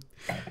show and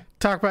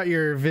talk about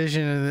your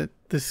vision and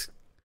this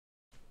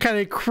kind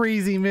of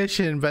crazy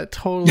mission, but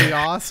totally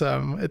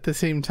awesome at the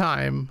same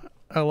time.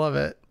 I love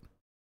it.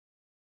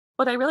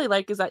 What I really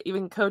like is that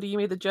even Cody, you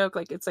made the joke,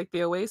 like it's like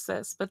the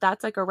Oasis, but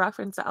that's like a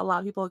reference that a lot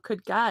of people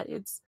could get.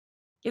 It's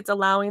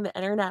allowing the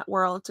internet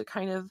world to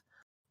kind of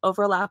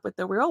overlap with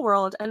the real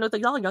world, and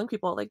with all young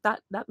people, like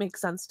that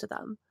makes sense to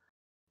them.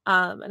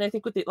 And I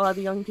think with a lot of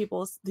the young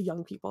people,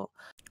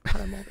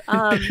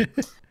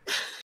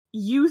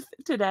 youth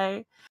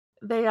today,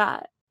 they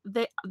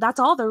that's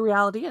all their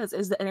reality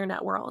is the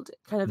internet world,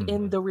 kind of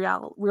in the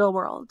real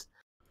world,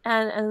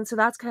 and so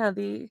that's kind of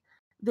the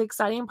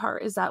exciting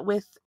part, is that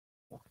with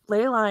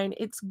Leyline,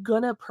 it's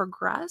gonna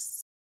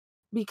progress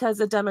because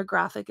the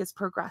demographic is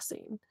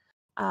progressing.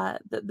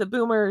 The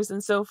boomers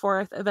and so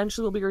forth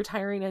eventually will be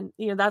retiring, and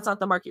you know, that's not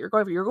the market you're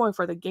going for. You're going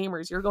for the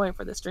gamers, you're going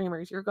for the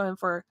streamers, you're going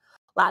for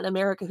Latin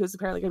America, who's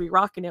apparently going to be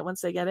rocking it once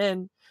they get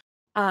in.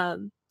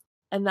 And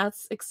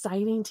that's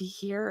exciting to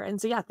hear. And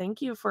so yeah,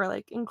 thank you for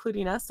like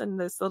including us in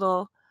this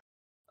little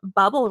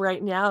bubble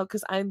right now,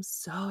 because I'm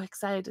so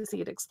excited to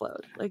see it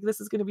explode. Like, this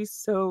is going to be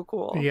so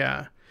cool.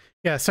 Yeah,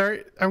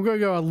 sorry, I'm going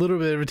to go a little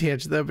bit of a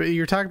tangent though, but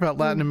you're talking about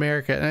Latin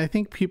America, and I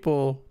think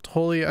people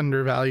totally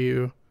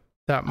undervalue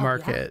that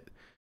market.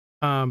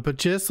 But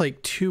just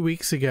like 2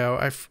 weeks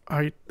ago,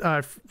 I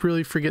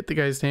really forget the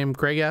guy's name,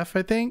 Greg F,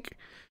 I think.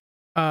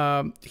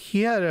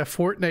 He had a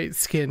Fortnite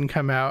skin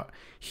come out.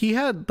 He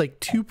had like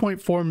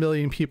 2.4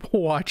 million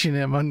people watching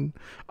him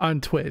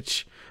on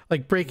Twitch,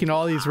 like breaking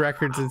all these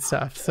records and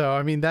stuff. So,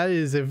 I mean, that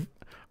is a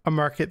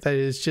market that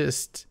is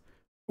just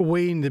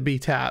waiting to be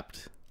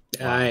tapped.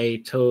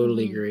 I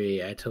totally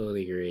agree.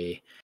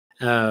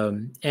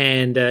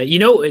 And you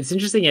know, it's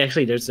interesting,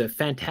 actually. There's a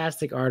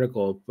fantastic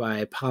article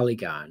by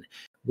Polygon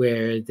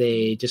where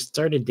they just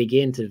started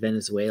digging into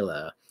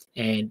Venezuela.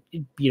 And,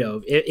 you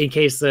know, in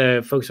case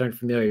folks aren't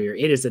familiar,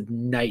 it is a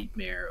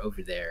nightmare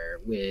over there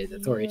with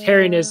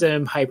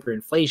authoritarianism,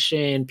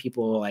 hyperinflation.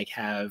 People like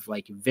have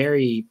like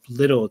very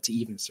little to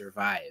even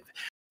survive.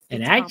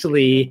 And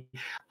actually,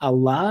 a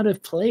lot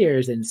of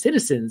players and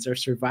citizens are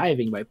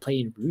surviving by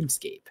playing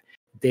RuneScape.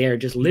 They are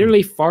just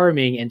literally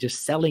farming and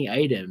just selling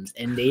items,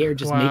 and they are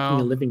just making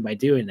a living by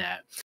doing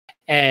that.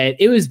 And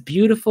it was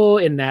beautiful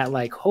in that,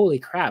 like, holy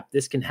crap,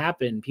 this can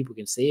happen. People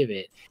can save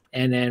it.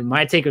 And then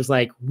my take was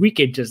like, we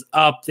could just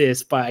up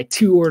this by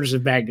 2 orders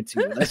of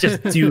magnitude. Let's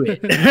just do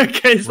it.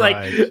 Because,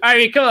 like, I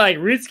mean, come on, like,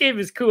 RuneScape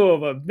is cool,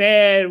 but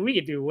man, we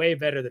could do way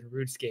better than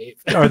RuneScape.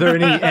 Are there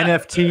any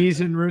NFTs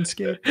in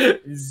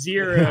RuneScape?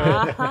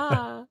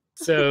 Zero.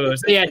 So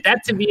yeah,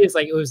 that to me is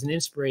like, it was an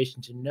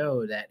inspiration to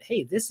know that,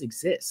 hey, this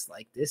exists.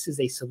 Like, this is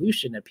a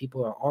solution that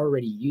people are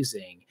already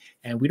using,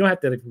 and we don't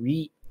have to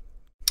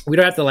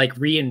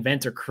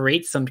reinvent or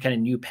create some kind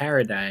of new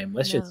paradigm.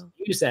 Let's just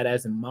use that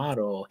as a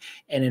model,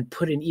 and then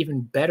put an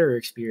even better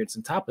experience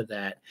on top of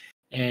that,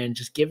 and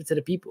just give it to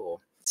the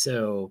people.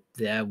 So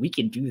yeah, we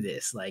can do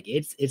this. Like,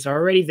 it's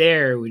already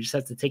there. We just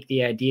have to take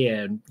the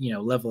idea and, you know,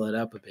 level it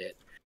up a bit.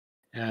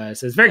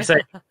 So it's very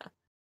exciting.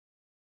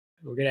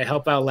 We're gonna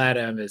help out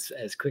LATAM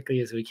as quickly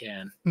as we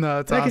can. No,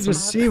 it's I awesome. can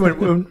just see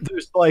when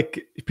there's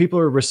like people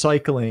are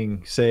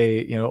recycling,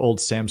 say, old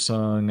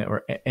Samsung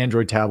or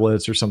Android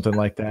tablets or something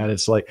like that.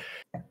 It's like,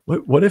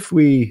 what if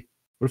we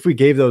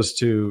gave those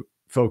to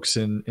folks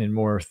in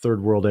more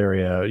third world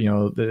area,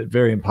 the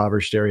very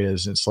impoverished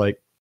areas? It's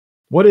like,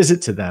 what is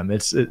it to them?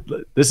 This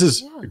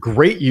is a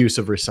great use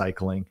of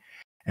recycling,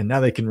 and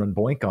now they can run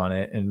Boink on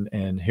it,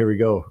 and here we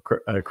go,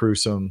 accrue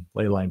some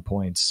Leyline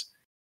points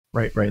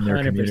right in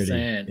their community.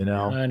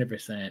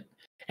 100%.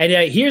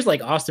 And here's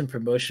like awesome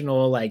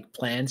promotional like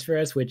plans for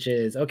us, which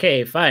is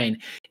okay, fine.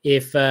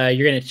 If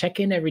you're gonna check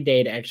in every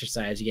day to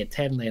exercise, you get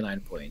 10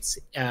 Leyline points.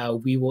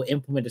 We will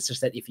implement it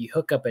such that if you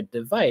hook up a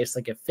device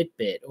like a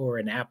Fitbit or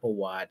an Apple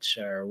Watch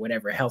or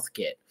whatever health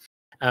kit,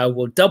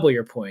 we'll double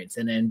your points,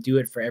 and then do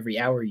it for every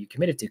hour you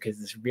committed to,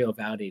 because it's real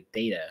validated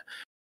data.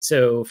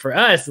 So for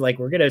us, like,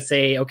 we're gonna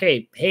say,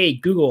 okay, hey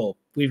Google,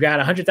 we've got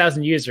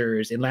 100,000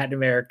 users in Latin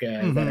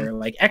America that are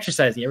like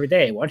exercising every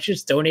day. Why don't you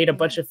just donate a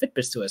bunch of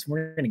Fitbits to us?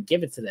 We're going to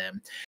give it to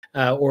them.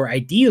 Or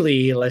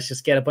ideally, let's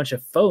just get a bunch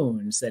of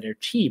phones that are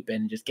cheap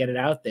and just get it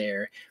out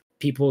there.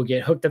 People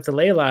get hooked up to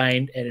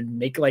Leyline and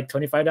make like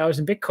 $25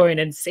 in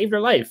Bitcoin and save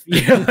their life.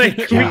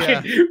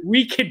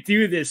 We could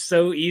do this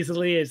so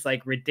easily. It's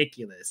like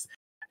ridiculous.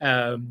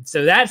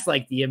 So that's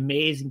like the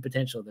amazing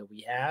potential that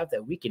we have,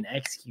 that we can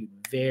execute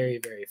very,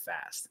 very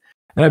fast.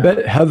 And I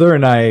bet Heather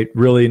and I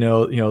really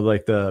know,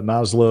 like the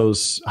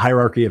Maslow's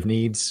hierarchy of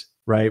needs,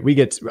 right?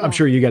 I'm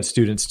sure you get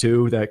students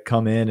too that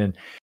come in, and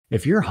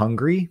if you're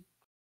hungry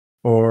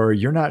or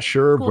you're not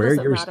sure where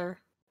you're,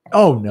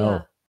 oh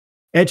no,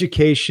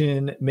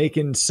 education,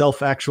 making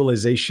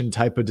self-actualization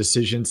type of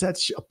decisions,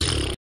 that's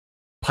a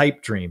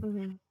pipe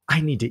dream.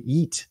 I need to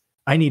eat.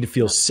 I need to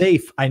feel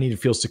safe. I need to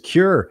feel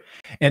secure.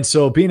 And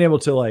so being able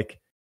to like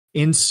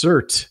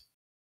insert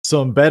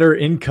some better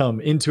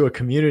income into a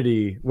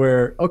community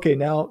where, okay,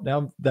 now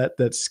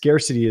that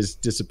scarcity is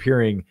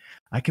disappearing,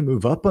 I can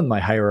move up on my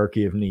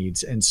hierarchy of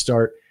needs and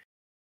start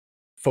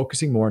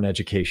focusing more on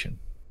education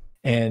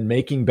and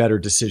making better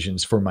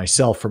decisions for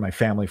myself, for my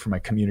family, for my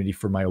community,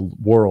 for my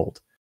world.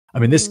 I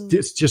mean,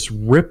 this just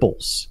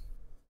ripples.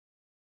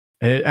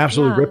 And it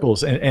absolutely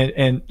ripples.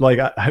 And like,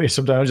 I mean,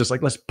 sometimes I'm just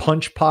like, let's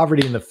punch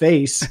poverty in the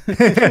face.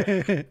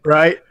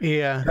 Right?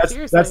 Yeah.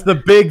 That's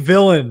the big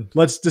villain.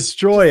 Let's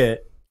destroy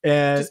it.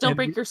 And just don't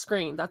break your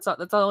screen. That's all.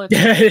 Don't break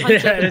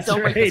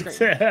the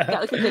screen.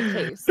 Like a good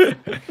case.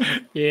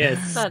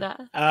 Yes.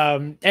 But,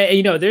 and,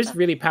 there's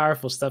really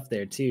powerful stuff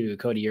there too,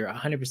 Cody. You're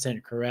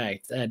 100%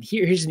 correct. And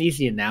here's an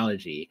easy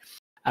analogy.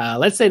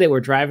 Let's say that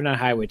we're driving on a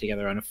highway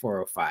together on a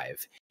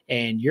 405,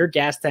 and your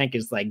gas tank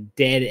is like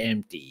dead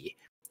empty.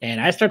 And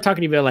I start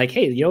talking to you about like,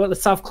 hey, you know what?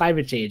 Let's solve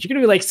climate change. You're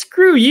going to be like,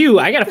 screw you.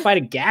 I got to find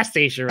a gas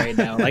station right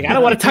now. Like, I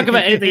don't want to talk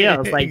about anything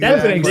else. Like,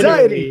 that's an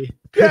anxiety.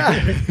 Yeah.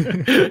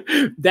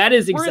 That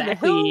is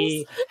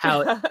exactly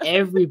how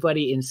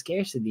everybody in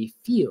scarcity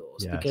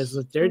feels, because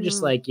they're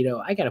just like,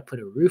 I got to put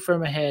a roof over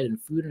my head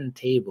and food on the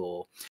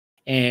table.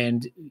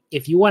 And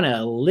if you want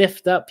to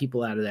lift up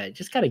people out of that,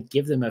 just got to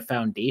give them a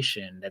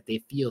foundation that they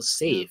feel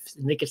safe,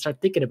 and they can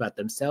start thinking about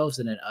themselves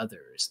and then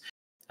others.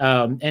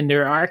 And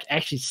there are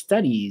actually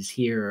studies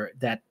here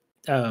that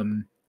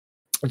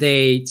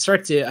they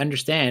start to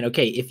understand,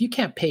 okay, if you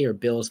can't pay your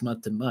bills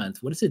month to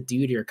month, what does it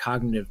do to your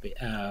cognitive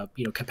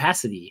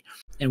capacity?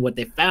 And what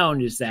they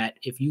found is that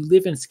if you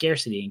live in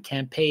scarcity and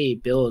can't pay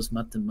bills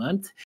month to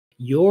month,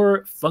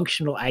 your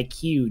functional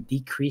IQ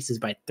decreases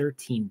by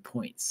 13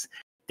 points.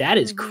 That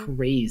is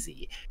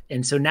crazy.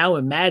 And so now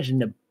imagine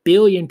 1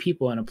 billion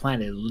people on a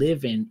planet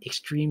live in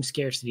extreme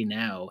scarcity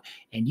now,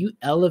 and you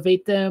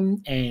elevate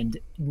them, and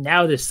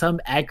now there's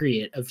some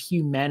aggregate of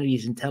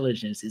humanity's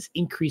intelligence is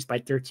increased by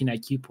 13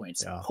 IQ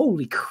points.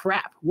 Holy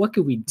crap, what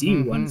could we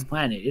do on this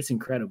planet? It's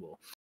incredible.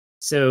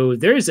 So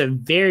there's a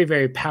very,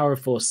 very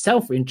powerful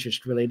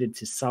self-interest related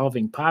to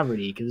solving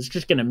poverty, because it's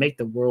just going to make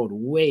the world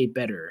way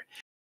better.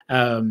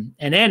 And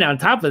then on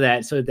top of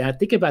that, so that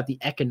think about the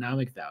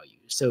economic value.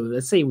 So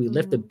let's say we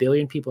lift 1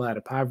 billion people out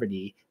of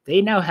poverty. They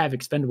now have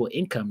expendable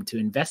income to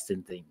invest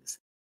in things.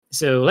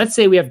 So let's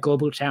say we have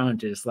global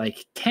challenges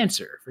like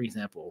cancer, for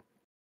example.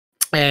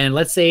 And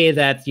let's say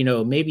that,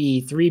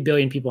 maybe 3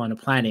 billion people on the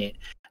planet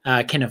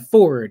can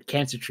afford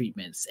cancer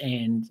treatments.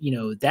 And,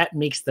 that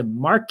makes the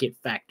market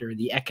factor,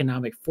 the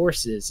economic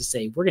forces, to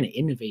say, we're going to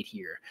innovate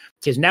here.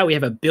 Because now we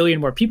have 1 billion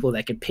more people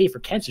that can pay for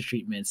cancer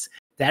treatments.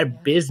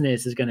 That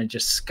business is going to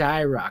just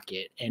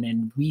skyrocket. And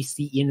then we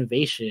see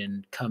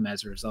innovation come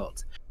as a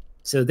result.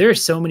 So there are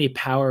so many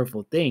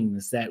powerful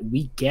things that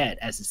we get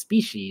as a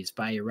species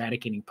by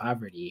eradicating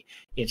poverty.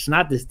 It's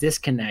not this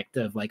disconnect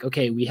of like,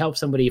 okay, we help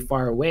somebody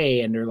far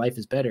away and their life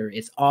is better.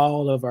 It's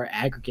all of our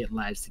aggregate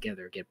lives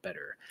together get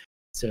better.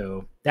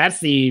 So that's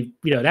the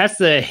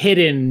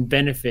hidden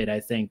benefit, I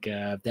think,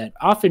 that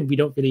often we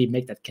don't really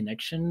make that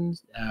connection.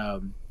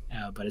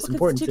 But it's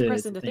important it's too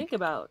depressing to think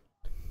about.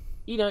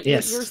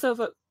 You're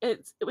so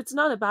it's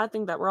not a bad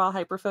thing that we're all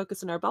hyper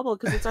focused in our bubble,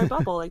 because it's our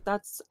bubble. Like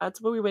that's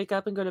where we wake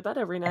up and go to bed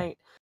every night.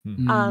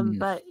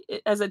 But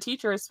as a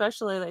teacher,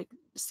 especially, like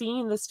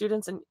seeing the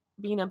students and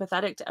being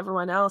empathetic to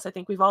everyone else. I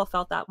think we've all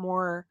felt that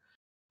more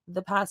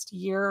the past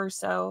year or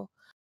so.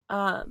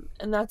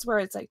 And that's where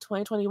it's like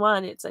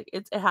 2021, it's like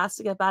it has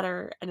to get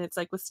better. And it's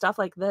like with stuff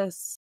like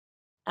this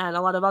and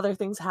a lot of other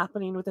things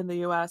happening within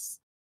the US,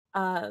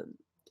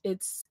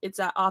 it's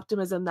that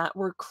optimism that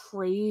we're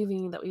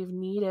craving, that we've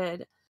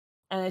needed.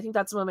 And I think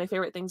that's one of my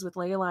favorite things with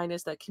Leyline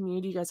is that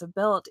community you guys have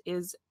built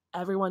is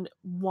everyone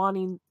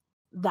wanting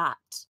that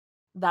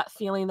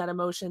feeling, that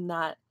emotion,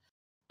 that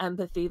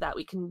empathy that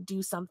we can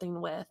do something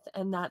with.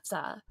 And that's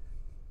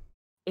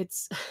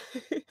it's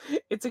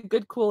it's a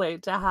good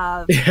Kool-Aid to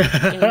have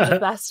in the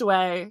best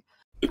way.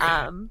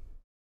 And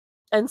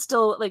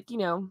still, like, you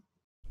know,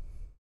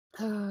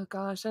 oh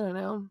gosh, I don't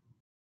know.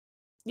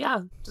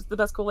 Yeah, just the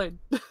best Kool-Aid.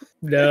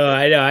 No,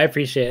 I know. I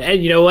appreciate it.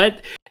 And you know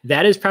what?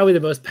 That is probably the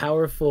most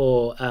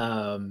powerful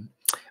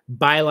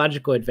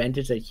biological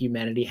advantage that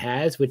humanity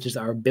has, which is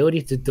our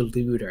ability to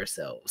delude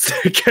ourselves.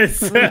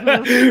 Because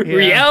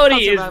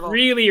reality is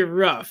really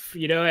rough,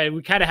 you know, and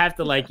we kind of have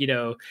to, like, you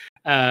know,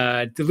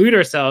 delude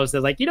ourselves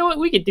that, like, you know what,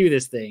 we could do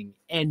this thing.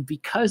 And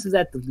because of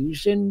that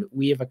delusion,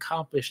 we have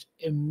accomplished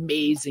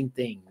amazing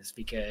things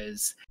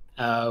because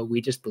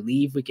we just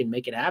believe we can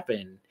make it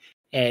happen.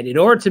 And in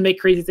order to make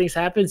crazy things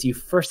happen, you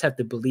first have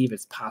to believe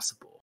it's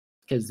possible.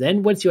 Because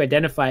then once you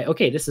identify,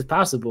 okay, this is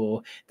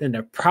possible, then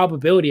the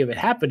probability of it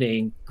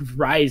happening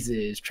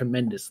rises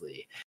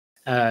tremendously.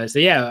 So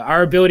yeah,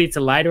 our ability to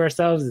lie to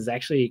ourselves is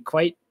actually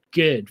quite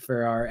good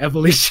for our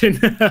evolution.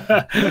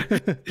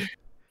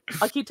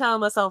 I'll keep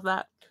telling myself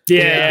that.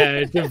 Yeah,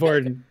 it's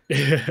important.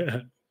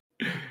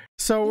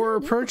 So we're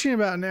approaching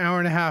about an hour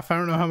and a half. I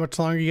don't know how much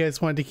longer you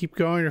guys wanted to keep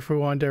going or if we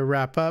wanted to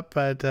wrap up,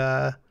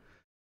 but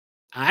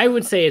I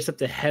would say it's up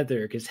to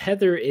Heather, because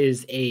Heather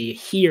is a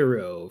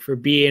hero for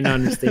being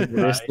on the stage for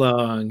this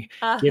long,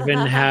 given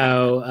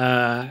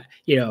how,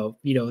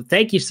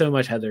 thank you so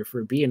much, Heather,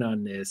 for being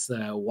on this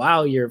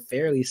while you're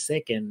fairly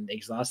sick and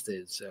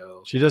exhausted.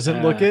 So she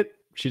doesn't look it.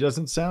 She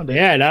doesn't sound it.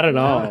 Yeah, not at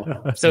all.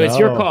 So it's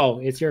your call.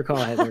 It's your call,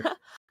 Heather.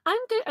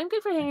 I'm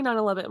good for hanging on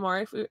a little bit more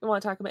if we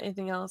want to talk about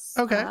anything else.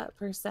 Okay.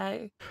 Per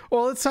se.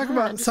 Well, let's talk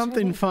about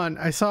something fun.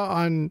 I saw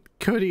on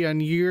Cody on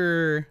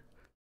your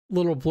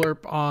little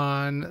blurb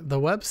on the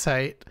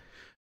website.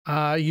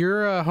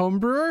 You're a home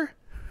brewer?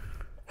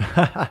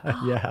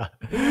 Yeah.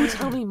 Ooh,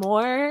 tell me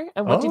more.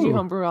 And what did you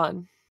homebrew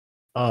on?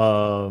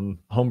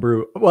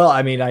 Homebrew. Well,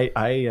 I mean,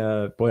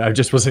 I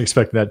just wasn't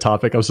expecting that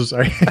topic. I'm so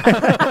sorry.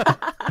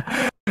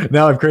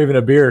 Now I'm craving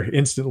a beer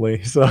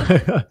instantly. So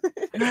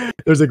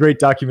there's a great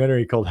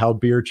documentary called How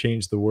Beer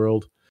Changed the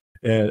World,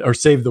 or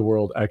Saved the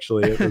World.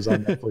 Actually, it was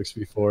on Netflix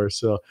before.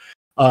 So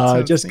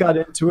I just got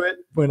into it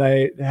when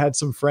I had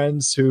some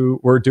friends who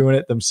were doing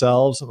it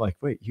themselves. I'm like,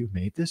 wait, you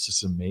made this?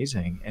 It's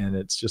amazing. And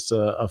it's just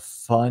a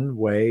fun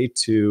way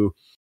to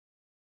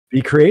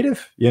be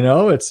creative. You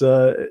know, it's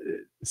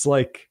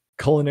like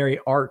culinary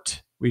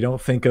art. We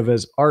don't think of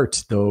as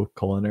art, though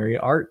culinary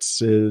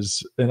arts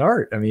is an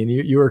art. I mean,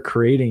 you are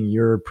creating,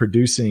 you're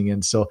producing.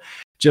 And so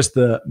just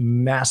the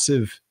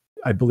massive,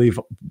 I believe,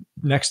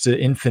 next to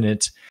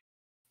infinite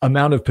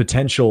amount of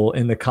potential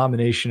in the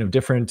combination of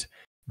different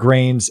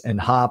grains and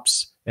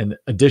hops and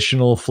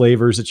additional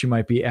flavors that you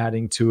might be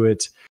adding to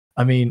it.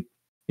 I mean,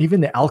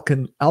 even the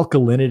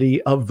alkalinity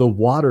of the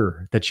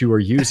water that you are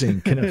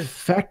using can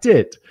affect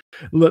it.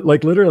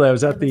 Like literally, I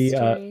was at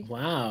the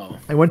wow.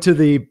 I went to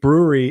the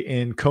brewery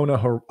in Kona,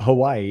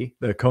 Hawaii,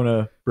 the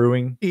Kona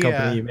Brewing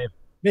Company. You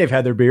may have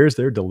had their beers;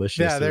 they're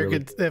delicious. Yeah, they're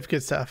good. They have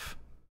good stuff.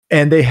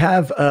 And they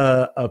have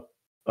a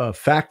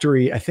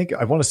factory. I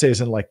want to say it's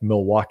in like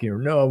Milwaukee or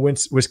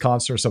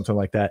Wisconsin or something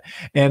like that.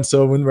 And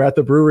so when we're at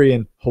the brewery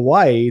in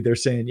Hawaii, they're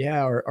saying,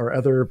 yeah, our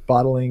other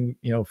bottling,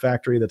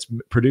 factory that's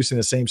producing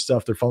the same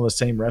stuff, they're following the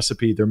same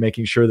recipe. They're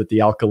making sure that the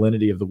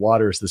alkalinity of the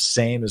water is the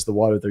same as the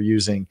water they're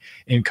using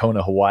in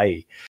Kona,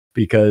 Hawaii.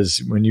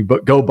 Because when you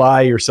go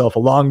buy yourself a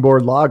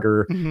longboard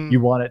lager, you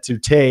want it to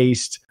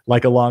taste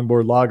like a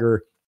longboard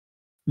lager,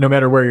 no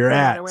matter where you're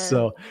at.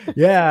 So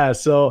yeah,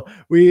 so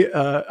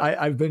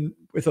I've been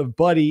with a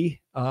buddy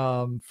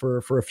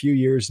for a few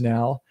years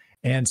now,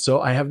 and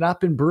so I have not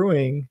been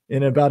brewing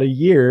in about a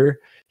year.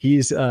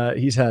 He's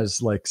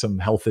has like some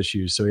health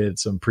issues, so he had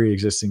some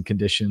pre-existing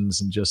conditions,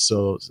 and just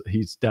so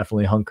he's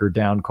definitely hunkered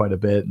down quite a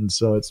bit. And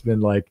so it's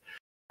been like,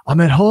 I'm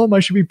at home,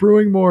 I should be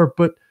brewing more,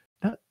 but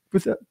not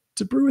with that.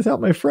 To brew without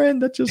my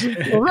friend, that just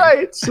isn't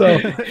right. So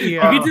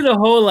you can do the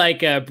whole like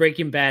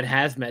Breaking Bad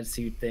hazmat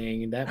suit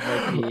thing. That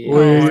might be.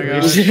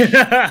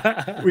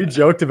 We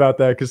joked about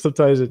that because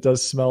sometimes it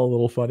does smell a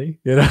little funny,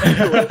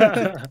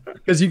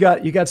 because you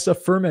got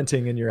stuff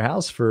fermenting in your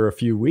house for a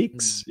few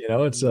weeks.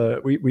 It's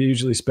we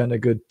usually spend a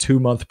good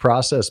 2-month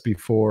process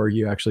before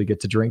you actually get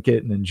to drink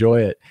it and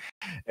enjoy it.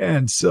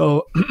 And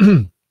so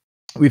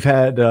we've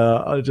had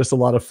just a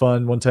lot of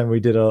fun. One time we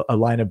did a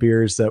line of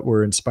beers that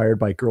were inspired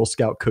by Girl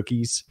Scout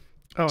cookies.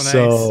 Oh, nice.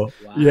 So,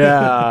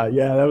 wow.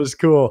 Yeah, that was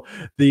cool.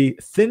 The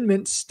Thin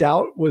Mint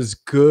Stout was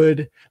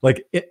good.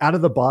 Like out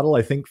of the bottle,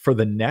 I think for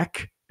the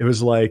neck, it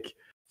was like,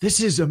 this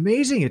is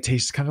amazing. It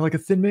tastes kind of like a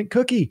Thin Mint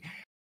cookie.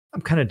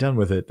 I'm kind of done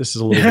with it. This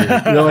is a little weird.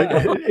 You know, like,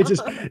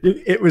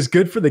 it was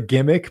good for the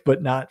gimmick,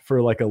 but not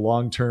for like a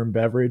long-term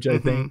beverage, I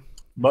think.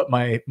 But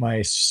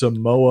my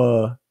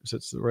Samoa, is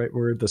that the right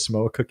word? The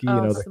Samoa cookie,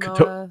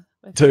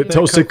 the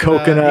toasted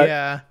coconut.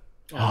 Yeah.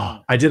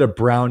 Oh, I did a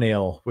brown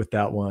ale with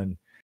that one.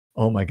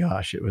 Oh my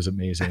gosh, it was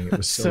amazing. It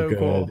was so good.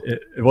 Cool.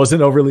 It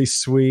wasn't overly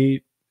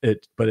sweet.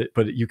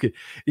 But you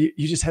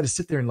just had to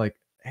sit there and like,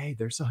 hey,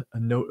 there's a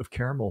note of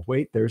caramel.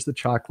 Wait, there's the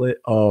chocolate.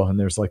 Oh, and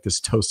there's like this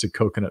toasted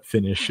coconut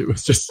finish. It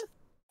was just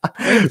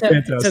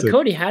fantastic. So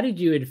Cody, how did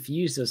you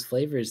infuse those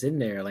flavors in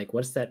there? Like,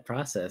 what's that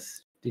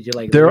process? Did you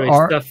like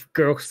stuff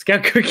Girl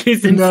Scout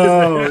cookies into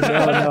no.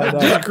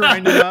 Just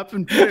grind it up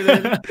and put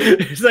it in.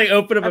 Just like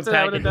open up That's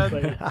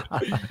a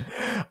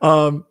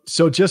package.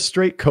 So just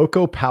straight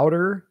cocoa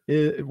powder,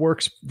 it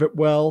works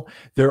well.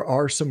 There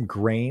are some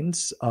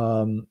grains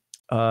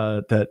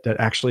that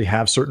actually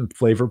have certain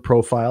flavor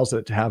profiles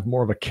that have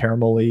more of a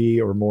caramelly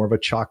or more of a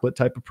chocolate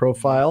type of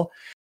profile.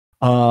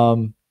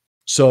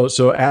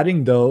 So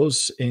adding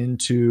those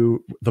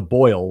into the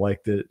boil,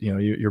 like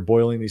you're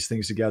boiling these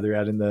things together,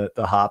 adding the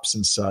hops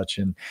and such,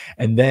 and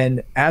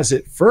then as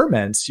it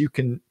ferments,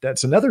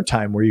 that's another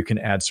time where you can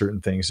add certain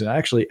things. And I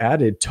actually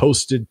added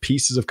toasted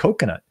pieces of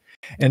coconut,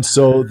 and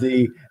so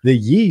the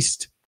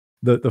yeast,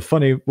 the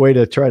funny way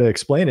to try to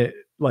explain it,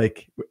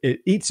 like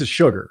it eats a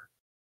sugar,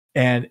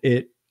 and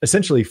it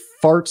essentially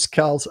farts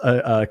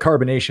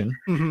carbonation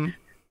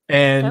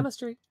and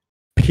chemistry,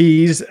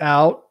 pees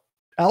out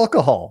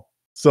alcohol.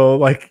 So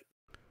like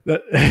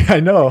that, I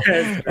know.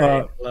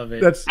 Love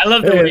it. I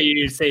love the way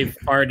you say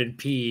fart and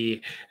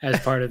pee as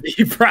part of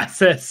the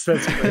process.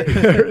 That's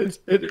great.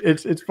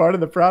 it's part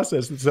of the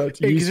process. And so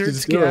it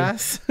exerts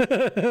gas.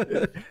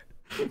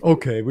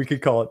 Okay, we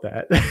could call it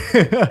that.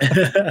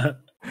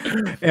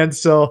 And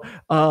so,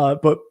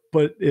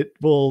 but it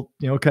will,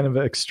 kind of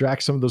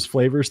extract some of those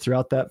flavors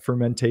throughout that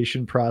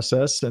fermentation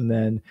process. And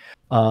then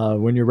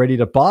when you're ready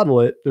to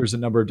bottle it, there's a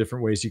number of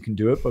different ways you can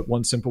do it. But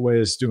one simple way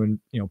is doing,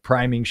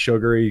 priming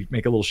sugar. You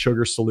make a little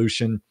sugar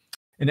solution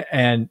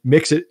and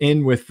mix it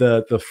in with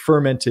the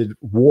fermented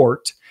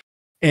wort.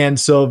 And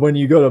so when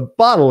you go to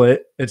bottle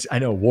it, I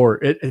know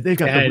wort, they've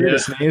got the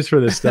weirdest names for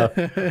this stuff.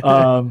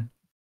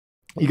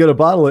 You go to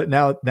bottle it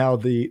now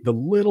the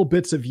little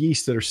bits of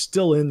yeast that are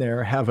still in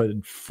there have a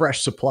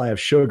fresh supply of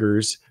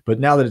sugars, but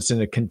now that it's in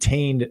a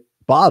contained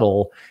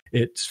bottle,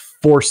 it's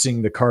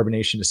forcing the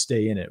carbonation to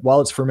stay in it. While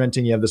it's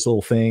fermenting, you have this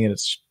little thing and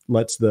it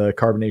lets the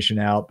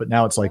carbonation out, but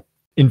now it's like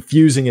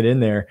infusing it in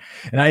there.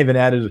 And I even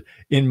added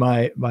in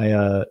my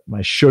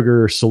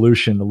sugar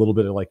solution a little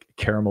bit of like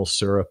caramel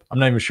syrup. I'm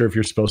not even sure if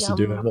you're supposed to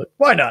do it, but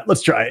why not?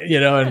 Let's try it,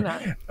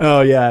 and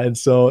oh yeah. And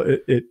so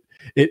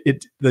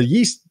the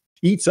yeast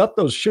eats up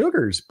those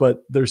sugars,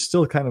 but there's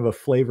still kind of a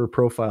flavor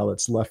profile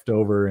that's left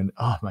over. And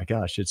oh my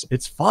gosh,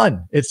 it's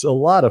fun. It's a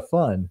lot of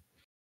fun.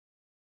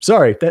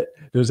 Sorry, that's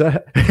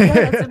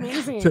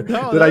amazing. Did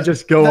I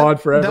just go on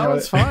forever? That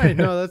was fine.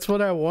 No, that's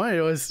what I wanted.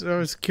 I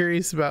was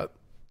curious about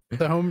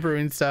the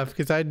homebrewing stuff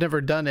because I'd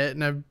never done it,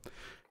 and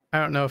I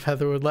don't know if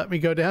Heather would let me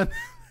go down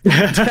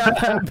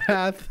that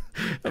path.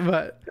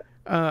 But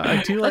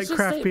I do like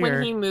craft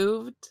beer.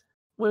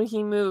 When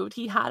he moved,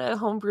 he had a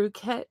homebrew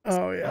kit.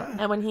 Oh yeah.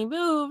 And when he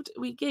moved,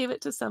 we gave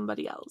it to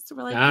somebody else.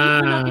 We're like,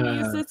 we're not going to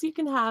use this. You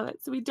can have it.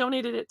 So we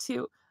donated it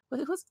to. But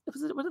was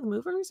it one of the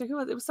movers or who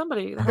was it? It was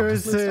somebody. It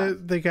was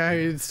the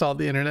guy who installed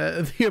the internet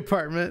at the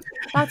apartment.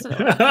 That's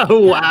what it was. Oh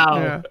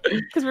wow!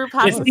 Because we were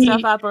passing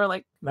stuff up. We're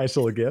like, nice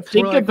little gift.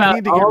 We need to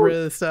get rid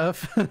of the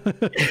stuff.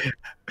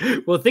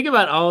 Well, think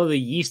about all the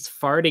yeast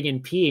farting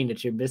and peeing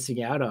that you're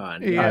missing out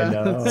on. Yeah, I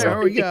know. There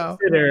we go.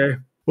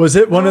 Was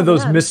it one of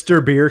those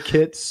Mr. Beer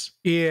kits?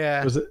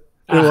 Yeah. Was it?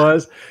 It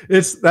was.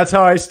 That's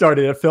how I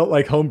started. It felt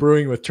like home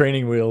brewing with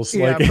training wheels.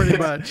 Yeah, like, pretty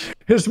much.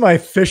 Here's my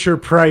Fisher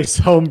Price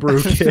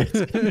homebrew kit.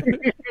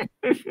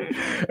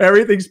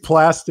 Everything's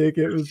plastic.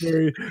 It was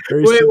very,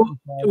 very simple.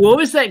 What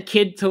was that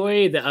kid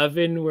toy, the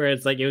oven, where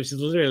it's like it was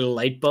just literally a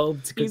light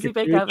bulb to cook Easy it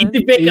Bake through? Oven.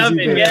 Easy Bake Oven,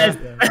 Bake, yes.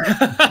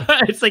 yeah.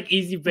 It's like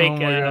Easy Bake. Oh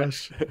my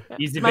gosh.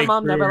 Easy my Bake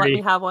mom never let Brewery.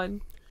 me have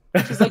one.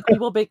 She's like, we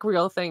will bake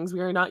real things. We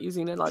are not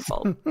using a light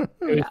bulb. It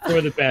was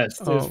for the best.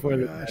 It was for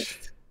the gosh.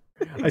 best.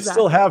 I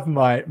still have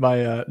my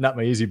not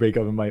my Easy Bake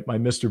Oven, my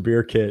Mr.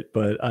 Beer kit,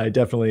 but I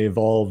definitely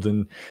evolved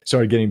and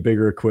started getting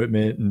bigger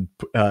equipment. And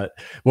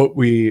what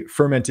we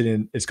fermented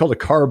in, it's called a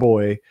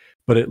carboy,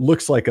 but it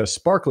looks like a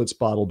Sparklets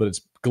bottle, but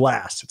it's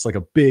glass. It's like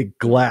a big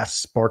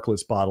glass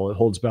Sparklets bottle. It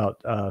holds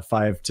about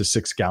 5 to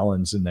 6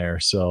 gallons in there.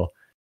 So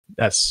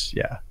that's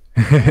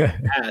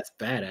That's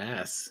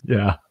badass.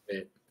 Yeah.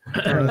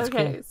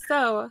 Okay, cool.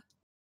 So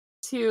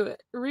to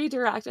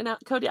redirect, and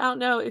Cody, I don't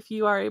know if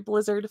you are a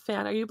Blizzard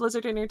fan. Are you a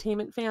Blizzard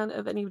Entertainment fan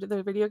of any of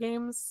their video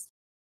games?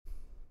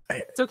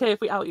 It's okay if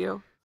we out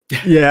you.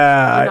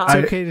 Yeah. It's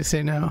okay to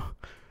say no.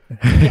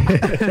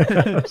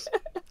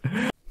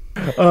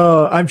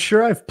 I'm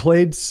sure I've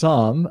played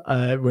some.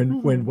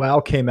 When WoW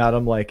came out,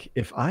 I'm like,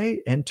 if I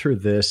enter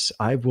this,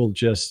 I will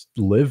just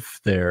live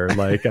there.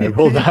 Like I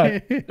will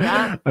not.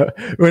 Yeah.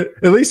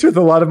 At least with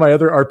a lot of my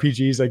other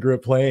RPGs I grew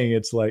up playing,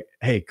 it's like,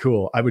 hey,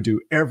 cool. I would do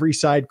every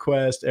side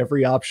quest,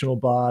 every optional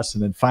boss,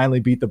 and then finally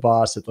beat the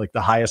boss at like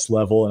the highest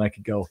level, and I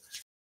could go,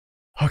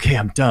 okay,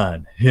 I'm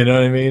done. You know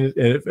what I mean?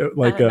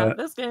 Not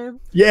this game.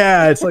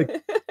 Yeah, it's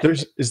like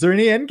is there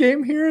any end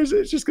game here? Is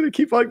it just gonna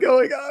keep on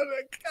going? Oh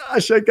my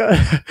gosh, I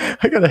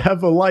gotta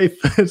have a life.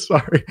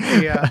 Sorry.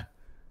 Yeah.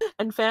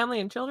 And family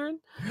and children.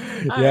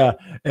 Yeah.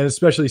 And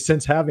especially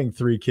since having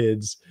 3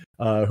 kids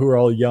who are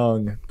all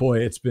young, boy,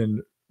 it's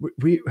been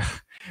we've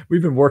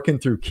been working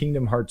through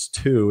Kingdom Hearts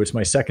 2. It's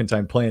my second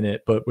time playing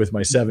it, but with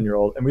my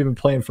 7-year-old, and we've been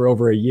playing for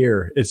over a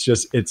year. It's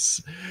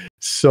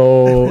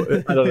so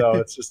I don't know.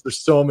 It's just there's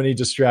so many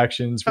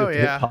distractions. Oh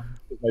yeah.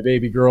 My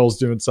baby girl's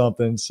doing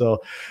something.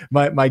 So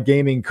my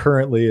gaming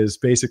currently is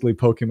basically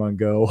Pokemon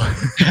Go.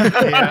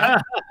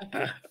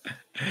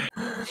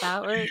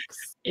 That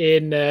works.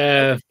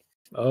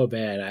 Oh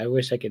man, I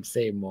wish I could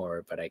say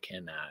more, but I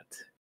cannot.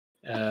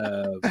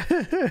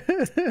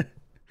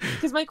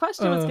 Because my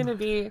question was going to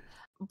be,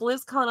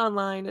 BlizzCon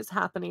Online is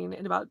happening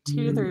in about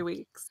 2 to 3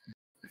 weeks.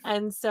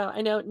 And so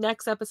I know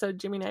next episode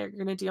Jimmy and I are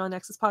going to do on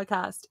Nexus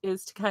Podcast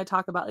is to kind of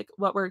talk about like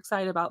what we're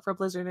excited about for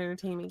Blizzard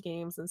Entertainment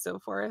games and so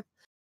forth.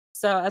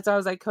 So that's why I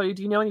was like, Cody,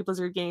 do you know any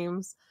Blizzard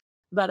games?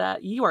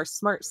 But you are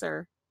smart,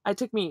 sir. It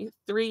took me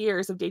 3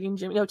 years of dating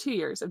Jimmy, no, 2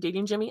 years of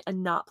dating Jimmy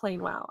and not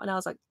playing WoW. And I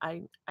was like,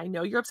 I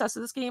know you're obsessed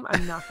with this game.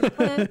 I'm not going to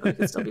play it, but we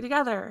can still be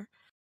together.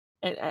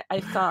 And I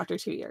fell after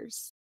 2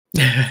 years.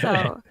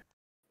 So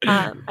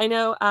I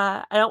know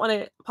I don't want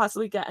to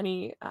possibly get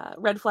any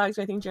red flags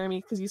or anything,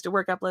 Jeremy, because you used to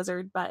work at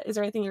Blizzard, but is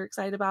there anything you're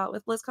excited about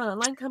with BlizzCon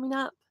Online coming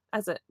up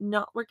as it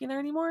not working there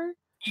anymore?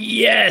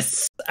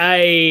 Yes,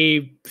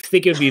 I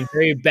think it would be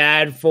very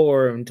bad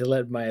form to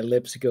let my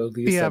lips go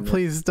loose. Yeah,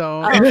 please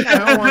don't. Oh, I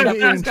don't want to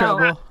get you in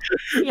trouble.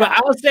 But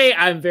I'll say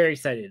I'm very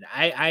excited.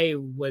 I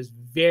was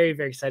very,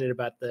 very excited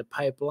about the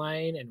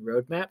pipeline and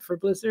roadmap for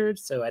Blizzard.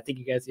 So I think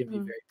you guys are going to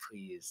be very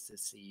pleased to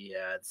see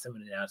some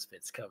of the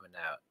announcements coming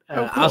out.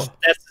 Cool.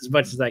 That's as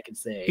much as I can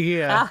say.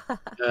 Yeah.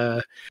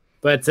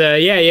 But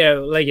there's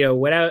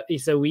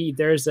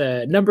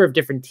a number of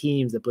different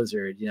teams at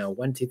Blizzard,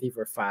 1, 2, 3,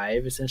 4,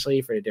 5,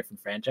 essentially for the different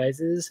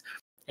franchises.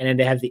 And then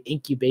they have the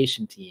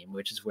incubation team,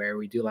 which is where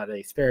we do a lot of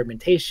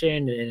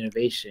experimentation and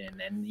innovation.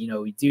 And,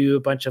 we do a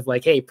bunch of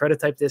like, hey,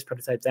 prototype this,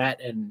 prototype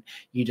that. And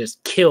you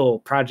just kill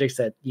projects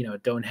that,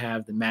 don't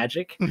have the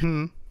magic.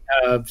 Mm-hmm.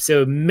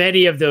 So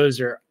many of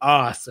those are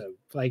awesome,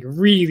 like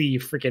really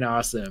freaking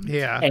awesome.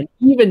 Yeah. And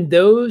even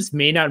those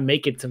may not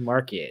make it to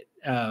market.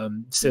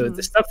 So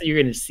the stuff that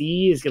you're going to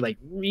see is like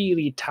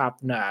really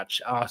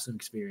top-notch, awesome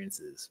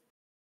experiences.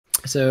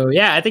 So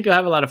yeah, I think you'll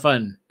have a lot of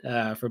fun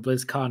for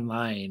BlizzCon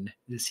Online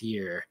this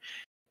year,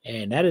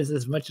 and that is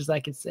as much as I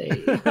can say.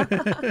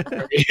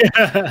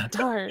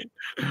 Darn.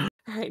 All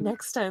right,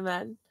 next time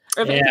then,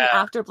 or maybe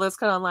after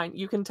BlizzCon Online,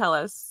 you can tell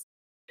us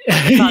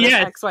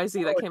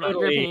XYZ that came out.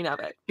 Your opinion of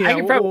it. Yeah, I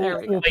can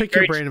we'll pick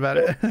your brain about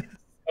it.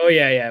 Oh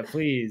yeah,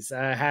 please.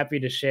 Happy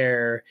to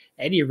share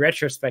any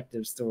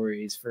retrospective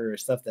stories for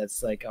stuff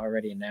that's like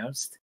already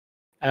announced.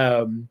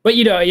 But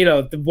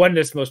the one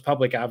that's most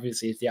public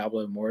obviously is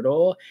Diablo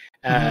Immortal.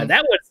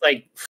 That one's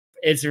like,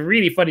 it's a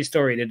really funny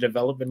story. The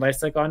development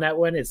lifecycle on that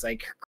one is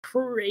like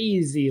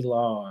crazy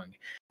long.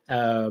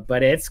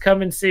 But it's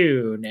coming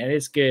soon and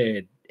it's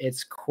good.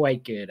 It's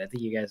quite good. I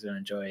think you guys will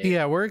enjoy it.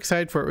 Yeah, we're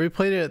excited for it. We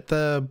played it at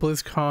the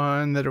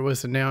BlizzCon that it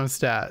was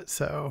announced at,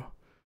 so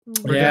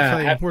we're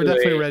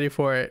definitely ready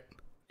for it.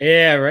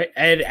 Yeah, right.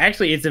 And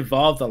actually, it's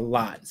evolved a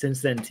lot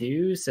since then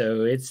too.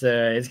 So it's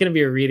going to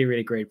be a really,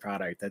 really great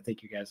product. I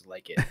think you guys will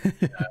like it.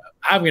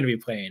 I'm going to be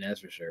playing,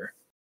 that's for sure.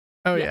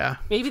 Oh yeah,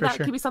 maybe that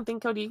could be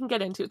something, Cody, you can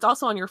get into. It's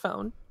also on your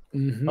phone.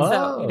 Mm-hmm.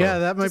 So, yeah,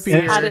 that might be.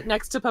 Add it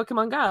next to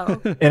Pokemon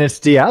Go. And it's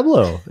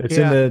Diablo. It's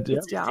in the.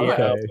 It's Diablo.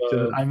 Okay.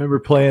 So I remember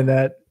playing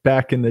that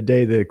back in the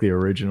day, the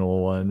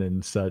original one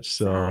and such.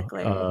 So,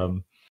 exactly.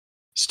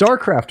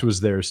 StarCraft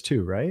was theirs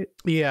too, right?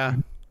 Yeah.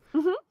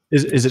 Mm-hmm.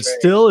 Is it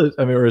still?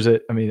 I mean, or is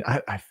it? I mean,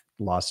 I've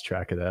lost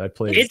track of that. I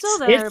played. It's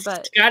still there, but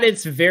it's got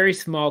its very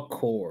small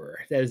core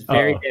that is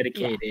very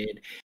dedicated.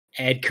 Yeah.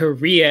 And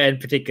Korea in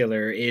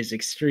particular is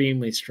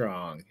extremely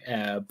strong,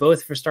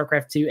 both for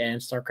StarCraft 2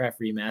 and StarCraft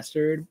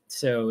Remastered.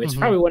 So it's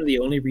probably one of the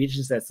only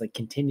regions that's like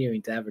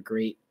continuing to have a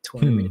great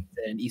tournament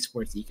and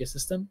esports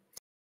ecosystem.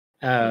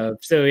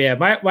 So yeah,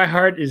 my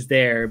heart is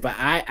there, but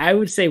I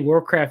would say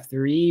Warcraft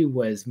 3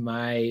 was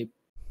my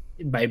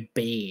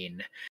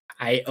bane.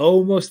 I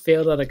almost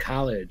failed out of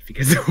college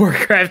because of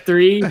Warcraft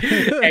 3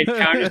 and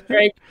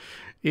Counter-Strike.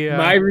 Yeah.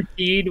 My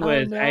routine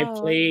was I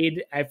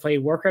played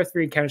Warcraft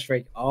 3 and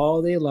Counter-Strike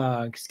all day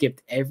long,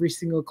 skipped every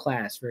single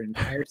class for an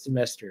entire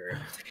semester.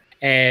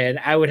 And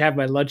I would have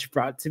my lunch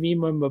brought to me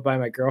by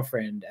my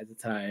girlfriend at the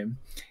time.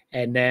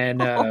 And then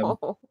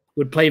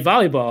would play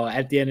volleyball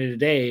at the end of the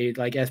day,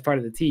 like as part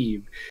of the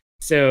team.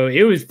 So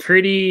it was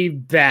pretty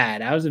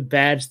bad. I was a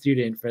bad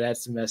student for that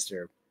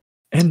semester.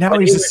 And now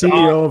he's the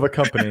CEO of a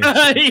company.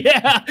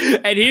 Yeah,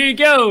 and here you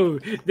go.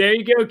 There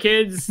you go,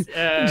 kids.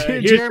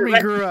 Jeremy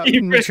grew up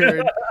and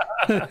matured.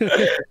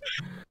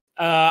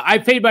 I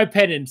paid my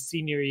penance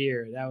senior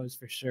year. That was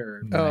for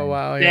sure. Oh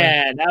wow!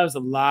 Yeah, that was a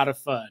lot of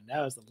fun.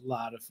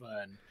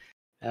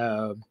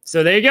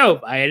 So there you go.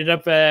 I ended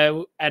up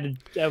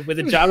with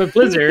a job at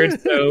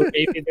Blizzard. So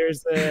maybe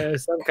there's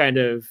some kind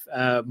of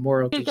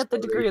moral. You did get the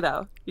degree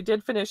though. You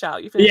did finish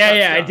out.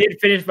 Yeah. I did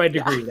finish my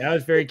degree. Yeah. That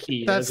was very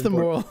key. That's the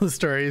moral of the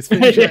story. Is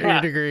finish out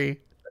your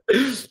degree.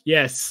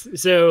 Yes.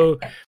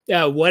 So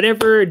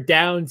whatever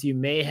downs you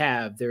may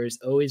have, there is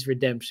always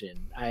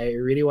redemption. I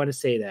really want to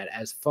say that.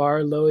 As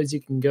far low as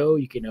you can go,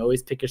 you can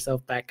always pick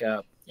yourself back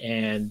up.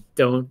 And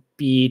don't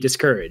be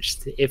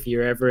discouraged if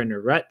you're ever in a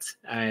rut.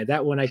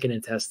 That one I can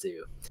attest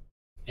to.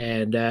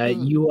 And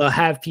you will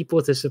have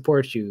people to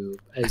support you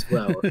as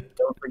well.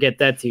 Don't forget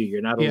that too.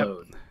 You're not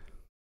alone.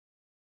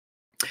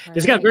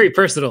 This got very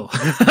personal.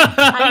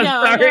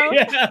 I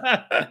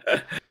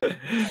know.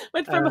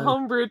 Went from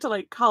homebrew to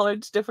like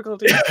college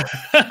difficulty. So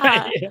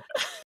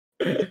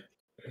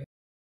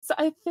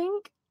I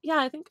think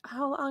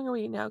how long are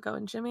we now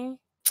going, Jimmy?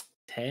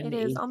 10, it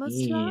is 18.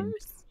 almost 2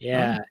 hours.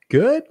 Yeah.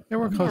 Good. Yeah,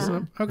 we're close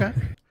enough. Okay.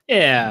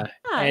 Yeah.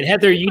 And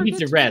Heather, you need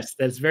to rest.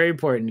 That's very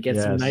important. Get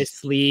some nice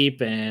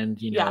sleep and,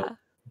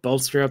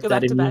 bolster up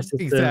that immune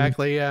system.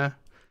 Exactly. Yeah.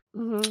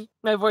 Mm-hmm.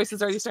 My voice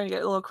is already starting to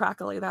get a little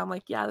crackly. Now I'm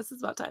like, yeah, this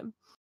is about time.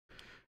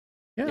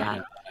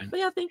 Yeah. But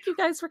yeah, thank you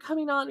guys for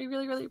coming on. We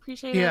really, really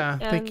appreciate it. Yeah.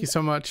 Thank you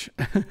so much.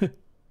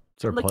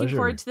 It's our looking pleasure.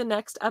 forward to the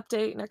next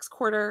update next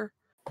quarter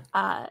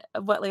of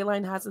what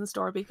Leyline has in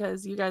store,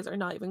 because you guys are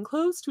not even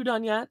close to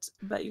done yet,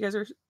 but you guys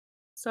are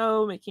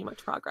so making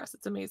much progress.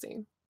 It's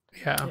amazing.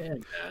 Yeah.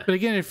 But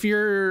again, if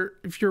you're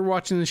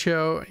watching the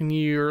show and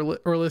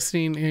or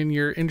listening and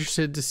you're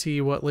interested to see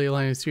what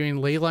Leyline is doing,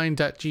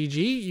 leyline.gg,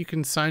 you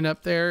can sign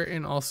up there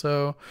and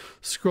also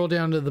scroll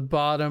down to the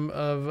bottom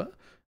of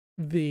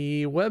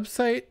the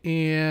website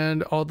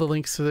and all the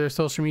links to their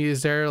social media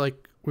is there.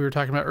 Like we were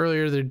talking about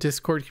earlier, their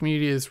Discord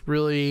community is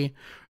really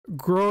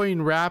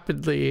growing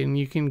rapidly, and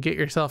you can get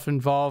yourself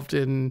involved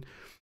in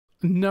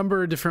a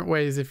number of different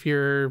ways. If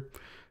you're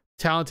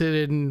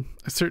talented in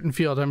a certain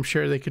field, I'm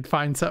sure they could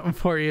find something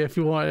for you if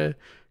you want to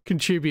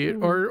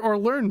contribute or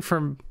learn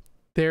from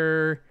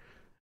their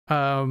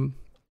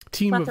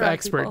team of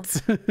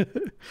experts.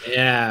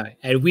 Yeah,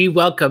 and we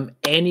welcome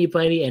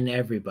anybody and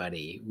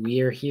everybody.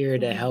 We are here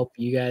to help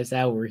you guys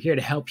out. We're here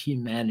to help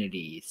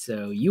humanity.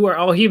 So you are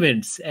all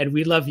humans and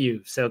we love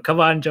you. So come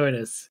on, join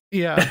us.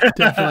 Yeah,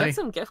 definitely.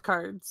 Some gift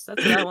cards.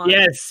 That's what I want.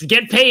 Yes,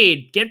 get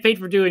paid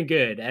for doing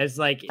good. As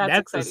like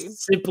that's the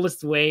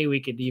simplest way we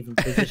could even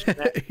position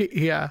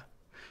that.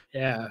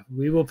 Yeah,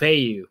 we will pay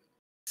you.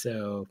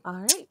 So all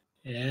right.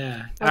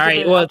 Yeah. All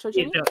right. Well,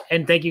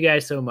 and thank you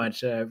guys so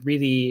much.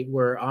 Really,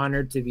 we're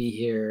honored to be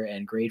here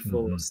and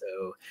grateful. Mm-hmm.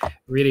 So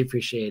really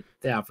appreciate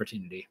the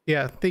opportunity.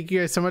 Yeah. Thank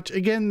you guys so much.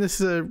 Again, this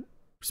is a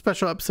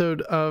special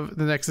episode of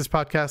the Nexus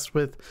Podcast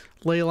with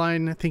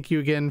Leyline. Thank you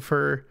again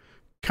for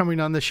coming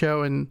on the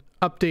show and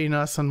updating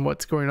us on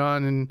what's going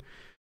on and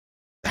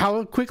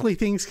how quickly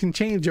things can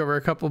change over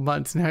a couple of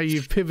months and how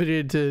you've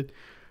pivoted to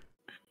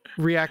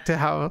react to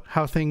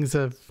how things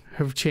have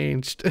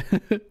changed.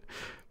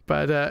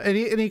 But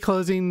any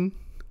closing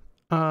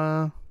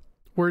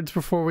words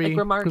before we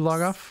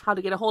log off? How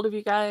to get a hold of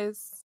you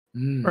guys?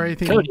 Or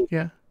anything? Cody,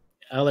 yeah,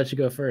 I'll let you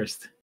go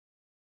first.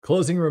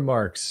 Closing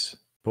remarks.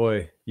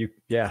 Boy, you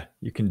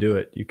can do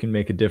it. You can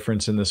make a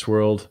difference in this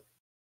world.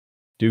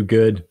 Do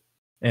good,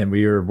 and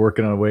we are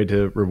working on a way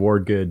to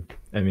reward good.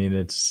 I mean,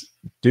 it's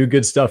do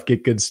good stuff,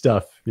 get good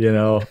stuff.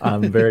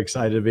 I'm very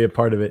excited to be a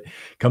part of it.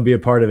 Come be a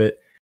part of it.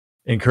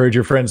 Encourage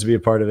your friends to be a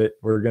part of it.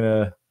 We're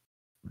gonna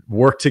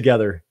work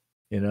together.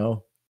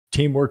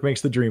 Teamwork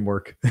makes the dream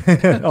work.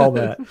 All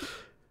that.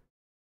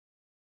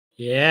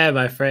 Yeah,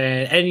 my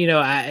friend. And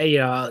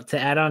I to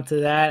add on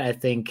to that, I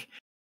think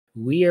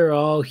we are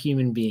all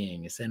human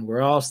beings and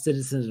we're all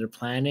citizens of the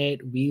planet.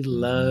 We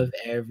love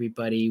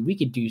everybody. We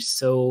could do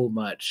so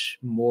much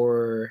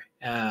more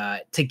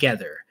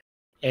together.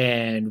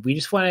 And we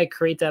just want to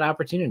create that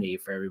opportunity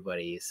for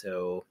everybody.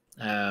 So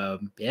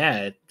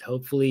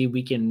hopefully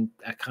we can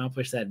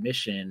accomplish that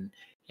mission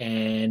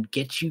and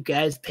get you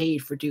guys paid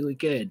for doing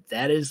good.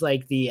 That is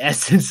like the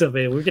essence of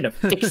it. We're going to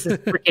fix this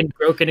freaking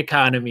broken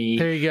economy.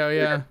 There you go,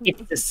 yeah.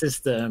 Fix the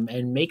system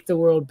and make the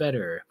world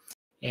better.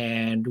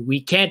 And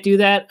we can't do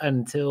that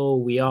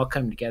until we all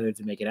come together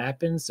to make it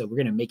happen. So we're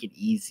going to make it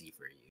easy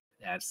for you.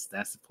 That's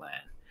the plan.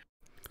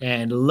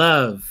 And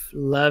love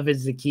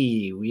is the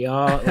key. We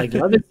all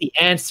love is the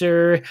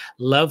answer.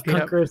 Love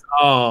conquers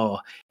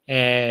all.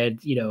 And,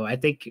 I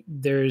think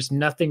there's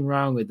nothing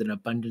wrong with an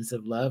abundance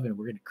of love, and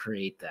we're going to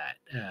create that,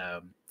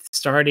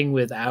 starting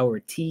with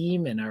our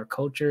team and our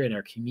culture and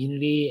our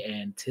community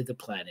and to the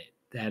planet.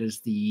 That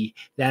is the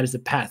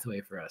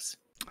pathway for us.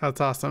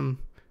 That's awesome.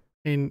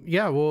 And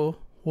yeah, we'll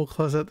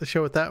close out the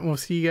show with that, and we'll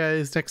see you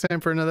guys next time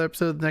for another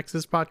episode of the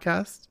Nexus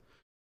Podcast.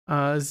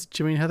 This is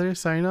Jimmy and Heather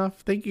signing off.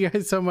 Thank you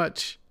guys so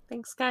much.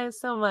 Thanks, guys,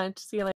 so much. See you later.